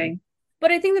interesting. But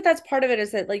I think that that's part of it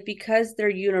is that like because they're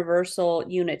universal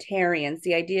Unitarians,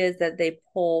 the idea is that they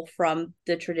pull from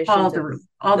the traditions of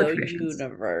All the the traditions.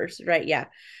 universe, right? Yeah.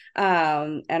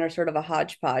 And are sort of a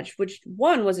hodgepodge, which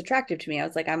one was attractive to me. I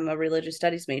was like, I'm a religious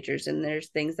studies majors, and there's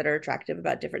things that are attractive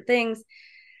about different things.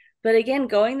 But again,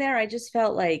 going there, I just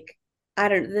felt like I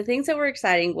don't know, the things that were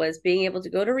exciting was being able to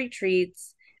go to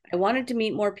retreats. I wanted to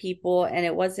meet more people, and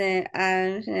it wasn't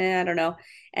I don't know.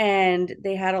 And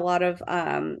they had a lot of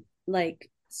like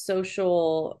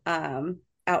social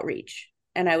outreach,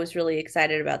 and I was really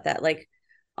excited about that. Like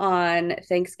on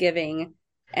Thanksgiving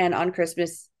and on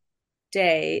Christmas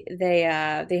Day, they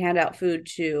hand out food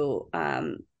to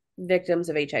victims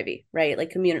of HIV, right? Like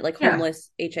community, like Yeah.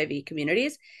 homeless HIV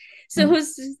communities. So it Mhm.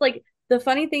 was just like the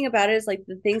funny thing about it is like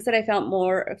the things that I found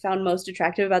most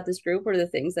attractive about this group were the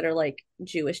things that are like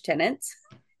Jewish tenants,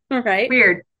 right?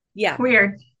 Weird. Yeah.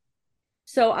 Weird.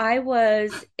 So I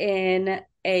was in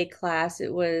a class.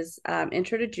 It was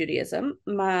Intro to Judaism.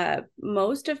 My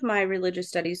most of my religious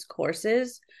studies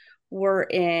courses were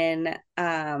in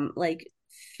like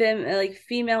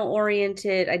female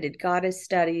oriented. I did goddess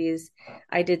studies.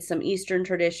 I did some Eastern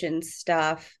tradition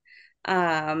stuff,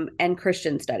 and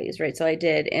Christian studies. Right. So I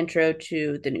did Intro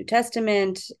to the New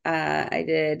Testament. I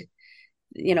did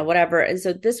whatever. And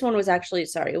so this one was actually,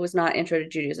 sorry, it was not Intro to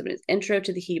Judaism. It's Intro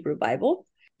to the Hebrew Bible.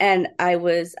 And I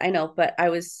know, but I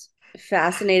was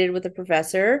fascinated with the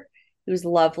professor. He was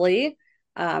lovely.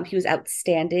 He was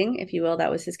outstanding, if you will.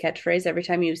 That was his catchphrase. Every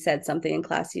time you said something in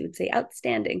class, he would say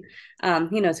outstanding.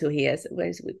 He knows who he is.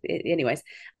 Anyways,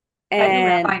 That your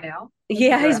and rabbi now? Was he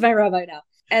yeah, your he's rabbi? my rabbi now.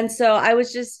 And so I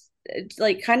was just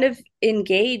like kind of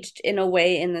engaged in a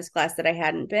way in this class that I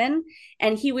hadn't been.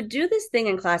 And he would do this thing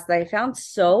in class that I found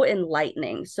so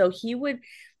enlightening. So he would,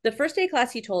 the first day of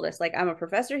class, he told us, like, I'm a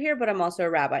professor here, but I'm also a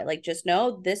rabbi. Like, just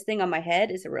know this thing on my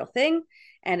head is a real thing.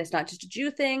 And it's not just a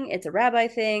Jew thing, it's a rabbi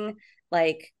thing.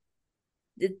 Like,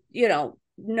 know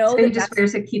So he that just that's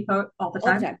wears a kippot all the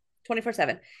all the time? time, 24/7.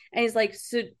 And he's like,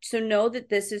 so know that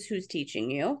this is who's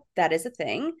teaching you. That is a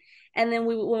thing. And then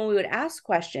when we would ask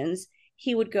questions,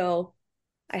 he would go,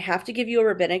 I have to give you a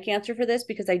rabbinic answer for this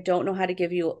because I don't know how to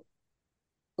give you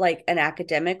like an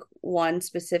academic one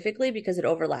specifically because it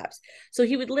overlaps. So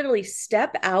he would literally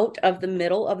step out of the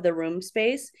middle of the room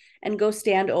space and go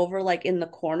stand over like in the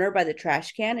corner by the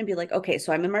trash can and be like, okay,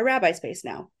 so I'm in my rabbi space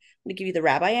now. I'm going to give you the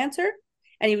rabbi answer.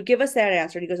 And he would give us that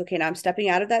answer. And he goes, okay, now I'm stepping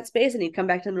out of that space. And he'd come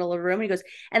back to the middle of the room. And he goes,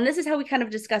 and this is how we kind of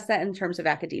discuss that in terms of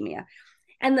academia.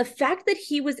 And the fact that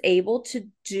he was able to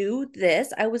do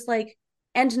this, I was like,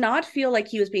 and not feel like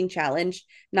he was being challenged,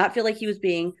 not feel like he was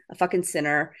being a fucking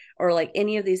sinner or like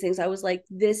any of these things. I was like,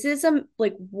 this is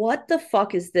like, what the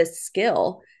fuck is this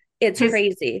skill? It's His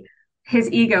crazy. his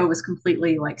ego was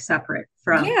completely like separate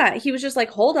from. Yeah, he was just like,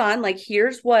 hold on, like,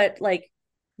 here's what, like,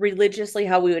 religiously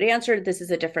how we would answer it. This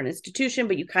is a different institution,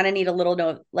 but you kind of need a little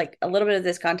know, like, a little bit of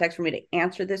this context for me to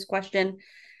answer this question.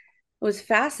 It was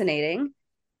fascinating.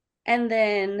 And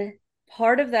then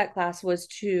part of that class was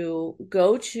to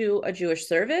go to a Jewish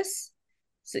service.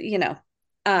 So,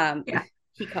 um, Yeah.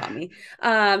 he caught me.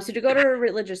 So to go to a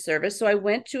religious service. So I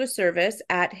went to a service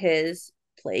at his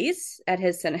place, at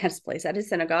his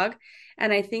synagogue.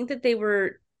 And I think that they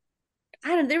were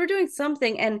doing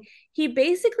something. And he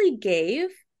basically gave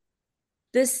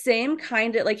the same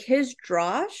kind of like his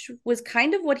drosh was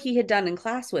kind of what he had done in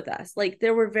class with us. Like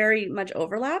there were very much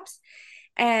overlaps.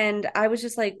 And I was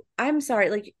just like, I'm sorry,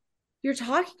 like you're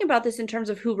talking about this in terms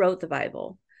of who wrote the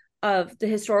Bible, of the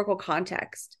historical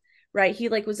context, right? He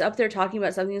like was up there talking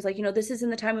about something. He was like, this is in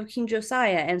the time of King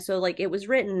Josiah. And so like it was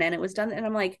written and it was done. And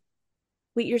I'm like,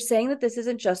 wait, you're saying that this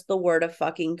isn't just the word of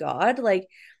fucking God? Like,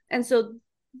 and so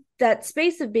that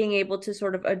space of being able to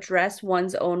sort of address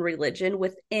one's own religion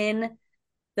within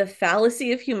the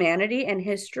fallacy of humanity and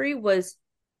history was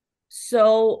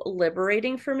so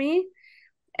liberating for me.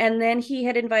 And then he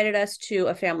had invited us to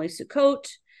a family Sukkot,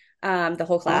 the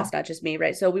whole class, Oh, not just me,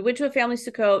 right? So we went to a family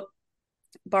Sukkot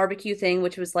barbecue thing,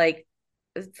 which was like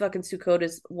fucking Sukkot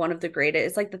is one of the greatest.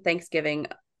 It's like the Thanksgiving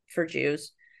for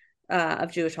Jews,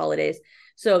 of Jewish holidays.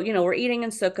 So, we're eating in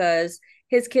sukkahs.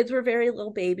 His kids were very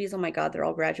little babies. Oh my God, they're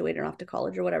all graduating off to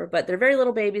college or whatever, but they're very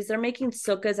little babies. They're making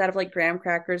sukkahs out of like graham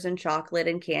crackers and chocolate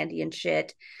and candy and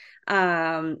shit.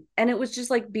 And it was just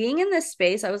like being in this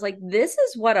space, I was like, this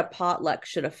is what a potluck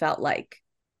should have felt like.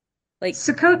 Like,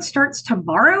 Sukkot starts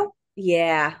tomorrow.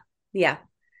 yeah, yeah,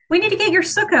 We need to get your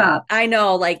sukkah up. I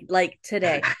know, like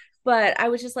today. But I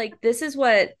was just like, this is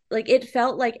what like it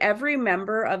felt like every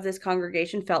member of this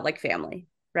congregation felt like family,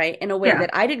 right? In a way Yeah. that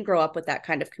I didn't grow up with that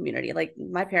kind of community. Like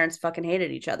my parents fucking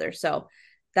hated each other. So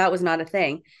that was not a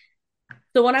thing.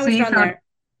 So when I So was drawn there,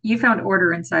 you found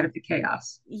order inside of the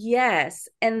chaos. yes.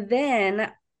 And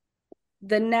then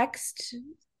the next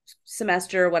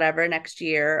semester, whatever, next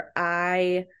year,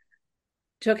 I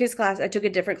took his class. I took a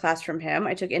different class from him.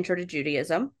 I took Intro to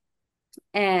Judaism.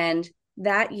 And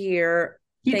that year,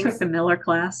 You took things the Miller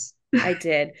class. I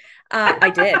did. I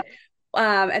did.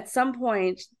 At some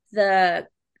point, the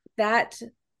that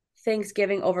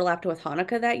Thanksgiving overlapped with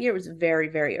Hanukkah that year. It was very,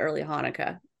 very early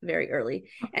Hanukkah, very early.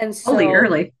 And Holy so,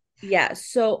 early. yeah,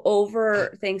 so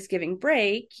over Thanksgiving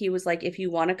break, he was like, if you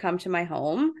want to come to my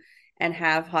home and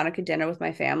have Hanukkah dinner with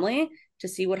my family to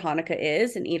see what Hanukkah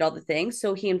is and eat all the things.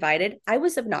 So he invited, I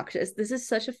was obnoxious. This is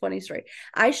such a funny story.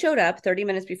 I showed up 30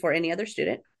 minutes before any other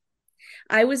student.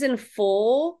 I was in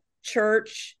full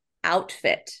church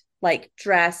outfit, like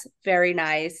dress, very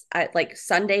nice. Like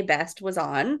Sunday best was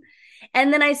on.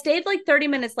 And then I stayed like 30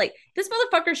 minutes late. This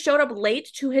motherfucker showed up late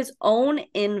to his own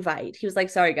invite. He was like,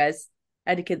 sorry, guys.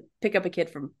 I had to pick up a kid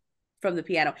from the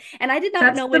piano. And I did not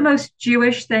That's know the what most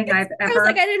Jewish thing I've I was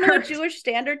like, ever I didn't know what heard. Jewish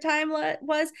standard time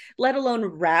was, let alone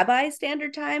rabbi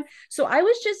standard time. So I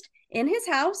was just in his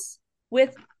house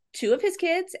with two of his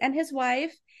kids and his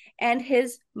wife and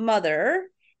his mother.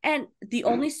 And the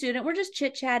only student, we're just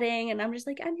chit chatting. And I'm just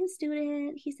like, I'm his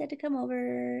student. He said to come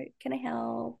over. Can I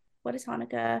help? What is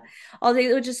Hanukkah? All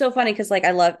the, which is so funny because like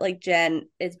I love like Jen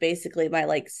is basically my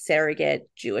like surrogate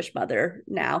Jewish mother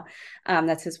now.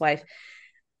 That's his wife.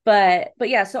 But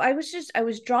yeah, so I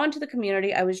was drawn to the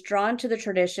community. I was drawn to the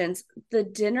traditions. The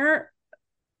dinner,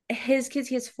 his kids,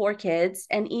 he has four kids,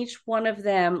 and each one of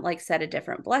them like said a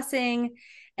different blessing,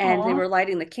 and they Aw. were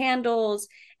lighting the candles,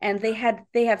 and they have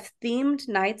themed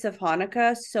nights of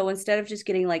Hanukkah. So instead of just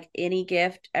getting like any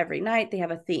gift every night, they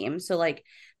have a theme. So like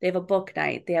they have a book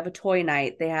night, they have a toy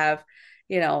night, they have,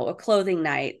 a clothing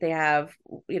night, they have,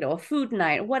 a food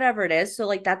night, whatever it is. So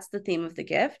like that's the theme of the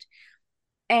gift.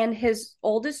 And his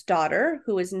oldest daughter,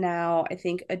 who is now I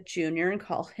think a junior in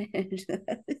college,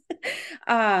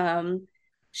 um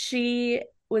she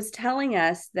was telling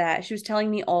us that she was telling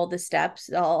me all the steps,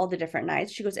 all the different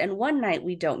nights. She goes, and one night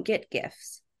we don't get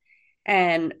gifts.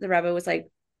 And the rabbi was like,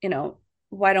 you know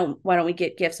why don't we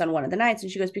get gifts on one of the nights?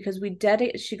 And she goes, because we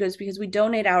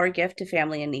donate our gift to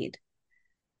family in need.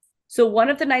 So one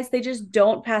of the nights they just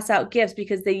don't pass out gifts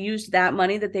because they used that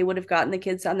money that they would have gotten the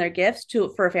kids on their gifts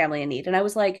to for a family in need. And I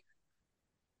was like,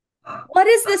 what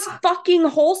is this fucking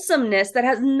wholesomeness that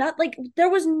has not, like, there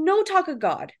was no talk of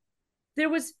God. It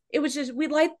was just, we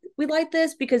light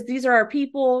this because these are our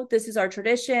people, this is our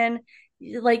tradition,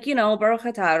 like, Baruch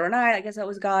Atah Adonai, I guess that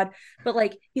was God. But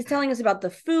like he's telling us about the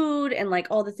food and like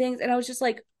all the things, and I was just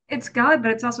like, It's God,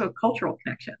 but it's also a cultural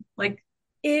connection. Like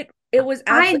it was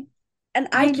I absolutely. And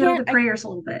I I know can't, the prayers a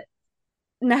little bit.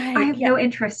 I have yeah. no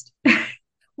interest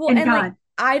Well, in and like God.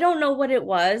 I don't know what it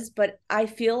was, but I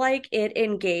feel like it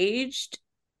engaged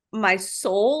my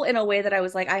soul in a way that I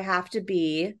was like, I have to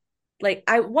be like,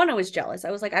 I was jealous.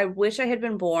 I was like, I wish I had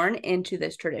been born into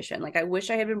this tradition. Like I wish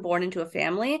I had been born into a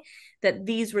family that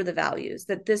these were the values,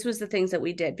 that this was the things that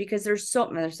we did. Because there's so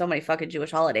many fucking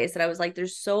Jewish holidays that I was like,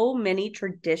 there's so many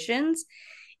traditions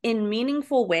in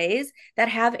meaningful ways that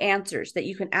have answers that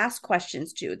you can ask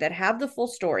questions to, that have the full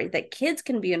story, that kids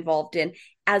can be involved in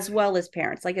as well as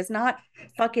parents. Like it's not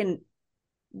fucking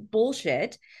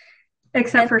bullshit.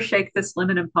 Except And for shake this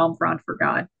lemon and palm frond for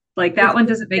God. Like that it, one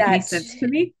doesn't make any that sense to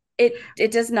me.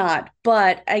 it does not,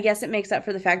 but I guess it makes up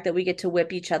for the fact that we get to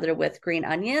whip each other with green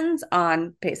onions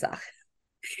on Pesach.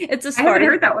 It's a I haven't Sephardi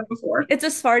heard that one before. it's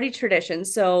a Sephardi tradition.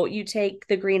 So you take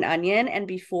the green onion, and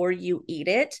before you eat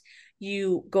it,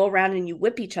 you go around and you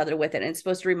whip each other with it. And it's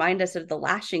supposed to remind us of the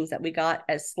lashings that we got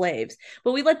as slaves.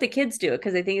 But we let the kids do it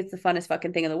because they think it's the funnest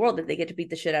fucking thing in the world that they get to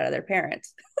beat the shit out of their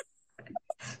parents.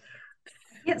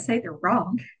 I can't say they're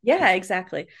wrong. Yeah,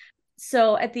 exactly.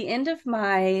 So at the end of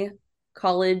my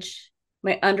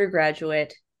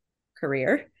undergraduate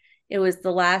career, it was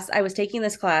the last, I was taking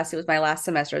this class. It was my last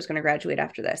semester. I was going to graduate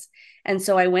after this. And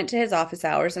so I went to his office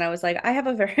hours and I was like,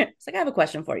 it's like, I have a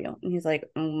question for you. And he's like,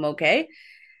 okay.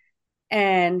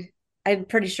 And I'm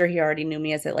pretty sure he already knew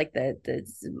me as like the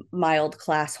mild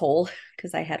class hole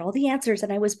because I had all the answers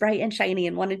and I was bright and shiny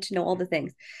and wanted to know all the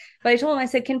things. But I told him, I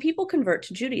said, can people convert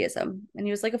to Judaism? And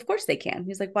he was like, of course they can.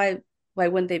 He's like, why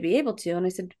wouldn't they be able to? And I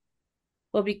said,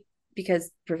 well, because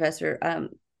professor,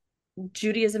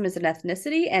 Judaism is an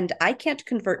ethnicity and I can't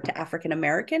convert to African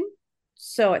American.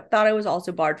 So I thought I was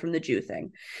also barred from the Jew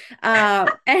thing. And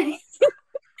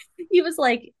he was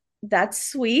like, that's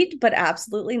sweet, but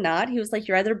absolutely not. He was like,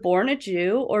 you're either born a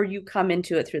Jew or you come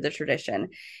into it through the tradition.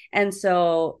 And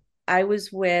so I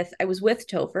was with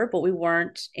Topher, but we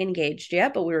weren't engaged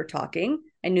yet, but we were talking.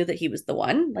 I knew that he was the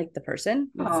one, like the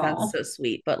person. It sounds Oh, so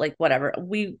sweet, but like whatever.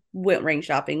 We went ring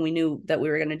shopping. We knew that we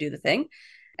were going to do the thing.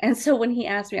 And so when he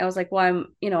asked me, I was like, well,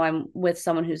 I'm with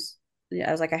someone who's, I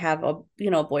was like, I have a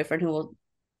boyfriend who will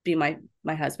be my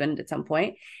husband at some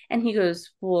point. And he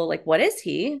goes, well, like, what is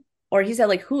he? Or he said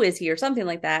like, who is he or something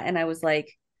like that. And I was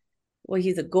like, well,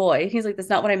 he's a goy. He's like, that's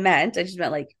not what I meant. I just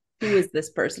meant like, who is this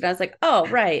person? I was like, oh,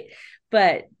 right.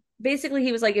 But basically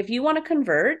he was like, if you want to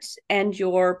convert and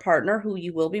your partner who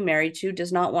you will be married to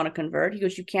does not want to convert, he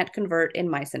goes, you can't convert in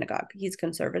my synagogue. He's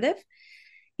conservative.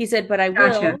 He said, but I will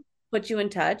gotcha. put you in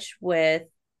touch with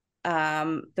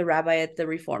the rabbi at the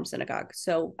Reform Synagogue.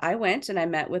 So I went and I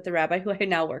met with the rabbi who I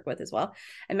now work with as well.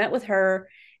 I met with her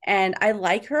and I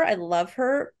like her. I love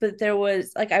her. But there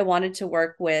was like, I wanted to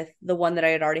work with the one that I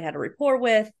had already had a rapport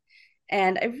with.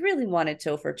 And I really wanted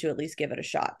Topher to at least give it a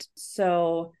shot.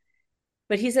 So,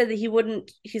 but he said that he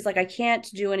wouldn't, he's like, I can't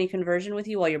do any conversion with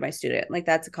you while you're my student. Like,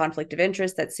 that's a conflict of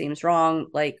interest. That seems wrong.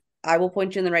 Like, I will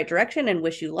point you in the right direction and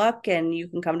wish you luck and you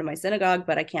can come to my synagogue,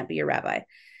 but I can't be your rabbi.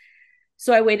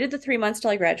 So I waited the 3 months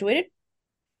till I graduated.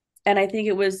 And I think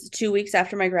it was 2 weeks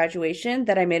after my graduation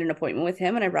that I made an appointment with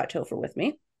him and I brought Topher with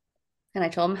me. And I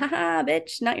told him, haha,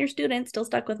 bitch, not your student. Still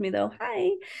stuck with me though.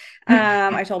 Hi.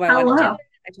 I told him I wanted to do Hello. it.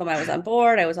 I told him I was on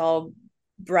board. I was all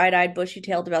bright eyed, bushy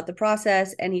tailed about the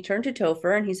process. And he turned to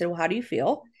Topher and he said, well, how do you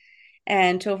feel?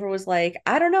 And Topher was like,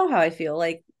 I don't know how I feel.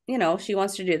 Like, she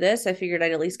wants to do this. I figured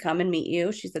I'd at least come and meet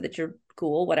you. She said that you're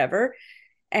cool, whatever.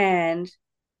 And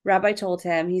Rabbi told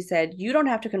him, he said, you don't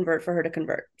have to convert for her to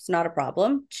convert. It's not a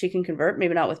problem. She can convert,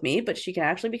 maybe not with me, but she can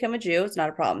actually become a Jew. It's not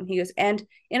a problem. He goes, and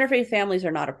interfaith families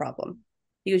are not a problem.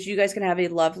 He goes, you guys can have a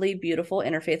lovely, beautiful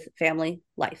interfaith family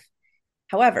life.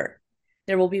 However,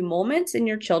 there will be moments in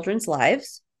your children's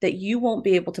lives that you won't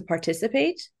be able to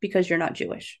participate because you're not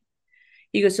Jewish.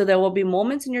 He goes, so there will be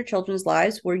moments in your children's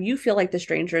lives where you feel like the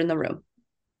stranger in the room.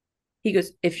 He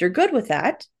goes, if you're good with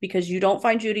that, because you don't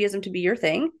find Judaism to be your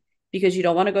thing, because you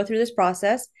don't want to go through this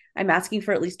process, I'm asking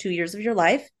for at least 2 years of your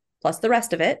life, plus the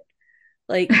rest of it.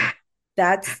 Like,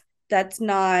 that's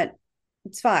not,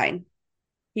 it's fine.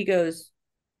 He goes,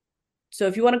 so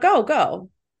if you want to go, go.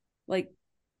 Like,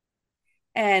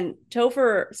 and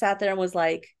Topher sat there and was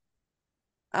like,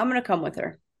 I'm gonna come with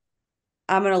her.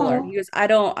 I'm gonna learn. He Oh, goes, I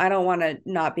don't want to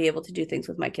not be able to do things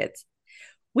with my kids.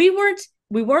 We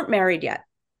weren't married yet.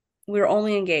 We were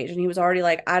only engaged. And he was already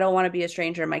like, I don't want to be a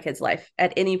stranger in my kid's life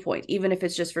at any point, even if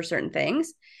it's just for certain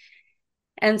things.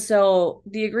 And so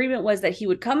the agreement was that he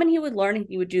would come and he would learn and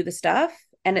he would do the stuff.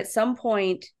 And at some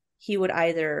point, he would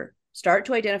either start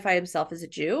to identify himself as a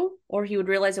Jew or he would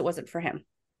realize it wasn't for him.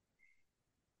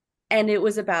 And it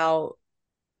was about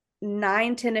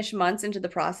 9, 10-ish months into the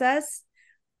process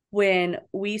when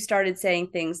we started saying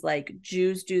things like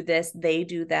Jews do this, they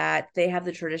do that, they have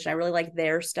the tradition. I really like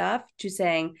their stuff, to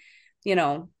saying, you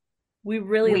know, we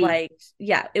really we. liked,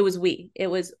 yeah,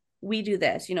 we do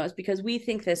this, it's because we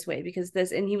think this way, because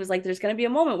this, and he was like, there's going to be a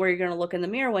moment where you're going to look in the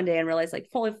mirror one day and realize, like,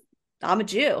 fully, I'm a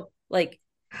Jew. Like,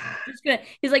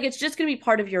 he's like, it's just going to be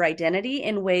part of your identity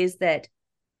in ways that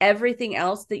everything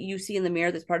else that you see in the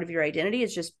mirror that's part of your identity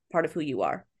is just part of who you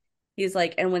are. He's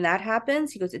like, and when that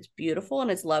happens, he goes, it's beautiful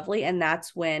and it's lovely. And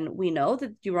that's when we know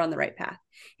that you were on the right path.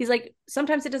 He's like,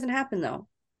 sometimes it doesn't happen though.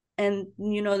 And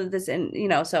you know that this, and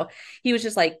so he was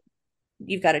just like,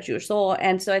 you've got a Jewish soul.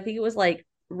 And so I think it was like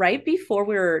right before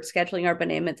we were scheduling our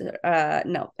B'nai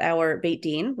no, our Beit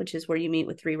Din, which is where you meet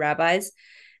with 3 rabbis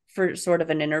for sort of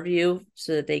an interview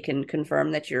so that they can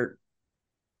confirm that you're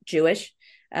Jewish,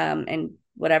 and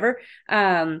whatever.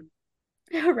 A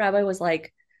rabbi was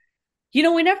like,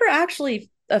 we never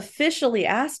actually officially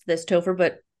asked this, Topher,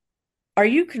 but are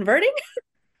you converting?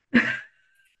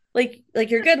 like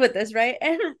you're good with this, right?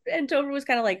 And Topher was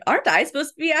kind of like, aren't I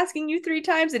supposed to be asking you 3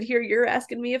 times, and here you're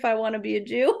asking me if I want to be a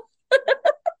Jew?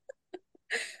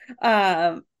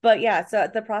 But yeah, so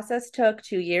the process took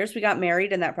 2 years. We got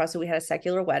married in that process. We had a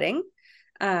secular wedding.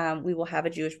 We will have a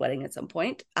Jewish wedding at some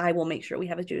point. I will make sure we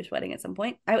have a Jewish wedding at some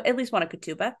point. I at least want a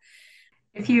ketubah.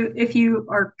 If you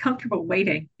are comfortable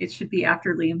waiting, it should be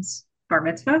after Liam's bar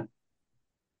mitzvah,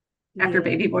 after Yeah,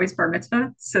 baby boy's bar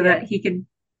mitzvah, so yeah, that he can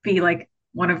be like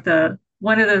one of the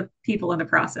people in the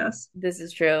process. this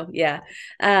is true. Yeah.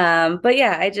 But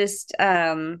yeah, it's just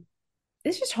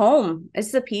home.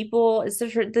 It's the people. It's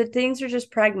the things are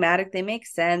just pragmatic. They make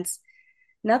sense.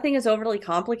 Nothing is overly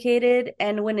complicated.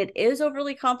 And when it is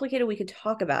overly complicated, we can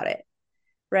talk about it,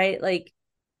 right? Like,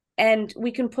 and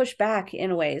we can push back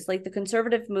in ways. Like, the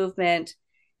conservative movement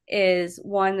is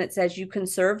one that says you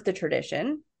conserve the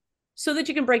tradition so that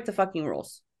you can break the fucking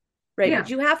rules, right? Yeah,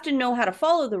 But you have to know how to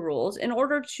follow the rules in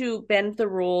order to bend the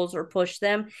rules or push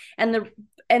them.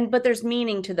 But there's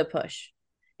meaning to the push.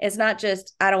 It's not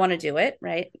just, I don't want to do it,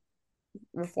 right?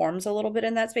 Reforms a little bit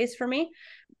in that space for me.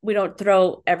 We don't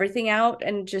throw everything out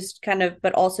and just kind of,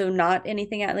 but also not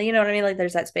anything out. You know what I mean? Like,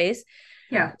 there's that space.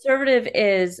 yeah, Conservative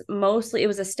is mostly, it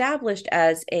was established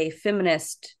as a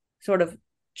feminist sort of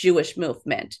Jewish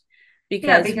movement yeah,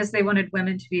 because because they wanted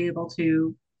women to be able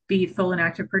to be full and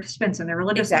active participants in their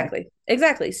religious life.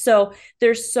 exactly. So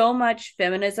there's so much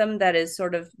feminism that is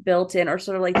sort of built in, or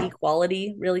sort of like the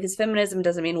equality, really, because feminism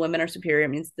doesn't mean women are superior. It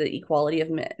means the equality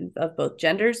of both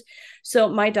genders. So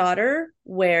my daughter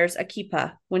wears a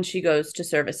kippah when she goes to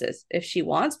services if she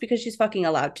wants, because she's fucking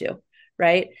allowed to,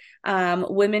 right?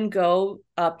 Women go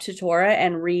up to Torah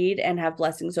and read and have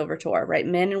blessings over Torah, right?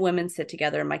 Men and women sit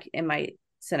together in my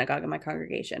synagogue, in my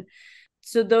congregation.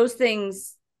 So those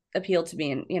things appealed to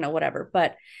me, and whatever.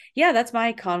 But yeah, that's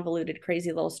my convoluted,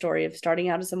 crazy little story of starting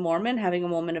out as a Mormon, having a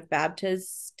moment of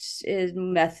Baptist,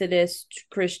 Methodist,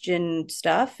 Christian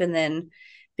stuff, and then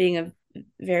being a And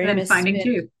very then finding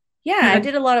misspent. two. Yeah, I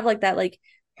did a lot of like that, like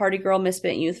party girl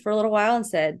misspent youth for a little while, and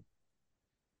said,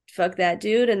 fuck that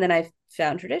dude. And then I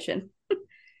found tradition.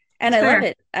 And It's I love fair.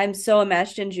 it. I'm so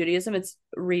enmeshed in Judaism. It's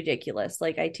ridiculous.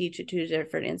 Like, I teach at 2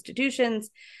 different institutions.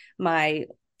 My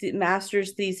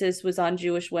master's thesis was on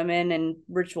Jewish women and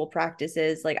ritual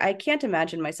practices. Like, I can't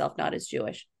imagine myself not as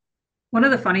Jewish. One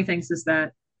of the funny things is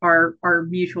that our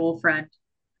mutual friend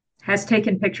has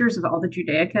taken pictures of all the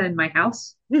Judaica in my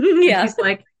house. And Yeah. she's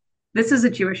like, this is a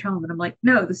Jewish home. And I'm like,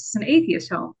 no, this is an atheist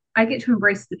home. I get to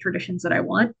embrace the traditions that I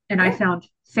want. And I Yeah. found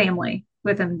family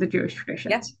within the Jewish Yeah.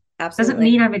 traditions. Doesn't Absolutely.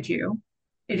 mean I'm a Jew.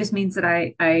 It just means that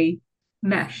I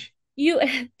mesh. You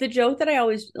the joke that I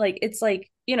always like, it's like,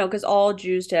 because all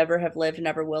Jews to ever have lived and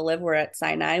ever will live were at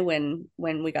Sinai when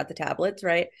we got the tablets,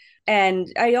 right? And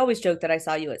I always joke that I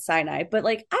saw you at Sinai, but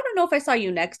like I don't know if I saw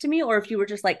you next to me or if you were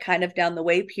just like kind of down the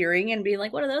way peering and being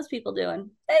like, what are those people doing?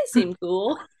 They seem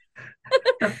cool.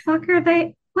 The fuck are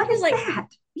they? What You're is like, that?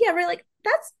 yeah, we're like,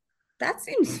 that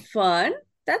seems fun.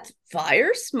 That's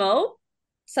fire, smoke.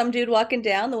 Some dude walking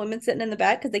down, the women sitting in the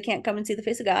back because they can't come and see the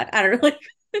face of God. I don't know,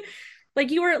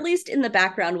 like you were at least in the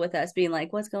background with us, being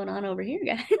like, "What's going on over here,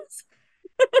 guys?"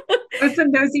 I was a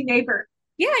nosy neighbor.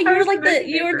 Yeah, I you were was the like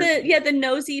nosy neighbor. the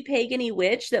nosy pagany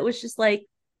witch that was just like,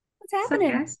 "What's What's up,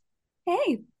 happening? guys?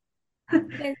 Hey,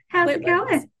 How's what it what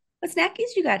going? what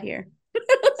snackies you got here?"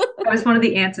 I was one of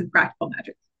the ants in Practical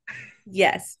Magic.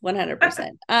 Yes,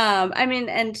 100%. I mean,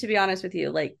 and to be honest with you,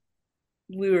 like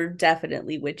we were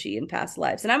definitely witchy in past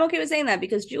lives. And I'm okay with saying that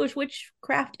because Jewish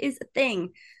witchcraft is a thing. You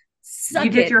Suck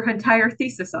did it. your entire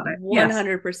thesis on it. Yes.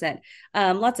 100%.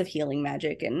 Lots of healing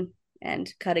magic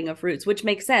and cutting of roots, which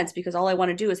makes sense because all I want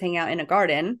to do is hang out in a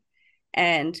garden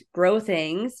and grow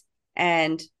things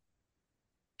and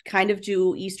kind of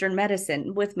do Eastern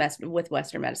medicine with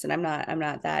Western medicine. I'm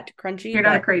not that crunchy, You're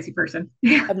not a but crazy person.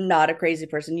 Yeah. I'm not a crazy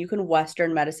person. You can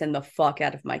Western medicine the fuck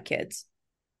out of my kids.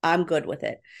 I'm good with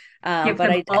it. Give But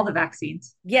them all the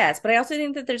vaccines. yes, but I also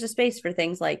think that there's a space for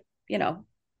things like,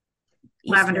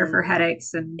 Lavender for Eastern.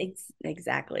 headaches and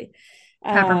Exactly.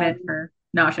 peppermint Um, for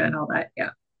nausea and all that. Yeah.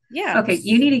 yeah, Okay,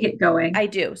 you need to get going. I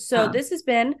do. So Um, this has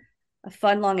been a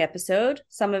fun long episode.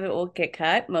 Some of it will get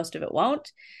cut, most of it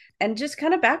won't. And just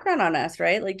kind of background on us,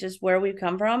 right? Like just where we've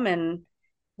come from and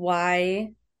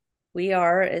why we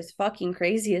are as fucking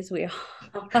crazy as we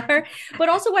are, but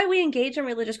also why we engage in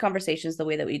religious conversations the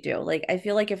way that we do. Like, I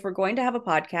feel like if we're going to have a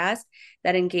podcast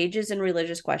that engages in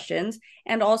religious questions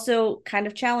and also kind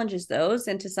of challenges those,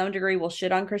 and to some degree will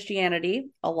shit on Christianity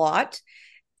a lot,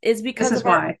 is this because is of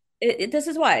our. why. This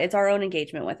is why it's our own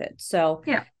engagement with it. So,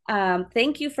 Yeah.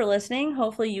 thank you for listening.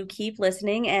 Hopefully, you keep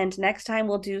listening, and next time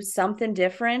we'll do something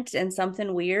different and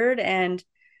something weird. And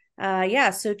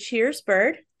yeah, so cheers,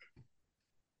 Bird.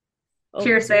 Over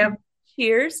Cheers, to you. Sam.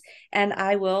 Cheers. And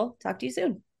I will talk to you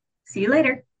soon. See you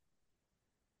later.